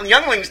the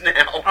younglings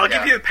now. I'll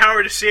give you the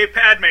power to save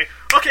Padme.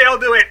 Okay, I'll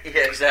do it.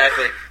 Yeah,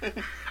 exactly.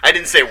 I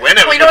didn't say when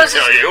I was going to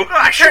tell you.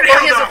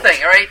 Here's the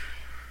thing, all right?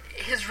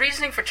 His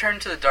reasoning for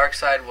turning to the dark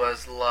side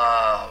was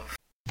love.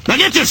 Now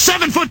get your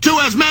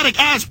 7'2" asthmatic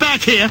ass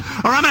back here,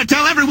 or I'm gonna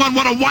tell everyone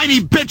what a whiny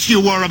bitch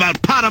you were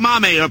about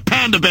Padamame or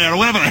Panda Bear or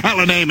whatever the hell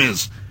her name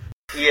is.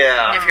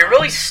 Yeah. If you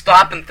really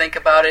stop and think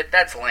about it,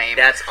 that's lame.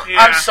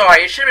 I'm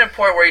sorry. It should have been a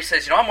point where he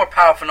says, I'm more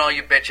powerful than all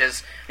you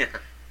bitches.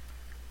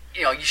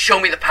 you show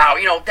me the power.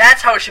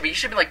 That's how it should be. You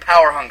should be like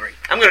power hungry.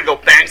 I'm gonna go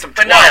bang some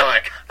But Twi'lek.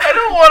 no, I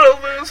don't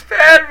want to lose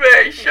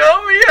Padme.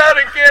 Show me how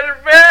to get her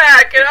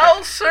back, and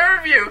I'll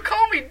serve you.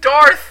 Call me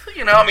Darth.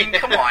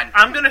 Come on.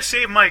 I'm gonna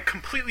save my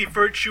completely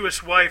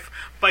virtuous wife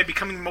by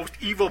becoming the most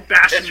evil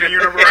bastard in the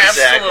universe.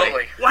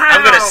 Absolutely. Wow.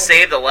 I'm gonna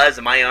save the lives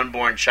of my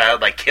unborn child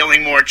by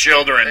killing more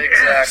children.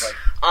 Exactly.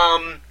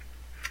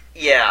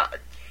 Yeah.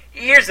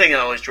 Here's the thing that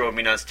always drove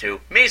me nuts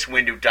too. Mace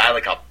Windu died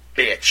like a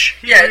bitch.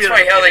 Yeah, it's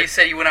funny how they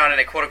said he went out in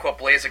a quote-unquote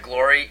blaze of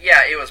glory.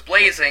 Yeah, it was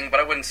blazing, but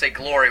I wouldn't say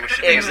glory, which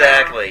should be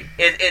Exactly.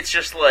 It's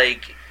just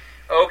like,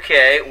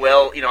 okay,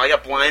 well, I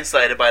got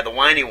blindsided by the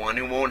whiny one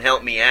who won't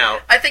help me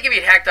out. I think if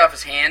he'd hacked off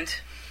his hand,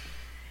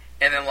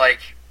 and then,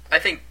 I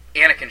think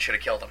Anakin should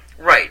have killed him.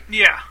 Right.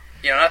 Yeah.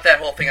 Not that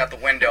whole thing out the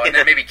window, and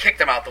then maybe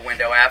kicked him out the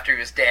window after he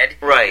was dead.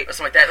 Right. Or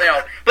something like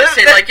that. But But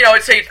say,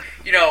 it'd say,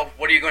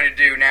 what are you going to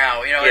do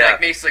now? Yeah.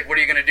 Like Mace's like, what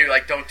are you going to do?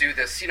 Like, don't do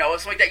this.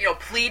 Something like that.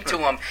 Plead to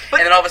him,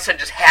 and then all of a sudden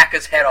just hack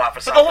his head off or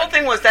But something. the whole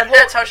thing was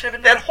That's how it should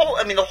have been done.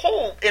 the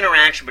whole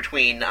interaction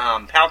between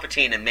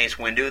Palpatine and Mace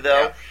Windu,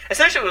 though,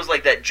 essentially it was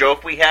like that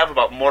joke we have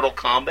about Mortal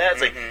Kombat.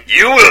 It's like,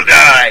 you will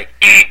die.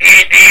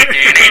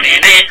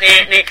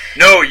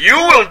 No, you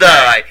will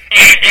die.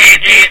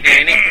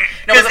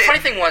 No, but the funny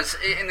thing was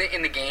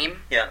in the game.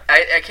 Yeah.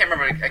 I can't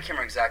remember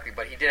exactly,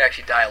 but he did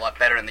actually die a lot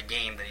better in the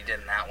game than he did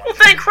in that one. Well,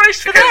 thank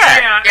Christ for because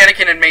that.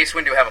 Anakin and Mace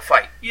Windu have a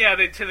fight. Yeah,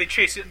 they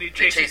chase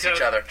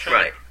each other.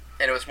 Right.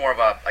 And it was more of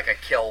a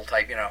kill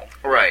type,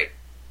 Right.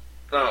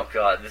 Oh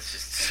God, this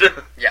is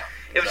yeah.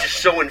 It was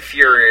just so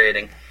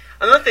infuriating.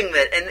 Another thing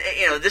that,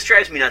 and this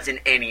drives me nuts in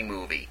any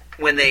movie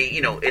when they,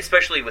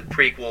 especially with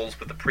prequels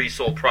with the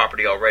pre-sold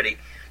property already,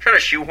 trying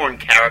to shoehorn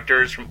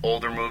characters from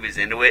older movies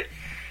into it.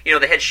 They had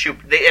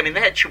they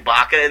had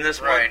Chewbacca in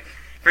this one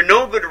for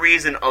no good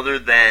reason other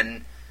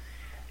than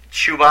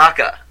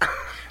Chewbacca.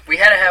 We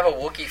had to have a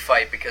Wookiee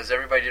fight because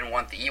everybody didn't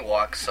want the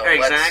Ewoks. So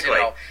exactly.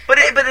 Let's, but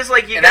it's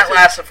like you. And that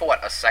lasted for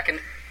what, a second?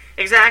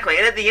 Exactly.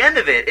 And at the end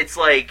of it, it's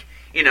like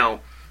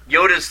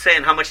Yoda's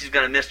saying how much he's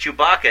going to miss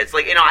Chewbacca. It's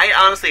like I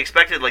honestly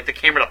expected the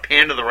camera to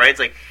pan to the right. It's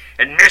like,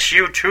 and miss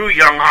you too,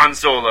 young Han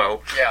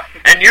Solo. Yeah.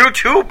 And you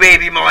too,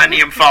 baby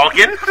Millennium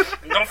Falcon.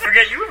 Don't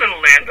forget you,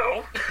 little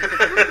Lando.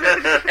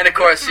 And of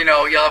course, you'll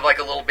have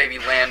a little baby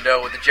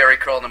Lando with the Jerry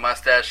curl and the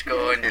mustache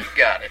going, you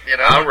got it,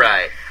 All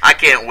right. I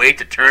can't wait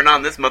to turn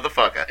on this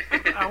motherfucker.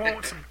 I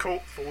want some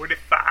Colt 45.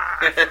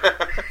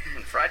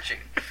 Fried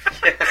chicken.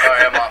 All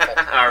right, I'm awful.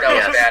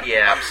 That was bad.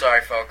 Yeah. I'm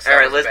sorry, folks. All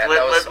right, I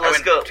let's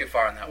went go too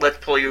far on that one. Let's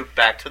pull you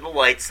back to the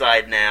light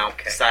side now.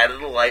 Okay. The side of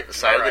the light, the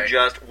side of the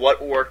just.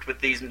 What worked with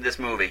this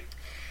movie?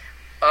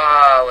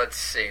 Let's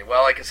see.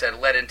 Well, like I said,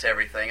 it led into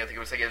everything. I think it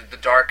was the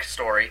dark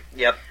story.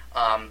 Yep.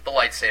 The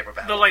lightsaber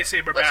battle. Let's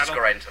just go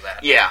right into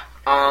that. Yeah.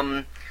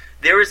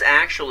 There is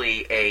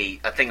actually a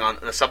thing on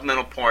the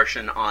supplemental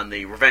portion on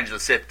the Revenge of the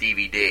Sith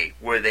DVD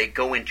where they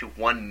go into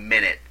 1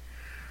 minute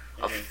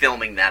of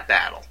filming that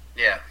battle.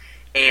 Yeah.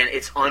 And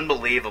it's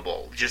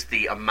unbelievable, just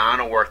the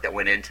amount of work that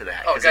went into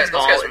that. Oh, guys,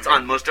 it's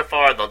on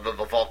Mustafar,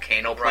 the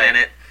volcano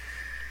planet.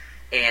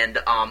 And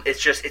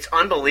it's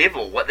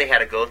unbelievable what they had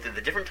to go through,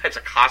 the different types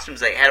of costumes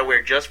they had to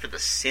wear just for the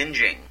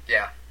singeing.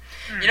 Yeah.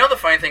 The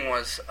funny thing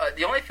was,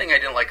 the only thing I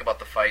didn't like about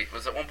the fight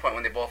was at one point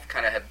when they both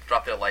kind of had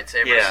dropped their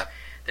lightsabers. Yeah.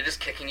 They're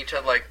just kicking each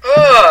other like,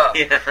 ugh!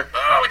 Yeah.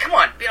 Come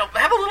on,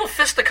 have a little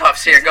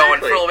fisticuffs here going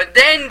for a little bit,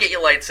 then get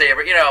your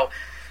lightsaber,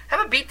 have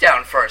a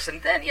beatdown first,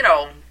 and then,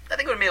 I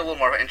think it would have made it a little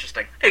more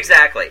interesting.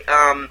 Exactly.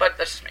 But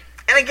that's just me.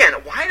 And again,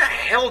 why the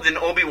hell didn't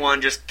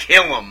Obi-Wan just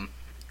kill him?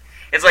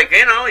 It's like,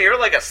 you're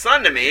like a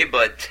son to me,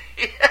 but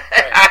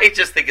I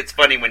just think it's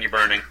funny when you're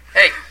burning.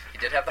 Hey, he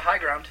did have the high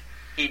ground.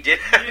 He did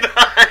have the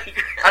high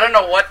ground. I don't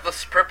know what the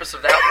purpose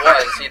of that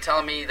was. You're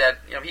telling me that,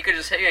 he could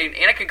just,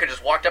 Anakin could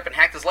just walked up and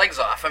hacked his legs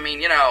off. I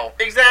mean,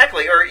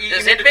 Exactly. Or you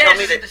mean to tell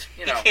me that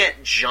he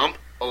can't jump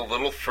a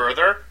little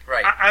further?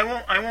 Right.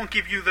 I won't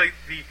give you the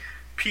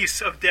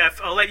piece of death.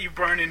 I'll let you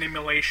burn in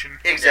immolation.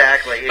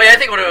 Exactly. But I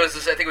think what it was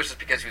it was just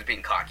because he was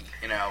being cocky.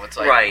 It's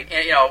like, right.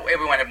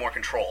 Everyone had more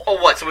control.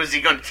 Oh, what? So was he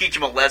going to teach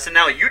him a lesson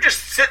now? You just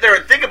sit there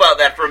and think about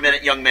that for a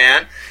minute, young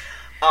man.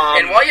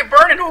 And while you're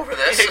burning over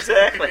this...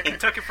 Exactly.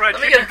 Kentucky Fried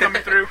Chicken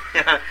coming through.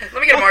 Yeah.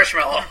 Let me get a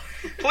marshmallow.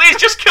 Please,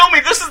 just kill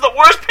me. This is the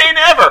worst pain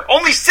ever.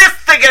 Only Sith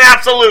think in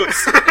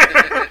absolutes.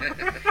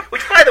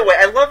 Which, by the way,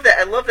 I love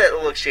that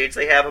little exchange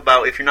they have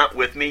about if you're not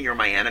with me, you're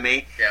my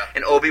enemy. Yeah.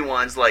 And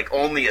Obi-Wan's like,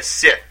 only a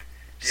Sith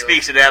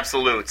speaks in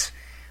absolutes.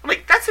 I'm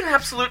like, that's an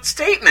absolute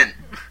statement.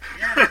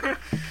 Yeah.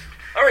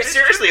 All right,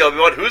 seriously,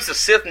 Obi-Wan, who's the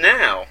Sith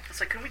now? It's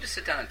like, can we just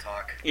sit down and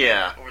talk?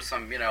 Yeah. Over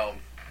some,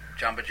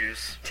 Jamba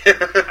Juice.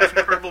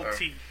 Some herbal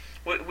tea.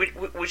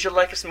 Would you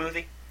like a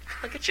smoothie?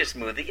 I'll get you a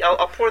smoothie.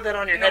 I'll pour that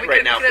on your head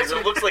right now because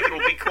it looks like it will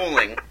be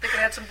cooling. They could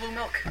add some blue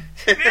milk.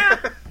 Yeah.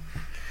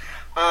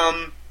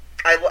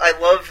 I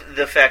love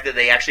the fact that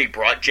they actually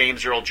brought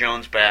James Earl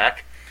Jones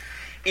back,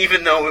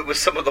 even though it was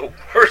some of the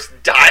worst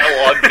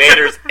dialogue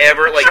Vader's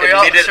ever. Like,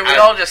 should we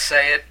all just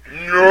say it?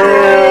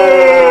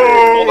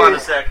 No. Hold on a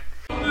sec.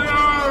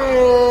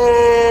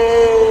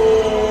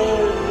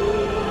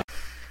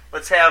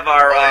 Let's have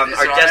our Is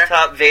our it on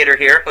desktop Vader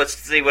here. Let's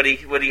see what he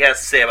has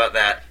to say about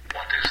that.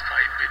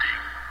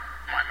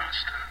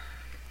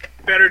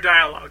 Better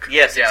dialogue.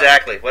 Yes, Yeah.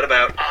 exactly. What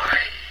about?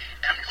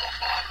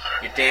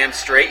 You're damn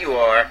straight you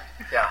are.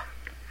 Yeah.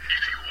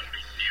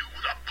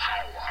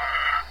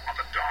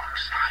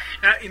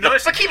 Now, you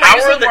notice But keep in mind,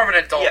 he's a little more of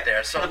an adult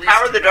there. So the at least,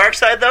 power of the dark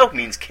side, though,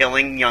 means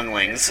killing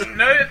younglings.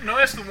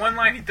 notice the one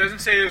line he doesn't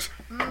say is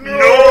No!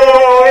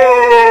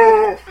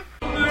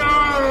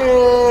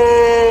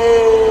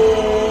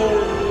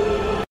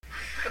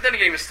 But then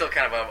again, he was still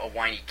kind of a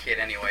whiny kid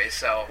anyway,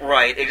 so...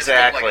 Right, He just looked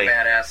exactly. like a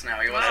badass now.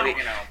 He wasn't,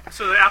 you know...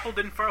 So the apple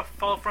didn't fall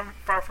far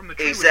from the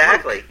tree. with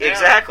Exactly, Luke.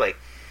 exactly.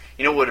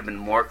 You know what would have been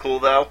more cool,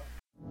 though?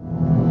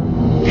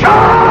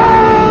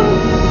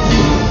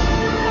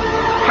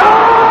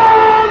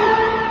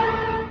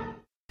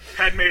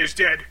 Padme is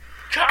dead.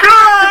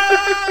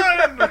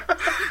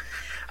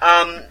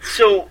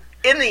 So,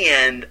 in the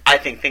end, I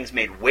think things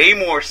made way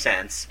more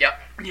sense Yep.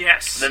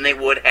 Yes. than they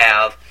would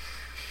have,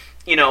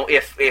 you know,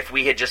 if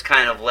we had just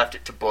kind of left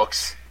it to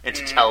books and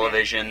to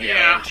television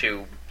Yeah. and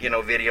to, you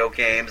know, video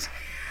games.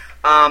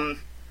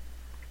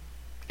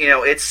 You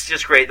know, it's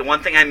just great. The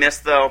one thing I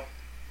missed, though,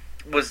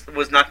 was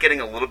not getting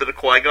a little bit of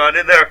Qui-Gon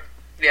in there.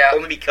 Yeah.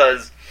 Only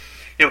because,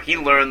 you know, he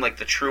learned, like,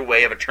 the true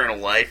way of eternal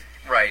life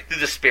Right. through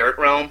the spirit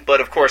realm,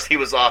 but of course he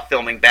was off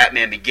filming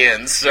Batman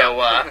Begins, so,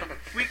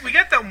 We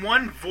got that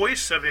one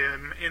voice of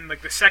him in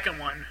like the second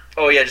one.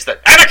 oh yeah, just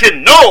that,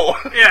 Anakin, no!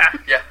 Yeah.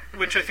 Yeah.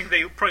 Which I think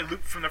they probably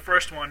looped from the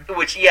first one.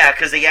 Which, yeah,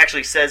 because he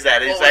actually says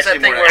that. It's What was that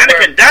actually thing more, where-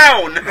 Anakin,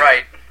 down!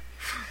 Right.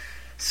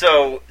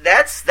 So,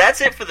 that's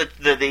it for the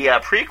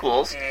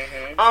prequels.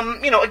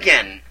 Mm-hmm. You know,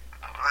 again,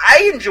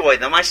 I enjoy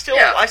them. I still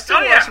Yeah. watch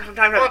Oh, yeah. them from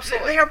time to Oh, time.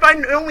 absolutely. They are by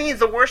no means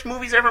the worst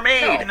movies ever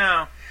made.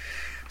 No.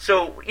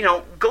 So, you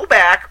know, go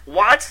back,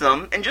 watch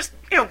them, and just,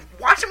 you know,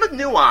 watch them with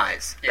new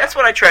eyes. Yeah. That's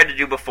what I tried to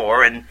do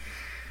before, and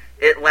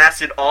it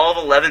lasted all of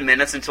 11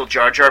 minutes until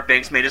Jar Jar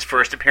Binks made his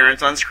first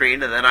appearance on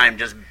screen, and then I'm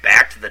just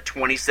back to the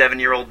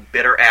 27-year-old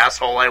bitter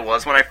asshole I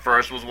was when I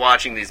first was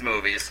watching these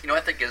movies. You know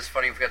what I think is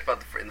funny? We forgot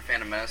about in the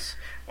Phantom Menace.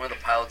 One of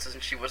the pilots,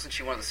 wasn't she one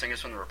of the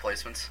singers from The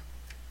Replacements?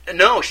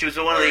 No, she was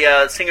one of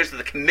the singers of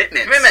the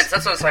Commitments. Commitments,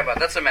 that's what I was talking about.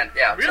 That's what I meant,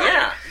 yeah. Really?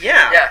 Yeah.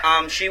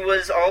 Yeah. She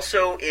was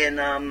also in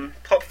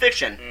Pulp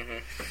Fiction. Mm-hmm.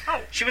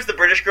 Oh. She was the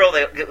British girl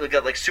that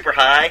got like super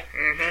high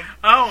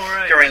Oh,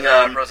 right. during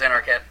Roseanne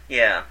Arquette.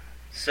 Yeah.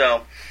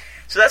 So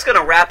that's going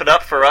to wrap it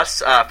up for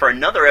us for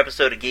another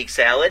episode of Geek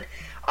Salad.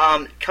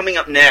 Coming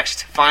up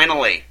next,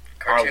 finally,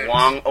 Cartoons. our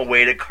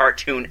long-awaited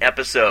cartoon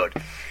episode.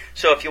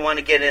 So if you want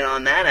to get in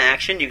on that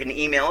action, you can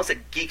email us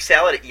at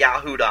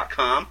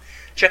geeksalad@yahoo.com.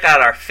 Check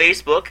out our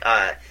Facebook,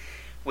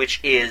 which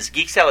is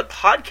Geek Salad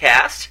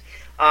Podcast.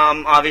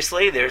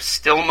 Obviously, there's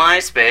still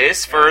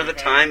MySpace for the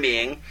time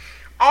being.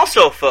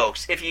 Also,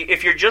 folks, if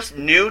you're just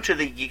new to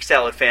the Geek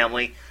Salad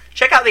family,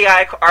 check out the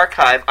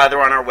archive either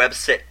on our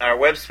website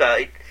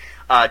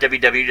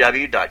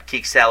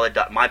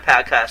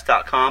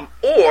www.geeksalad.mypodcast.com,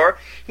 or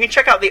you can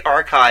check out the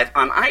archive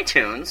on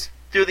iTunes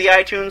through the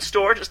iTunes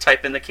store. Just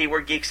type in the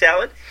keyword Geek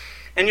Salad,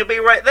 and you'll be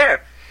right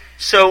there.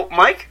 So,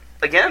 Mike,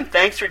 again,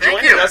 thanks for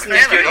joining us in the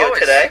studio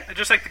today. I'd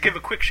just like to give a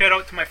quick shout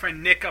out to my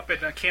friend Nick up in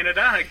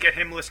Canada. I get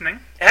him listening.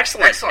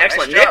 Excellent. Nice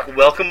Nick, job.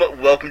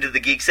 welcome to the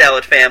Geek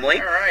Salad family.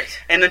 All right.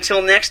 And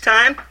until next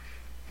time,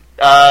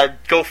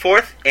 go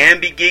forth and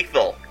be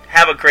geekful.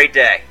 Have a great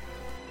day.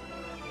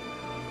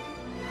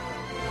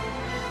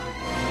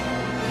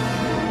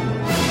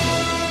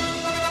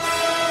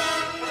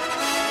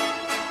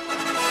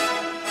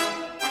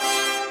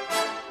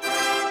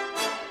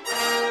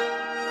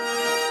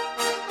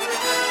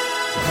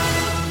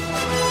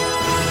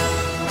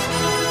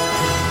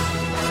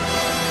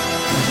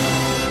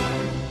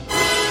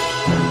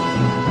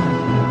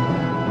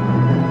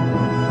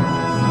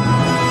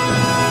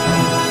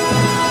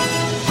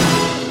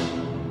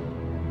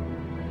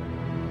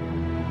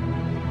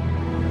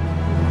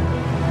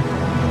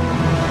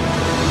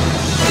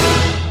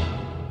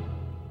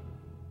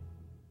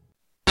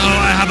 Oh,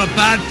 I have a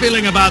bad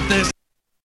feeling about this.